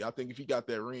for me. I think if he got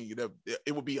that ring,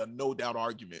 it would be a no doubt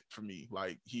argument for me.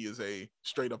 Like he is a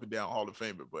straight up and down Hall of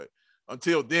Famer. But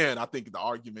until then, I think the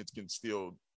arguments can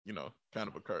still, kind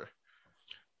of occur.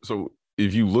 So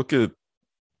if you look at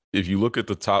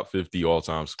the top 50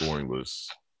 all-time scoring lists,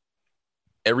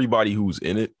 everybody who's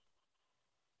in it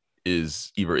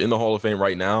is either in the Hall of Fame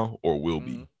right now or will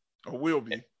be. Or will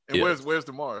be. And yeah. where's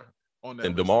DeMar on that?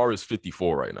 And list? DeMar is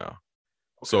 54 right now.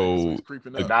 Okay, so he's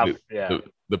creeping up.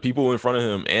 The people in front of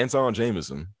him, Anton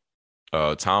Jameson,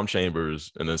 Tom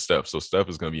Chambers, and then Steph. So Steph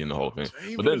is going to be in the Hall of Fame.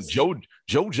 But then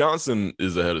Joe Johnson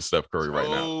is ahead of Steph Curry right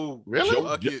now.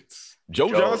 Really? Joe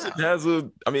Johnson has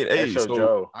Joe,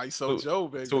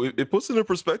 baby. So it puts it in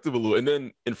perspective a little. And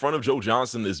then in front of Joe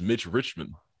Johnson is Mitch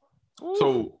Richmond. Ooh,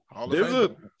 so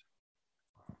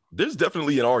there's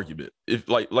definitely an argument. If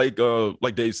like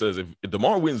Dave says, if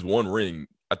DeMar wins one ring,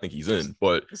 I think he's in.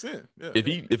 But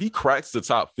if he cracks the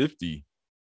top 50,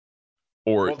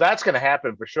 that's gonna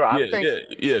happen for sure.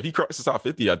 If he cracks the top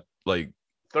 50, I like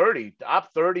 30.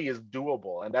 Top 30 is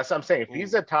doable, and that's what I'm saying. If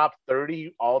he's a top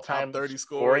 30 all-time 30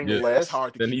 scoring list, that's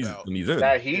hard to then keep out. He's in.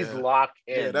 That he's locked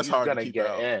in. Yeah, that's he's hard gonna to keep get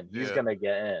out. in. He's gonna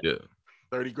get in. Yeah.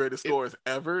 30 greatest scores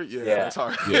ever. Yeah, that's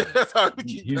hard. Yeah. That's hard to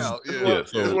keep out. Yeah.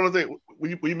 It's one of the things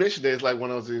we mentioned. It's like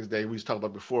one of those things that we talked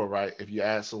about before, right? If you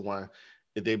ask someone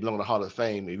if they belong to the Hall of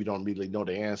Fame, if you don't immediately know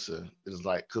the answer, it's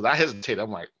like, because I hesitate.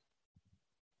 I'm like,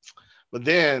 but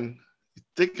then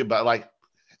think about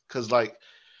because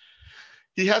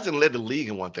he hasn't led the league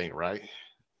in one thing, right?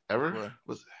 Ever? Right.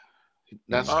 Was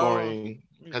not scoring.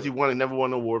 Has he won? Never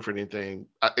won an award for anything.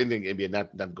 Anything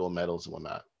NBA, not gold medals and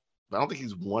whatnot. But I don't think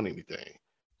he's won anything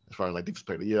as far as defensive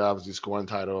player of the year. Obviously, scoring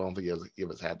title. I don't think he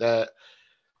ever had that.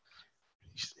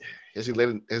 Has he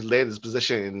led his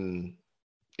position in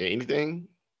anything?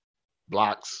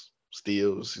 Blocks,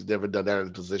 steals. He's never done that in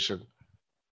his position.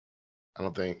 I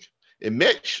don't think. And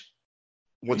Mitch.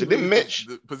 Once it didn't Mitch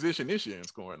the position this year in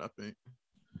scoring, I think.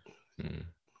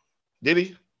 Did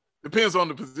he? Depends on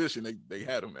the position they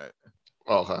had him at.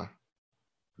 Oh, okay.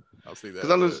 I'll say that.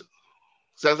 Because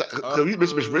you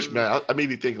mentioned Mitch Richmond, I made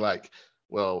me think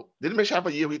didn't Mitch have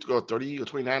a year we had to go 30 or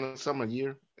 29 or something a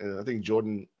year? And I think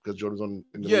Jordan, because Jordan's on.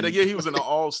 In the league. He was an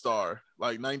All-Star,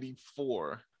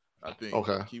 94. I think.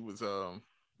 Okay. He was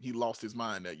he lost his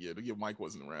mind that year. The year Mike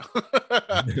wasn't around.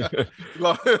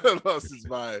 lost his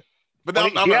mind. But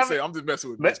I'm not saying, I'm just messing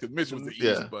with Mitch because Mitch was the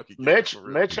easy bucket. Mitch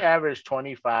averaged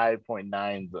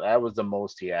 25.9. That was the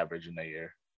most he averaged in a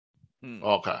year.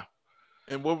 Okay.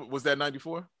 And what was that,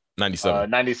 94? 97.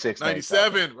 96.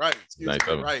 97, right. Excuse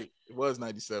 97. me, right. It was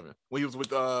 97 when he was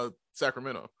with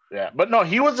Sacramento. Yeah, but no,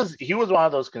 he was one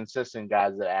of those consistent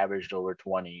guys that averaged over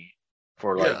 20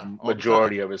 for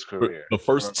majority of his career. The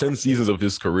first 10 seasons of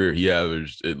his career, he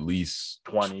averaged at least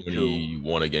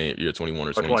 21 a game. Yeah, 21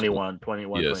 or 21. Yeah,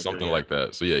 22, something like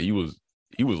that. So yeah, he was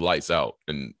lights out,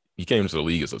 and he came into the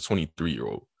league as a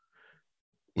 23-year-old,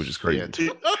 which is crazy. Yeah, to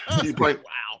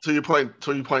your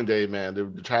point, Dave, man, the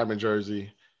retirement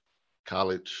jersey,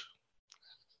 college.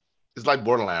 It's like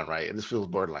borderline, right? It just feels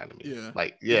borderline to me. Yeah.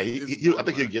 I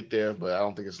think he'll get there, but I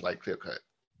don't think it's clear cut.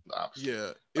 Obviously.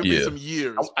 Yeah, it'll be some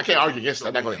years. I can't argue against it.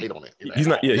 I'm not going to hate on it. He's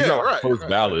not. Yeah, he's not first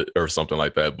ballot or something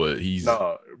like that. But he's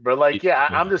no. But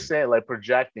I'm just saying,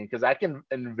 projecting, because I can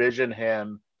envision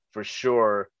him for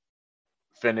sure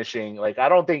finishing. I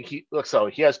don't think he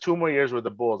has 2 more years with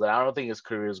the Bulls, and I don't think his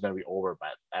career is going to be over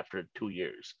after 2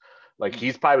 years.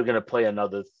 He's probably going to play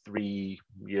another 3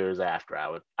 years after.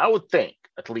 I would think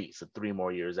at least 3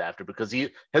 more years after, because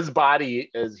his body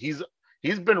is he's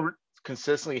been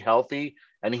consistently healthy,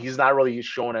 and he's not really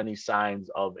showing any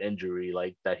signs of injury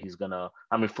that he's gonna.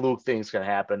 Fluke things can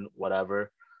happen,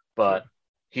 whatever. But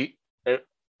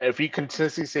if he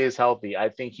consistently stays healthy, I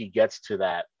think he gets to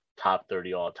that top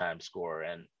 30 all-time score,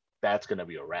 and that's gonna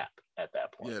be a wrap at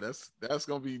that point. Yeah, that's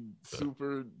gonna be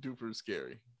super duper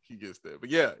scary. He gets there, but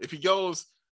yeah, if he goes,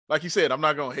 like you said, I'm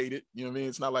not gonna hate it. You know what I mean?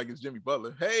 It's not like it's Jimmy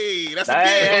Butler. Hey, that's I'm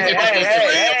just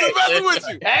messing with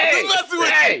you.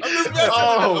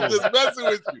 I'm just messing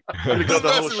with you. I'm just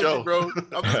messing with you, bro.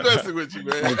 I'm just messing with you,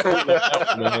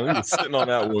 man. He's sitting on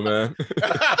that one, man.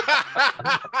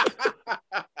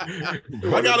 I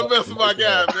gotta mess with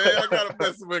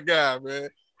my guy, man.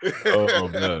 Oh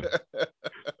man.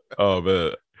 All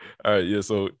right, yeah.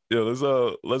 So yeah,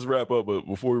 let's wrap up. But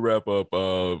before we wrap up,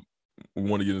 we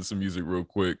want to get into some music real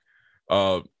quick.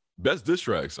 Best diss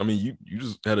tracks. You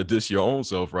just had to diss your own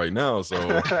self right now, so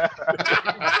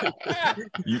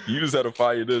you just had to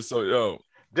fire this. So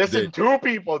dissing 2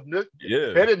 people.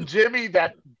 Yeah, hitting Jimmy,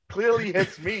 that clearly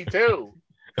hits me too.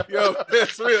 Yo,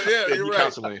 that's real. Yeah, you're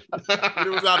right. It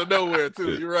was out of nowhere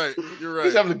too. You're right.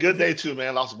 He's having a good day too,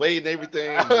 man. Lost weight and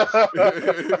everything.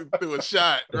 Threw a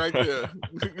shot right there.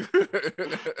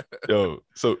 Yo,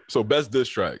 so best diss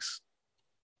tracks.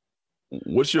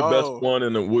 What's your best one,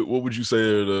 and what would you say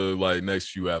are the like next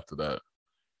few after that?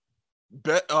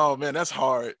 Oh man, that's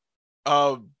hard.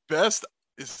 Best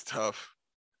is tough.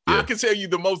 Yeah. I can tell you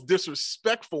the most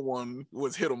disrespectful one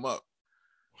was Hit 'Em Up.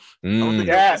 I Mm. don't think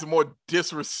there's a more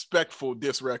disrespectful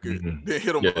diss record than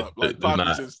Hit 'Em Up. Like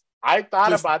Pac just. I thought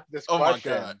just- about this Oh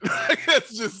question. my god,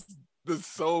 it's just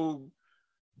so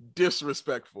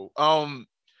disrespectful. Oh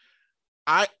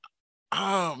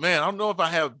man, I don't know if I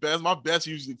have best. My best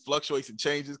usually fluctuates and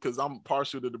changes because I'm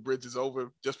partial to The Bridge Is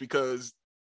Over, just because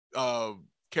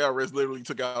KRS literally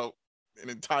took out an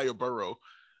entire borough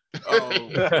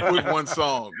with one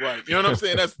song. Like, you know what I'm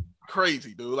saying? That's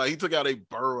crazy, dude. Like, he took out a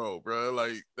borough, bro.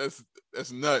 Like, that's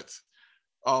nuts.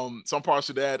 So I'm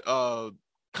partial to that.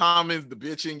 Common, The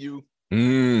Bitch in You.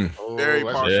 Very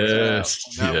partial to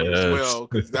that one as well,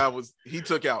 because he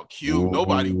took out Cube.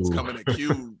 Nobody was coming at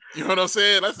Cube. You know what I'm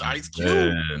saying? That's Ice Cube.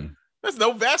 Man. That's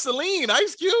no Vaseline,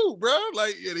 Ice Cube, bro.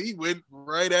 Like, he went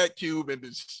right at Cube and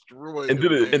destroyed and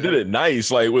did it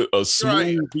nice, like with a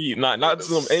smooth beat, not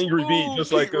some angry beat,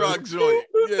 just like a rock joint.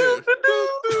 Yeah.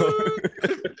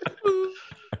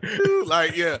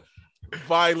 Like, yeah.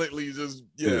 Violently, just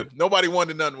nobody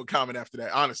wanted nothing with Common after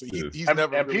that. Honestly, he's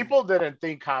never. And people didn't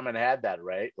think Common had that,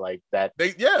 right? Like that.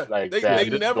 They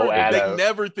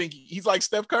never think he's like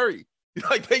Steph Curry.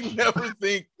 Like, they never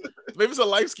think. Maybe it's a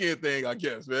light skin thing, I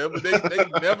guess, man. But they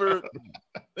never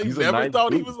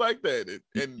thought he was like that.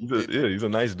 And he's a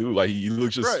nice dude. Like, he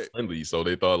looks just friendly, so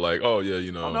they thought like, oh yeah,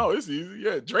 you know. Oh no, it's easy.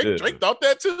 Yeah, Drake thought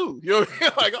that too. You know,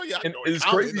 like, oh yeah, and it's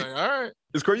crazy. Like, all right,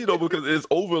 it's crazy though, because it's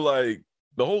over like.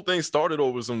 The whole thing started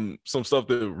over some stuff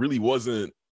that really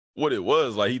wasn't what it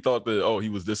was. Like, he thought that, he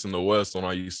was dissing the West on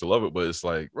I Used to Love It, but it's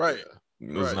like,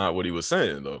 it's not what he was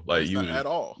saying though. Like, he was at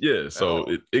all. Yeah, so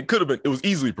it could have been. It was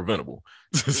easily preventable.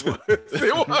 it was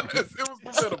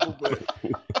preventable, but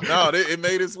no, it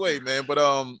made its way, man. But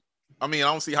I mean,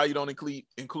 I don't see how you don't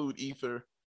include Ether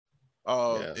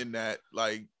in that.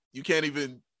 Like, you can't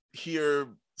even hear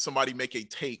somebody make a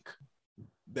take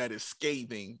that is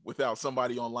scathing without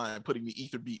somebody online putting the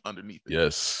Ether beat underneath it.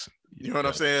 Yes. You know what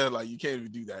I'm saying? Like, you can't even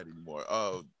do that anymore.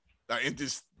 It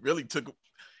just really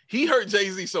he hurt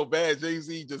Jay-Z so bad,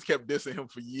 Jay-Z just kept dissing him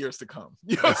for years to come.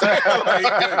 You know what I'm saying?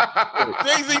 Like,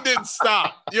 Jay-Z didn't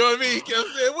stop. You know what I mean? He kept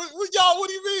saying, what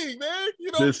do you mean, man?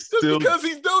 You know, because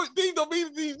he's don't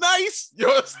mean he's nice. You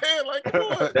know what I'm saying? Like, come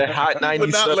on. That Hot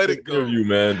 97 interview,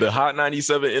 man. The Hot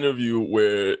 97 interview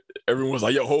where everyone was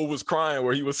like, yo, Hov was crying,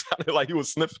 where he was sounding like he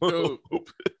was sniffling. Dude,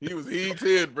 he was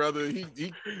heated, brother.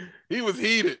 He was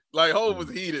heated. Like, Hov was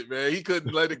heated, man. He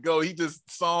couldn't let it go. He just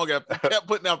kept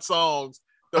putting out songs,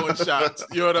 throwing shots.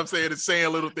 You know what I'm saying? And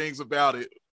saying little things about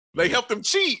it. They helped him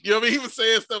cheat. You know what I mean? He was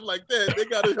saying stuff like that. They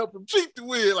got to help him cheat to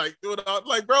win. Like,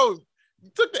 like, bro, you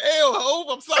took the L, Hov.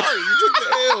 I'm sorry. You took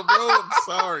the L, bro.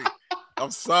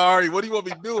 I'm sorry. What do you want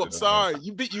me to do? I'm sorry.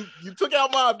 You took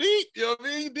out my beat. You know what I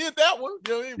mean? He did that one.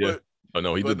 You know what I mean? Yeah.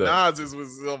 But he did that. Nas's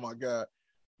was, oh my God.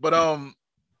 But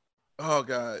oh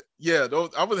God. Yeah,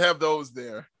 those I would have those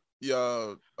there.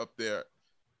 Yeah, up there.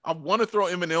 I want to throw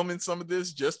Eminem in some of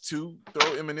this, just to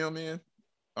throw Eminem in.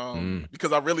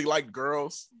 Because I really like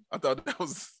Girls. I thought that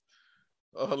was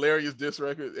a hilarious diss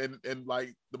record. And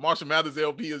like the Marshall Mathers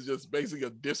LP is just basically a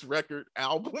diss record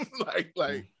album.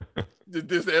 like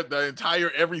the entire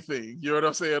everything. You know what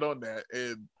I'm saying on that?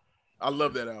 And I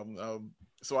love that album.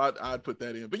 So I'd put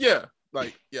that in. But yeah,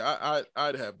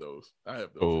 I'd have those. I have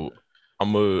those. So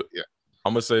I'm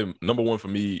gonna say number one for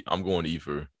me, I'm going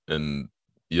Ether. And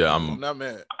yeah, I'm not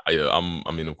mad.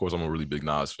 I mean, of course, I'm a really big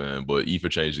Nas fan, but Ether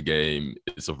changed the game.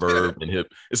 It's a verb in hip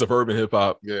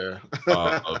hop. Yeah.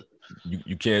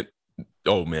 You can't.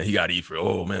 Oh man, he got Ether.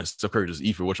 Oh man, Steph Curry just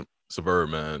Ether. It's a verb,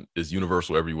 man. It's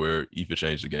universal everywhere. Ether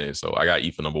changed the game, so I got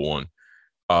Ether number one.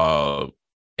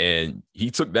 And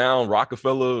he took down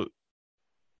Rockefeller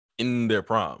in their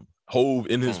prime. Hov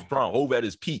in his prime. Hov at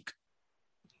his peak.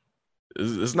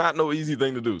 It's not no easy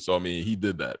thing to do. So I mean, he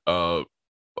did that.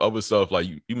 Other stuff like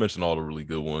you mentioned all the really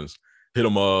good ones. Hit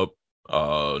 'Em Up,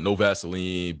 No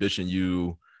Vaseline, Bitch and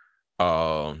You,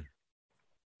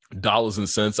 Dollars and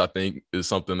Cents, I think is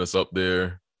something that's up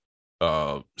there.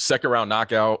 Second Round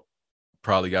Knockout,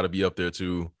 probably got to be up there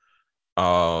too.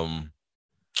 I'm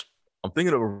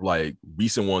thinking of like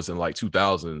recent ones in like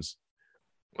 2000s.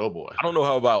 Oh boy. I don't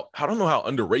know how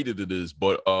underrated it is,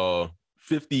 but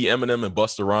 50 Eminem and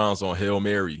Busta Rhymes on Hail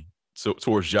Mary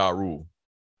towards Ja Rule.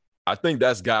 I think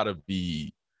that's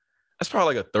probably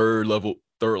like a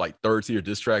third tier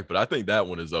diss track, but I think that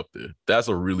one is up there. That's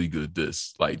a really good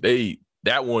diss. Like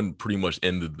that one pretty much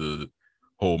ended the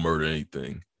whole Murder Inc.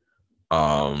 thing.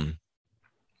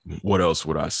 What else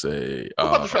would I say? What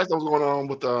about the track that was going on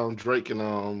with Drake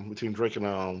and between Drake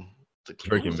and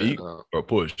Drake and Meek or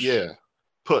Push? Yeah,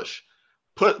 Push.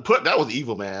 Put that was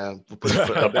evil, man.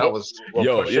 That was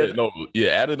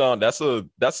added on. That's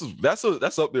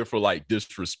up there for like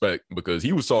disrespect because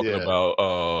he was talking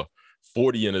about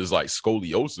 40 and his like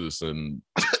scoliosis and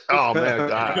oh man,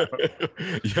 God.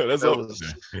 Yeah, that's up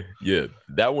there. Yeah,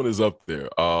 that one is up there.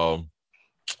 I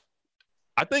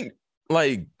think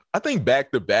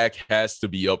Back to Back has to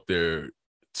be up there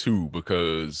too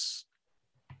because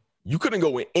you couldn't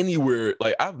go anywhere.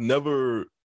 Like I've never,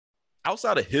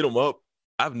 outside of Hit 'Em Up,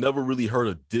 I've never really heard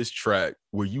a diss track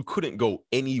where you couldn't go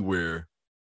anywhere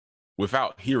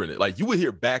without hearing it. Like you would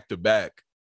hear Back to Back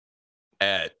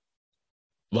at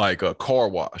like a car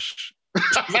wash.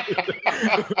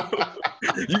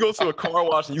 You go to a car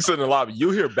wash and you sit in the lobby,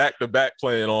 you'll hear Back to Back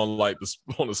playing on like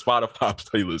on the Spotify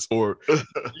playlist, or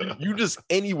you just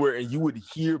anywhere and you would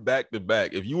hear Back to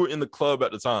Back. If you were in the club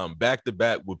at the time, Back to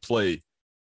Back would play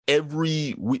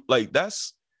every week. Like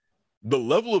that's the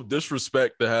level of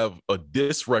disrespect to have a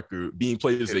diss record being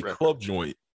played as a club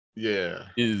joint. Yeah,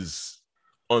 is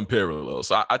unparalleled.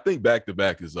 So I think Back to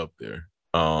Back is up there.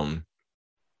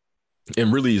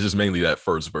 And really it's just mainly that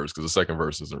first verse because the second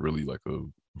verse isn't really like a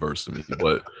verse to me.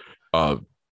 But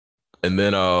and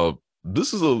then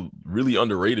this is a really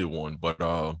underrated one, but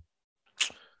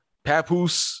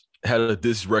Papoose had a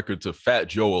diss record to Fat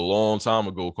Joe a long time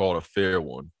ago called A Fair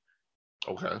One.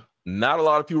 Okay. Not a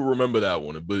lot of people remember that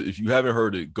one, but if you haven't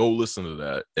heard it, go listen to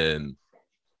that. And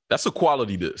that's a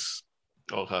quality diss.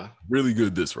 Okay. Really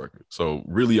good diss record. So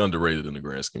really underrated in the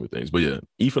grand scheme of things. But yeah,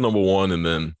 E for number one, and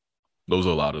then those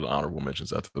are a lot of the honorable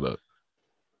mentions after that.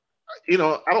 You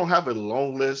know, I don't have a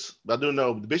long list, but I do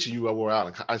know the bitch you wore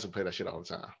out. I used to play that shit all the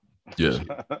time. Yeah.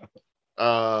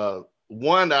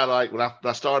 One that I like when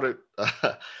I started,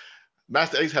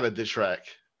 Master Ace had a diss track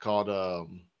called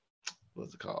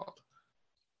what's it called?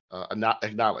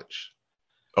 Acknowledge.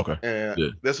 Okay.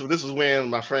 And this was when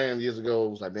my friend years ago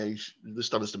was like, man, you just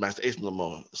start listening to Master Ace no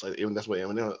more. It's like even that's what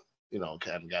Eminem,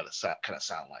 kind of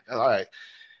sound like. All right.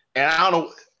 And I don't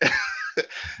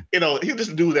know, he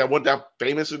just do that wasn't that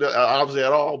famous obviously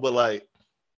at all, but like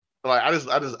I just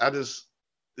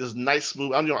this nice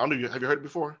smooth. I don't know, have you heard it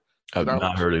before? I've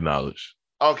not heard Acknowledge.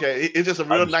 Okay, it's just a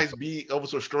real nice beat over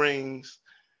some strings,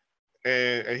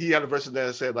 and he had a verse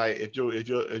that said like if your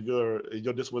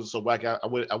this wasn't so whack, I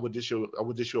would dish you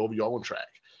over your own track.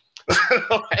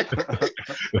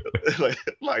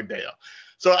 like damn.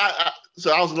 So I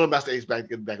was a little Master Ace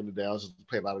back in the day. I was just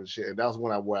playing a lot of this shit, and that was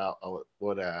when I wore out a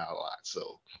lot.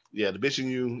 So yeah, the Bitch and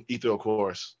You, Ether, of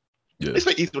course. Yeah. I used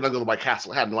to play Ether when I go to my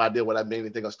castle. I had no idea what I made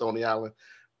anything on Stony Island.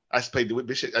 I used to play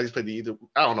the Ether.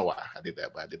 I don't know why I did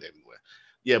that, but I did that anyway.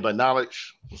 Yeah, but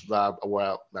Knowledge was live. I wore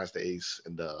out Master Ace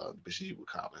and the Bitch and You were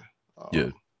common. Yeah,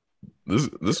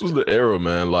 this was the era,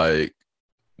 man. Like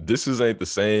this ain't the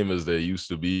same as they used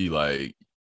to be. Like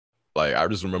I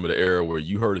just remember the era where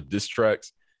you heard the diss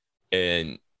tracks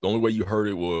and the only way you heard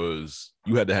it was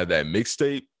you had to have that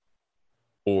mixtape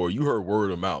or you heard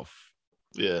word of mouth.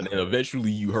 Yeah. And then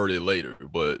eventually you heard it later.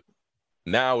 But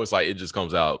now it's like it just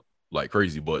comes out like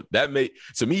crazy. But that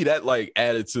like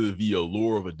added to the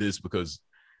allure of a diss because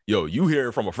you hear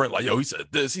it from a friend like, he said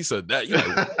this, he said that.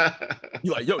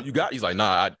 You like, you got, he's like,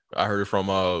 nah, I heard it from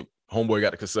Homeboy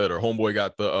got the cassette or Homeboy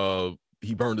got the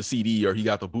he burned the CD or he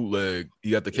got the bootleg. He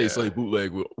got the K-Slay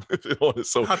bootleg with it on it.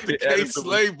 So got the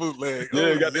K-Slay bootleg.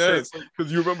 Yeah, got the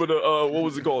because you remember the what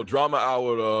was it called? Drama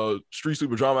Hour, Street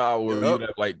Sweeper Drama Hour. Yep. You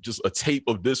had like just a tape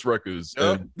of diss records.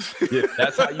 Yep. And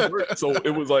that's how you heard it. So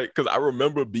it was like because I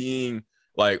remember being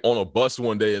like on a bus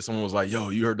one day and someone was like, "Yo,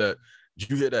 you heard that? Did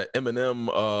you hear that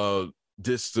Eminem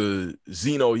diss to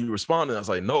Zeno?" He responded. I was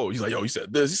like, "No." He's like, "Yo, he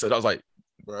said this." He said, "I was like."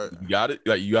 Right. You got it?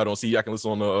 Like you got on CD, I can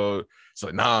listen on the it's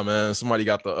like, nah, man, somebody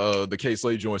got the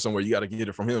K-Slay joint somewhere. You got to get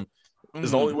it from him. It's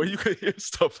the only way you can hear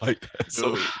stuff like that.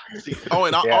 So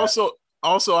and I also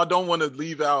I don't want to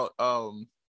leave out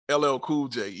LL Cool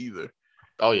J either.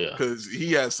 Oh yeah. Because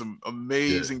he has some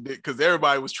amazing because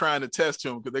everybody was trying to test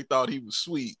him because they thought he was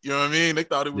sweet. You know what I mean? They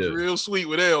thought it was real sweet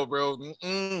with L, bro.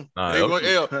 Nah,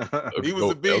 he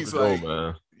was a beast.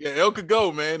 Man. Yeah, L could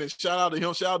go, man. And shout out to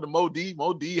him. Shout out to Mo D.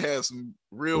 Mo D has some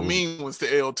real mean ones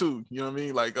to L too. You know what I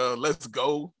mean? Like Let's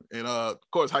Go. And of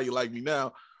course, How You Like Me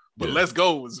Now. But Let's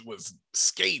Go was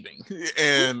scathing.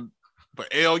 And for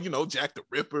L, Jack the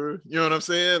Ripper. You know what I'm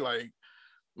saying? Like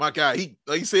my guy, he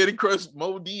like you said, he crushed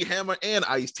Mo D, Hammer, and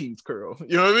Ice-T's curl.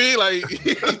 You know what I mean? Like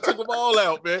he took them all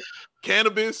out, man.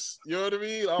 Cannabis, you know what I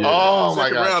mean? Oh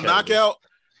my God, round knockout.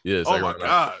 Yeah. Oh my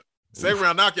God. Second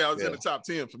round knockout is in the top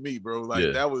 10 for me, bro.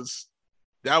 Like that was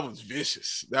That was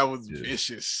vicious. That was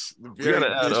vicious. Very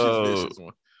vicious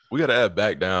one. We gotta add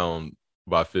Back Down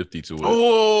by 50 to it.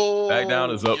 Oh, Back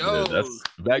Down is up there. That's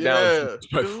Back Down is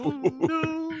disrespectful.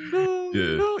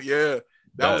 Yeah.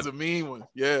 That was a mean one.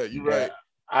 Yeah, you're right.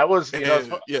 I was,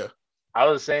 I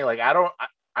was saying, like, I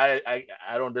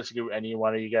don't disagree with any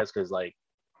one of you guys, because, like,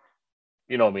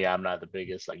 you know me, I'm not the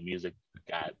biggest like music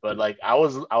guy, but like I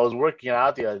was working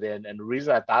out the other day, and the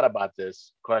reason I thought about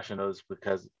this question was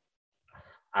because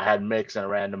I had mix and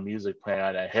random music playing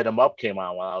on, and Hit 'Em Up came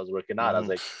on while I was working out. I was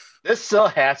like, this still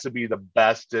has to be the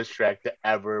best diss track to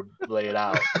ever play it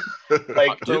out.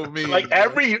 Like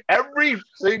every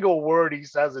single word he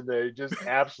says in there just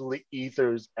absolutely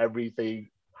ethers everything.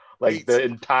 Like the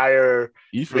entire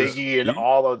Biggie and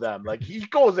all of them. Like he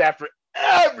goes after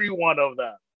every one of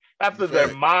them. After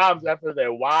their moms, after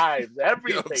their wives,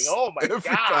 everything. Oh my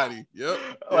God. Yep.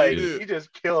 Like he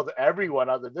just killed everyone.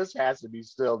 I was like, this has to be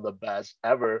still the best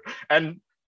ever. And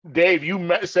Dave,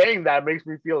 you saying that makes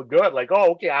me feel good. Like,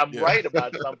 oh, okay, I'm right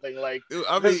about something. Like,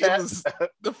 I mean, it was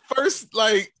the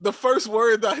first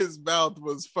word out his mouth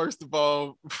was, first of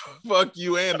all, fuck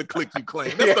you and the click you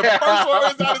claim. That's the first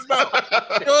words out his mouth.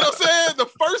 You know what I'm saying? The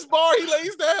first bar he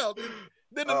lays down.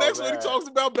 Then the next one he talks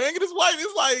about banging his wife.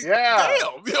 It's like, damn.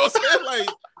 You know what I'm saying? Like,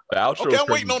 okay, I'm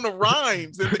waiting on the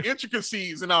rhymes and the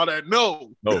intricacies and all that.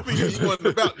 No. He wasn't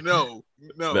about no.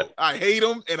 I hate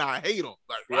him and I hate him.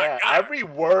 Like, every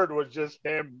word was just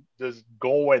him just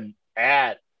going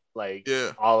at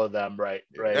all of them, right?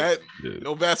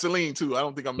 No Vaseline too. I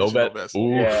don't think I'm mentioning no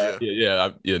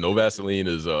Vaseline. No Vaseline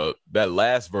is that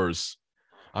last verse.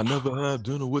 I never had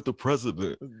dinner with the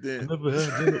president. I never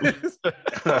had dinner with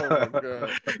oh my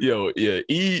God.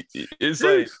 It's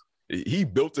like he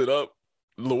built it up.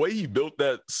 The way he built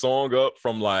that song up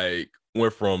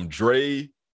went from Dre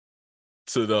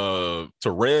to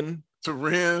Ren. To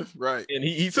Ren, right. And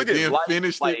he took it light,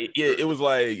 finished it. Yeah, it was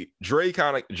like Dre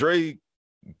kind of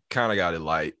got it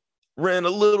light. Ren a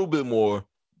little bit more.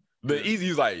 But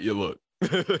Easy's like, look.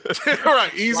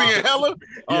 Right, Easy and Hella.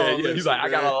 He's like, I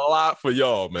got a lot for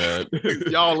y'all, man.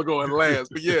 Y'all are going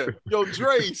last, but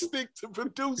Dre stick to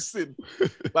producing.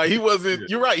 Like he wasn't.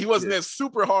 You're right. He wasn't that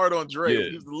super hard on Dre.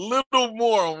 He was a little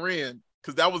more on Ren,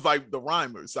 because that was like the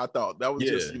rhymers. I thought that was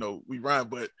just we rhyme,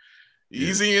 but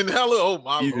Easy and Hella. Oh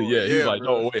my Easy, Lord. He's like,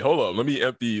 no, wait, hold up. Let me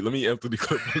empty the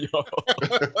clip for y'all.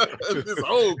 This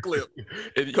whole clip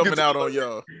coming out on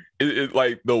y'all. It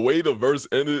like the way the verse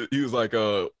ended. He was like,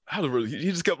 he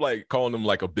just kept like calling him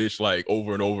like a bitch like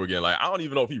over and over again. Like I don't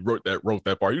even know if he wrote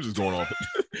that part. He was just going on.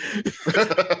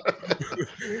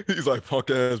 He's like, punk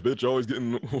ass bitch, always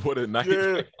getting what at night.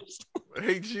 Yeah. I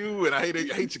hate you and I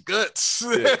hate your guts.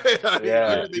 I hate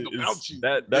everything about you.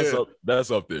 That's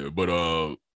up there.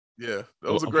 But yeah,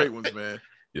 those are great ones, man.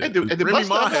 Yeah. And the Remy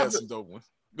Ma has some dope ones.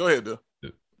 Go ahead, though.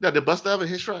 Yeah, did Busta have a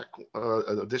hit track?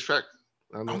 Diss track?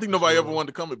 I don't think nobody ever wanted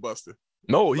to come at Busta.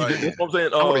 No, he didn't. That's what I'm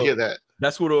saying. I want to hear that.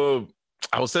 That's what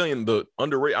I was saying, the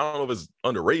underrated. I don't know if it's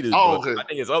underrated, but I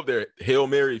think it's up there. Hail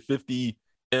Mary, 50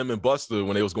 M and Busta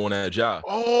when they was going at Ja.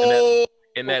 Oh,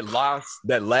 and that last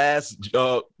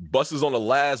Busta's on the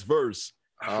last verse.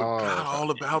 I forgot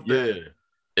all about that. Yeah.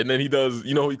 And then he does,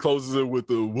 he closes it with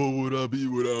the "What would I be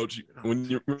without you?" When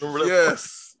you remember that?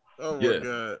 Yes. Oh my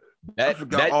God. I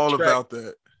forgot all about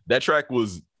that. That track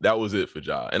was it for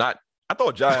Ja. And I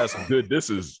thought Ja had some good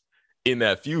disses in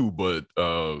that feud, but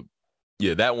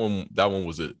that one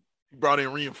was it. He brought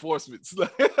in reinforcements. Really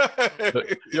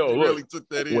took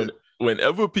that in.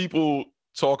 Whenever people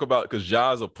talk about, because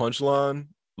Ja's a punchline,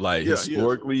 like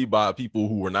historically by people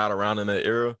who were not around in that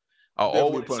era, I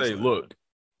always say, look,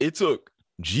 it took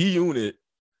G-Unit,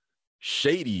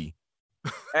 Shady,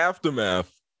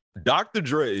 Aftermath, Dr.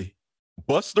 Dre,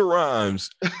 Busta Rhymes,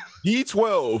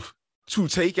 D12 to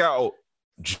take out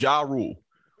Ja Rule.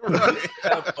 The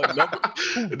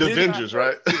Avengers,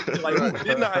 right? Who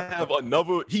did not have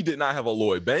another? He did not have a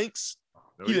Lloyd Banks.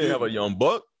 He didn't have a Young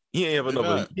Buck. He didn't have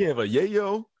another. He didn't have a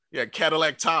Yayo. Yeah,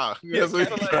 Cadillac Ty. Cadillac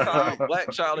Ty,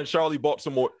 Black Child, and Charlie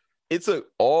Baltimore. It took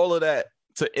all of that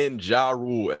to end Ja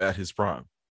Rule at his prime.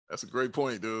 That's a great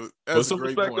point, dude. That's some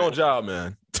respect on Ja,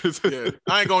 man. Yeah,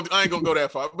 I ain't gonna go that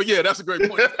far, but yeah, that's a great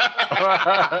point.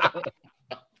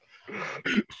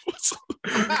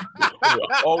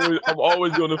 I'm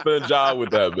always gonna defend Ja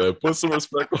with that, man. Put some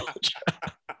respect on Ja.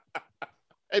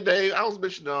 Hey Dave, I was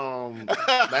mentioning Sorry,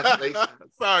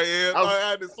 Ed. I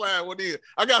had to slide one in.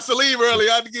 I got Salim earlier.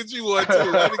 I had to get you one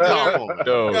too.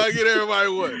 Gotta get everybody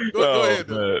one. Go ahead,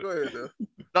 though.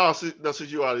 No,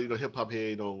 since you are hip hop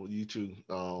head, you two,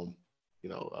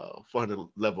 400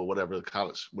 level, whatever,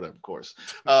 college, whatever course.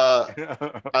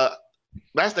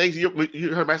 Master Ace, you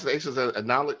heard Master Ace's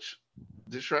Acknowledge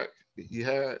diss track he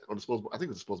had on Disposable? I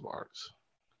think it's Disposable Arts.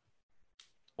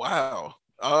 Wow.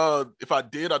 If I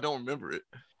did, I don't remember it.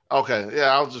 Okay, yeah,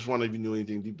 I was just wondering if you knew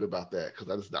anything deep about that because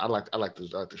I like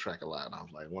the track a lot, and I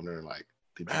was like wondering like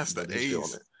Master Ace on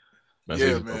it. Master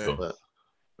yeah, Ace man. But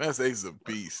Master Ace is a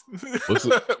beast.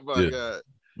 My God,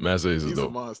 Master Ace is he's a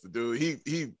monster, dude.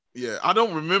 He yeah. I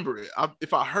don't remember it.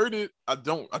 If I heard it, I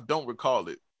don't recall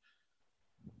it.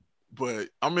 But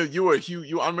I mean,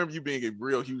 I remember you being a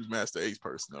real huge Master Ace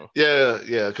person, though. Yeah,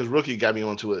 because Rookie got me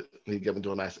onto it. He got me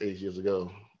doing Master Ace years ago.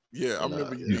 Yeah, I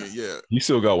remember you. Yeah, he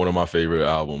still got one of my favorite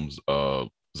albums.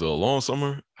 Is it a Long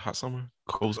Summer, Hot Summer?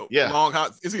 Cold? Yeah, Long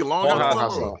Hot. Is he a Long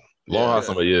Hot Summer? Long Hot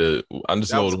Summer. Yeah, I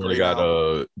just know when they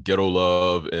got Ghetto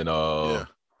Love and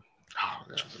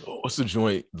what's the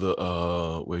joint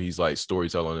where he's like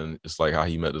storytelling and it's like how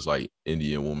he met this like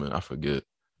Indian woman. I forget.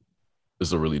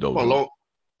 It's a really dope. Not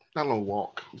Long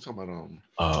Walk. We're talking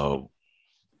about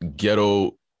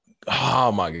Ghetto.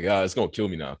 Oh my God, it's gonna kill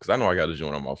me now because I know I got this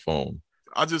joint on my phone.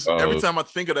 I just every time I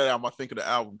think of that album, I think of the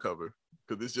album cover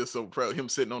because it's just so proud. Him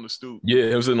sitting on the stoop. Yeah,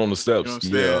 him sitting on the steps.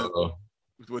 You know what I'm saying?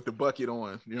 With the bucket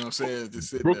on. You know what I'm saying?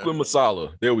 Just sitting Brooklyn there.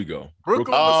 Masala. There we go.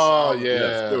 Brooklyn Masala. Masala.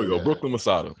 Yes, there we go. Brooklyn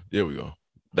Masala. There we go.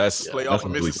 That's play off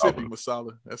of Mississippi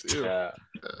Masala. That's it. Yeah.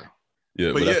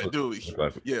 But yeah, dude.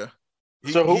 Yeah.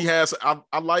 He has.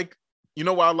 I like. You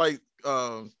know why I like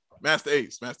Master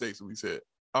Ace. Master Ace. What he said.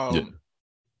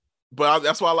 But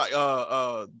that's why I like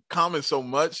Common so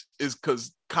much is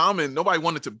because Common, nobody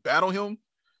wanted to battle him.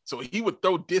 So he would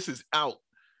throw disses out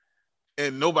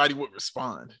and nobody would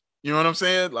respond. You know what I'm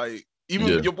saying? Like, even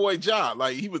with your boy Ja,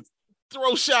 like he would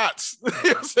throw shots, you know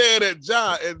what I'm saying, at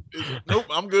Ja, and nope,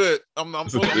 I'm good. I'm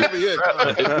over here.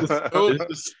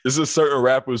 It's just certain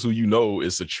rappers who you know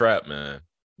it's a trap, man.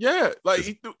 Yeah, like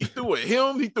he threw at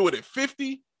him, he threw it at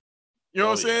 50. You know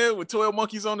what I'm saying? With 12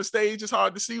 Monkeys on the stage, it's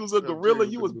hard to see who's a gorilla.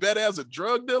 You was better as a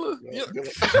drug dealer. Yeah. Come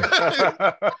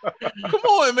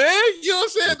on, man. You know what I'm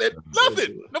saying?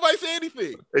 Nothing. Nobody said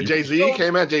anything. And Jay-Z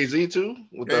came at Jay-Z too.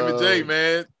 Came at Jay,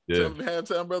 man. Yeah.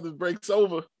 Halftime Brothers breaks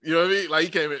over. You know what I mean? Like he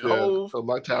came at Hove. So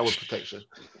my time with protection.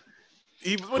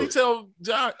 What he tell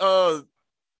John?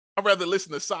 I'd rather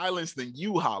listen to silence than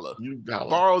you holler.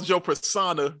 Borrows your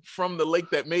persona from the lake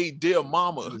that made dear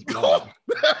mama.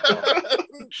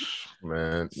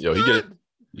 Man,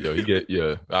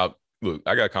 look,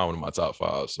 I got Common in my top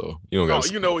 5, so you don't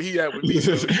got. You know what he had with me.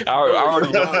 I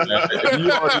already know, man.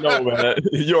 You already know, man.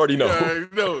 You already know. Yeah,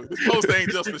 no, this post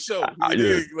ain't just a show.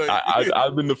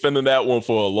 I've been defending that one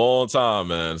for a long time,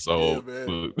 man. So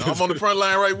man. I'm on the front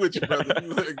line right with you, brother.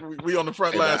 We on the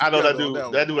front line. I know that dude.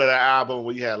 That dude had an album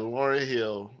where you had Lauryn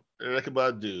Hill, Erykah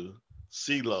Badu,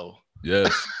 CeeLo.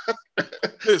 Yes.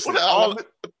 Listen,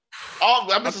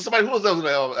 I'm missing somebody who was on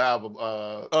the album.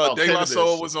 De La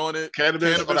Soul was on it.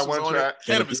 Cannabis on that one track.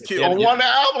 Cannabis killed. On one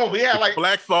album, we had like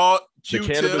Black Thought,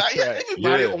 Q-Tip.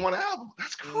 Everybody on one album.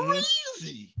 That's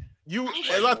crazy.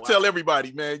 As I tell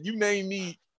everybody, man, you name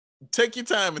me. Take your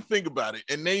time and think about it,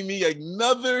 and name me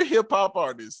another hip hop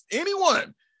artist,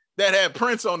 anyone that had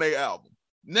Prince on their album.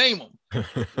 Name them,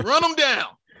 run them down.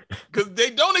 Because they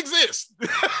don't exist.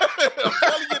 I'm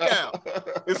telling you now.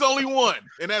 It's only one,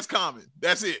 and that's Common.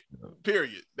 That's it.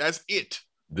 Period. That's it.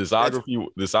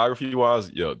 Discography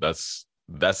wise,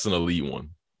 that's an elite one.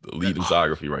 The elite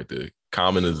discography right there.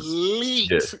 Common is elite,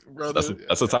 brother.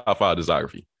 That's a top 5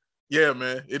 discography. Yeah,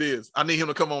 man, it is. I need him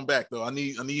to come on back though. I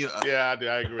agree.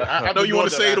 I know you want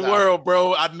to save the world,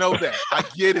 bro. I know that. I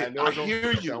get it. I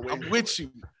hear you. I'm with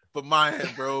you. But man,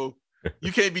 bro.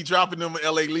 You can't be dropping them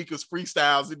LA Lakers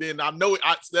freestyles, and then I know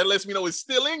that lets me know it's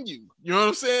still in you. You know what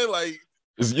I'm saying? Like,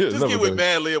 just get with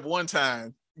Madlib one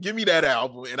time. Give me that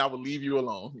album, and I will leave you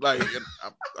alone. Like,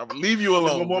 I will leave you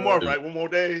alone. One more, right? One more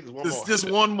day. Just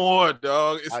one more,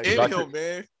 dog. It's in him,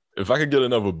 man. If I could get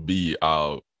another B,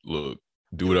 I'll do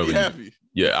whatever. Be happy.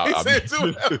 Yeah,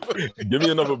 give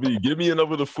me another B. Give me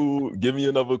another The Food. Give me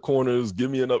another Corners. Give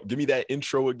me that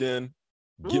intro again.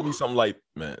 Give me something like,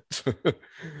 man.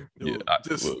 Dude,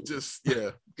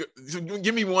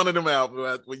 give me one of them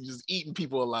albums where you're just eating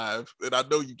people alive, and I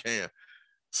know you can.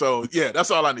 So yeah,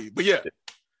 that's all I need. But yeah.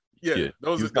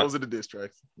 Those are the diss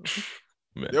tracks.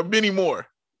 Man. There are many more,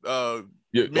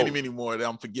 many more that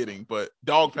I'm forgetting. But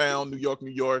Dog Pound, New York,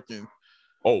 and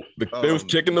they was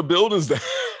kicking the buildings down.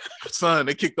 Son,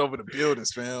 they kicked over the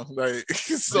buildings, fam. Like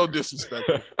it's so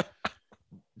disrespectful.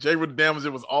 Jay with the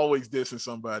Damager was always dissing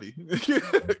somebody.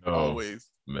 Always.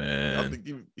 Man. I think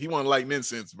he wasn't lighting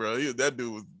incense, bro. That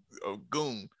dude was a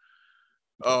goon.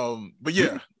 But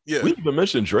yeah. We even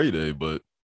mentioned Dre Day, but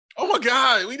Oh my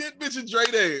God, we didn't mention Dre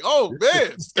Day. Oh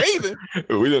man, scathing.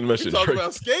 We didn't mention. We talked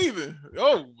about scathing.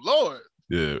 Oh Lord.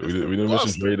 Yeah, we didn't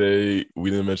mention Dre Day. We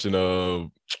didn't mention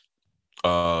Real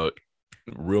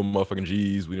Motherfucking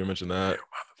G's. We didn't mention that. Real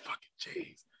Motherfucking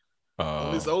G's.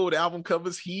 On his old album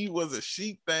covers, he was a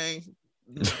sheep thing.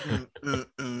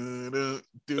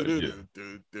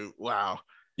 Wow.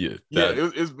 Yeah.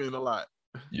 It's been a lot.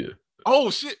 Yeah. Oh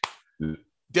shit. Yeah.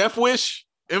 Death Wish,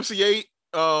 MC8.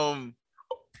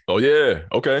 Oh yeah.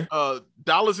 Okay.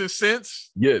 Dollars and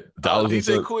Cents. Yeah. Dollars and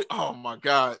Cents. Quick. Oh my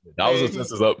God. Dollars and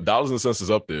Cents is up. Dollars and Cents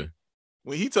is up there.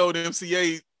 When he told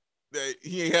MC8 that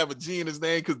he ain't have a G in his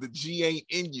name because the G ain't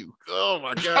in you. Oh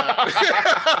my God.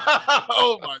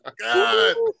 Oh my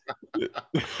God.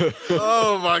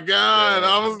 Oh my God.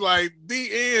 I was like, the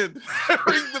end.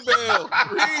 Ring the bell.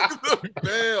 Ring the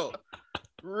bell.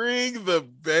 Ring the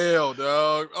bell,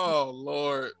 dog. Oh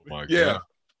Lord. My yeah. God.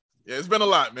 Yeah, it's been a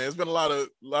lot, man. It's been a lot of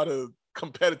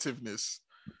competitiveness.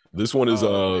 This one is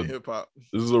hip hop.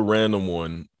 This is a random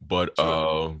one, but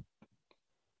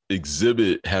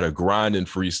Exhibit had a grinding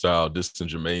freestyle dissing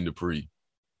Jermaine Dupri.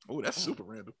 Oh, that's super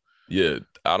random. Yeah,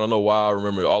 I don't know why I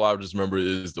remember. All I just remember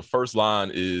is the first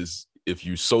line is, "If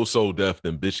you so deaf,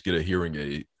 then bitch get a hearing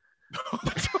aid."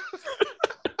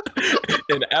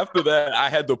 And after that, I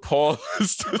had to pause.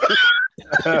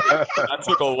 I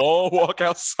took a long walk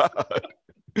outside.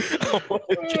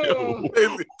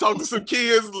 Talk to some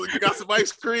kids, got some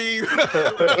ice cream.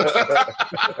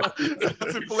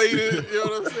 Inflated, you know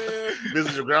what I'm saying?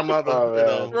 Visit your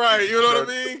grandmother. Right, you know what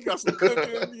I mean? Got some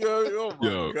cooking. Oh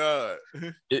my God.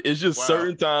 It's just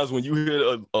certain times when you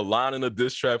hit a line in a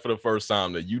diss track for the first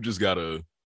time that you just gotta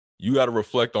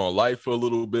reflect on life for a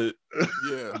little bit.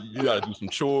 Yeah. You gotta do some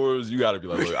chores. You gotta be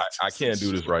like, look, I can't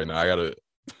do this right now. I gotta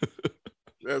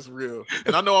That's real.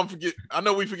 And I know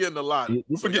we're forgetting a lot.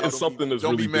 We're forgetting something that's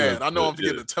don't really be mad. good, I know I'm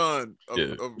forgetting a ton of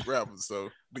rappers. So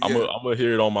I'm gonna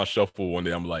hear it on my shuffle one day.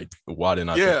 I'm like, why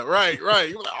didn't I? Yeah, right.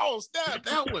 You're like, oh snap,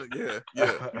 that one. Yeah.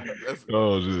 That's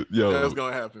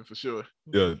gonna happen for sure.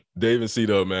 Yeah, Dave and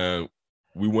C-Dub, man.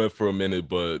 We went for a minute,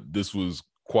 but this was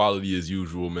quality as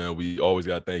usual, man. We always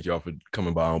gotta thank y'all for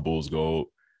coming by on Bulls Gold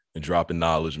and dropping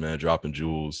knowledge, man, dropping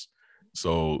jewels.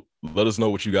 So let us know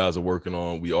what you guys are working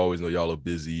on. We always know y'all are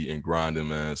busy and grinding,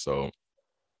 man. So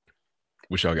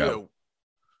what y'all got? Yeah.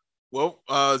 Well,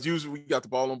 as usual, we got the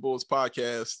Ball on Bulls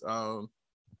podcast.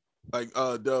 Like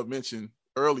Dub mentioned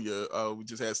earlier, we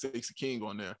just had Stacey King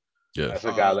on there. Yeah, I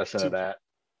forgot to listen to that.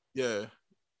 Yeah,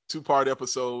 2-part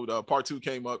episode. Part 2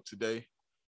 came up today.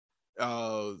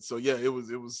 So yeah, it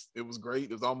was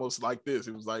great. It was almost like this.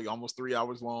 It was like almost 3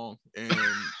 hours long, and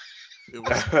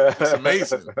it's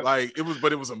amazing. Like it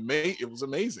was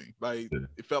amazing. Like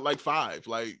it felt like 5.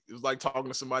 Like it was like talking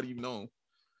to somebody you've known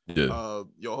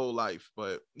your whole life.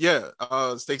 But yeah,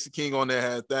 Stacey King on there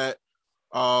had that.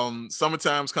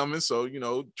 Summertime's coming, so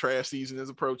trash season is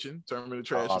approaching. Tournament of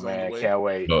Trash is on the way. Can't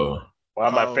wait. One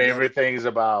of my favorite things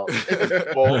about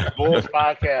Bulls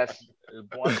podcast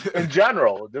in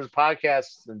general, this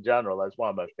podcast in general, that's one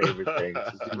of my favorite things.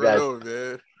 Right on,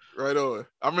 man. Right on.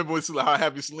 I remember how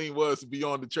happy Celine was to be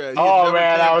on the trash. Oh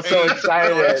man, I was so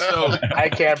excited. I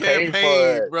campaigned for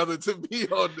it, brother, to be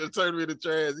on the Tournament of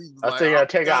Trash. I think I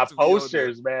take out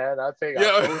posters, man. I take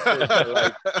out posters.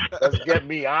 Like, let's get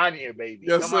me on here, baby.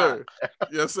 Yes, sir.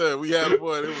 Yes, sir. We had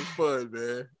fun. It was fun,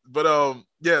 man. But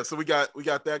yeah. So we got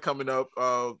that coming up.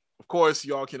 Of course,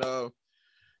 y'all can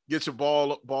get your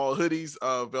ball hoodies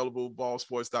available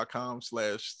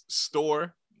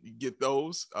ballsports.com/store. You get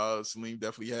those. Salim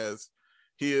definitely has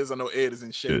his. I know Ed is in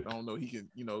shape. I don't know. He can,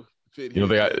 fit.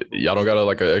 Y'all don't got an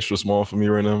extra small for me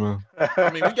right now, man.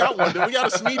 I mean, we got one. We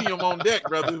got a medium on deck,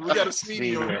 brother. We got a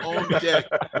medium on deck.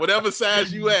 Whatever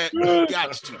size you at, we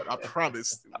got you. I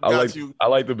promise. I like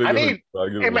the bigger. I mean,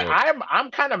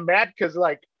 I'm kind of mad because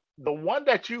like the one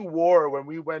that you wore when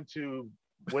we went to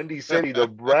Windy City, the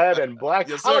red and black.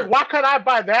 Yes, sir. Why could I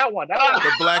buy that one?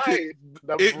 The black. You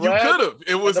could have.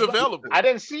 It was available. I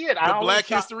didn't see it. The Black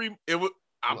History. It was.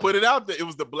 I put it out there. It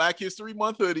was the Black History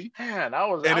Month hoodie. Man,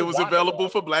 it was available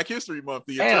for Black History Month.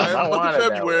 The entire month of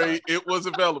February, it was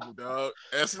available, dog.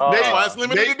 That's why it's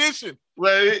limited edition.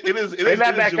 Well, it is. They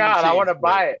let that out. I want to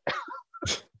buy it.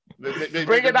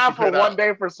 Bring it out for one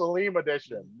day for Salim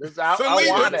edition. I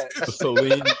want it.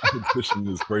 Salim edition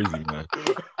is crazy, man.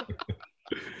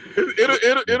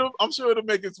 I'm sure it'll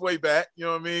make its way back. You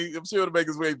know what I mean? I'm sure it'll make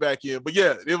its way back in. But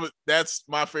yeah, that's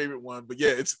my favorite one. But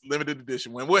yeah, it's limited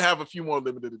edition one. We'll have a few more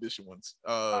limited edition ones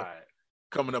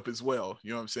coming up as well. You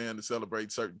know what I'm saying? To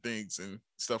celebrate certain things and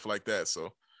stuff like that.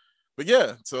 So, but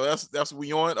yeah, so that's what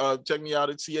we on. Check me out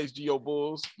at CHGO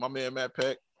Bulls. My man Matt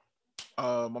Peck.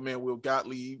 My man Will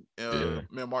Gottlieb,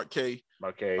 man Mark K.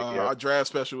 Our draft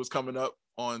special is coming up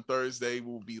on Thursday.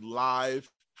 We'll be live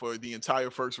for the entire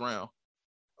first round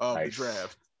of the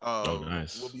draft.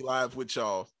 Nice. We'll be live with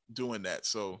y'all doing that.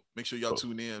 So make sure y'all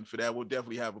tune in for that. We'll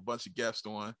definitely have a bunch of guests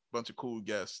on, a bunch of cool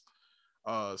guests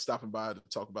stopping by to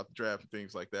talk about the draft and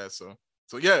things like that. So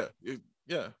yeah,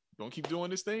 gonna keep doing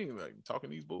this thing, like talking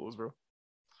these Bulls, bro.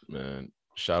 Man,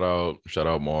 shout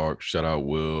out Mark, shout out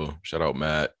Will, shout out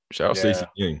Matt, shout out Stacey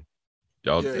King.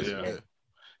 Y'all,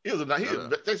 he was a nice.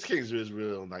 Stacey King is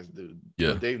real nice dude.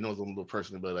 Yeah, Dave knows him a little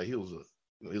personally, but like he was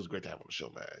great to have on the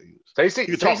show, man.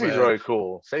 Stacey's really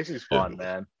cool. Stacey's fun,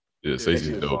 man. Yeah,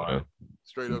 Stacey's dope, man.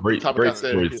 Straight up, great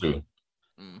stories too.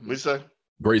 What you say?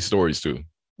 Great stories too.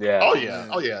 Yeah. Oh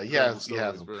yeah. He has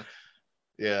them. Bro.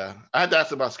 Yeah, I had to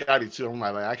ask about Scotty too. I'm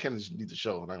like, I can't just need the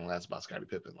show. And I'm gonna ask about Scottie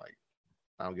Pippen. Like,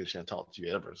 I don't get a chance to talk to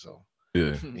you ever. So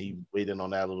yeah, he weighed in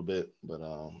on that a little bit, but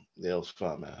yeah, it was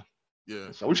fun, man.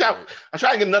 Yeah. So I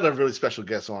try to get another really special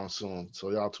guest on soon.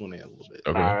 So y'all tune in a little bit.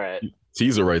 Okay. All right.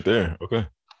 Teaser right there. Okay.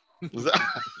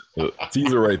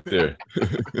 Teaser right there.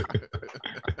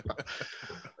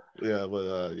 Yeah,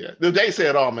 but yeah. The day said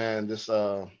it all, man. Just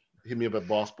hit me up at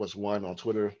Boss Sports 1 on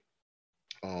Twitter.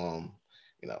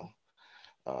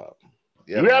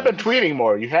 You have been tweeting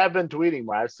more. You have been tweeting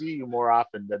more. I see you more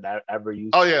often than I ever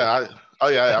used. Oh yeah.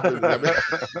 Well,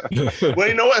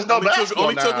 you know what? It's no basketball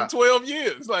only took him 12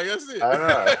 years. Like that's it. I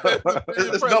know.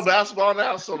 it's no basketball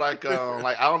now. So like I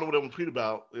don't know what I'm gonna tweet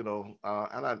about. And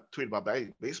I tweet about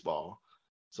baseball.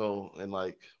 So and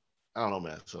like I don't know,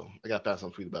 man. So I got to find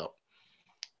something to tweet about.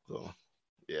 So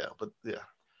yeah, but yeah,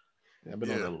 I've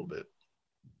been on that a little bit.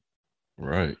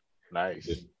 Right. Nice.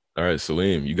 All right,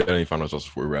 Salim, you got any final thoughts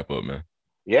before we wrap up, man?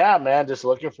 Yeah, man. Just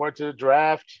looking forward to the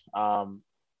draft.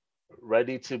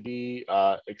 Ready to be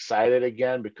excited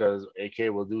again because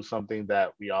AK will do something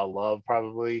that we all love,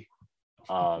 probably.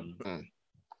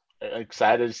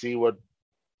 Excited to see what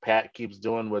Pat keeps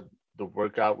doing with the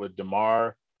workout with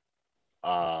DeMar.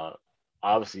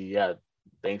 Obviously, yeah.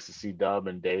 Thanks to C-Dub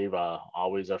and Dave,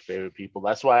 always our favorite people.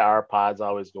 That's why our pods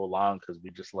always go long because we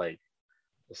just like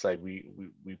it's like we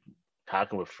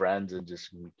talking with friends and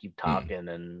just we keep talking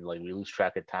and like we lose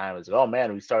track of time. It's like, oh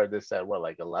man, we started this at what,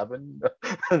 like 11,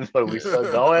 but we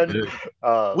still going.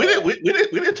 We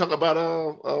didn't talk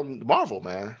about Marvel,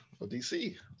 man, or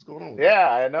DC. What's going on? Yeah,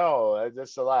 I know. It's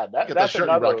just a lot. That's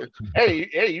another.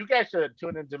 Hey, you guys should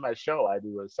tune into my show. I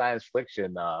do a science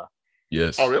fiction.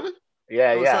 Yes. Oh really?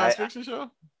 Yeah. Science fiction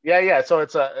show. Yeah. So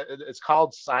it's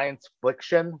called Science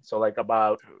Fiction. So like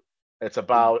it's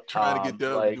about trying to get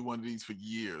Doug to do one of these for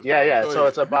years. Yeah. So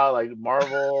it's about like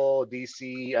Marvel,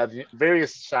 DC,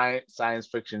 various science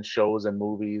fiction shows and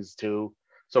movies too.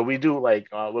 So we do like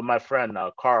with my friend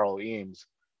Carl Eames.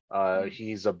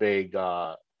 He's a big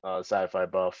sci-fi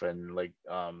buff and like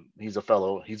he's a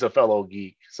fellow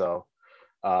geek. So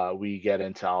we get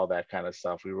into all that kind of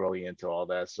stuff. We're really into all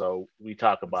that. So we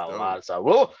talk about a lot of stuff.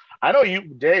 Well, I know you,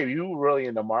 Dave, you really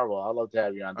into Marvel. I'd love to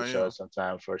have you on the show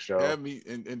sometime for sure. Yeah, me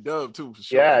and Dub too, for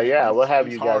sure. Yeah. We'll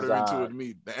have you guys on. Into it than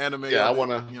me. The anime. Yeah, I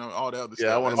want to, all the other stuff.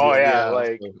 Yeah, I want to. Oh yeah,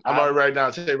 like I'm already right now.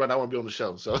 Tell you right now, I want to be on the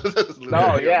show. So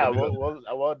no, yeah,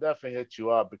 we'll definitely hit you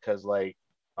up because like,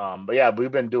 but yeah,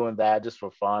 we've been doing that just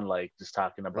for fun, like just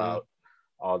talking about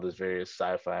all this various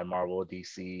sci-fi, Marvel,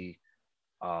 DC,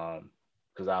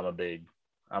 because I'm a big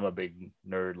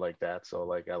nerd like that. So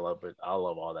like I love it. I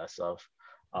love all that stuff.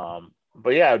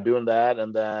 But yeah, doing that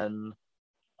and then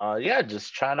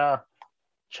just trying to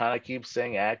keep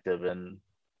staying active and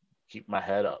keep my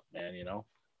head up, man.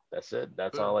 That's it.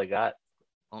 That's all I got.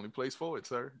 Only place forward,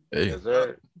 sir. Hey, yes,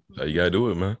 sir. You gotta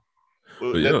do it, man.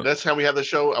 Well, next time we have the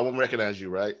show, I won't recognize you,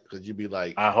 right? Because you'd be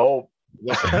like, I hope.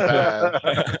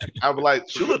 I'll be like,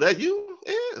 Shula, that you?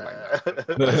 Yeah.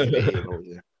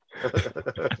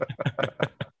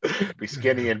 Be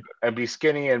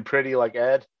skinny and pretty like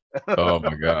Ed. Oh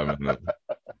my God, man.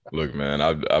 Look, man,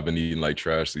 I've been eating like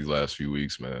trash these last few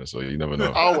weeks, man. So you never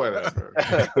know. Oh, whatever.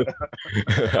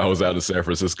 I was out of San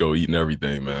Francisco eating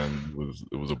everything, man.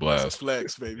 It was a blast.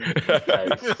 Flex, baby.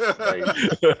 Nice.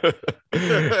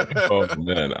 Oh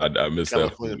man, I miss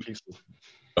that food.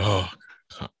 Oh,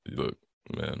 look,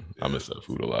 man, I miss that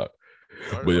food a lot.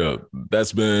 But yeah,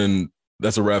 that's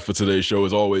a wrap for today's show.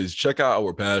 As always, check out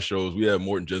our past shows. We had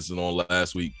Morton Jensen on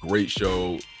last week. Great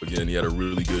show. Again, he had a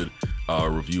really good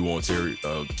review on Tari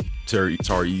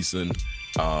Eason.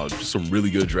 Just some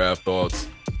really good draft thoughts.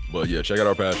 But yeah, check out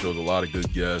our past shows. A lot of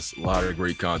good guests, a lot of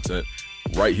great content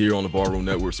right here on the Barroom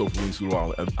Network. So for Wings Food,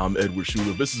 I'm Edward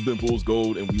Shula. This has been Bulls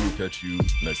Gold, and we will catch you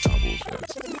next time, Bulls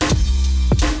fans.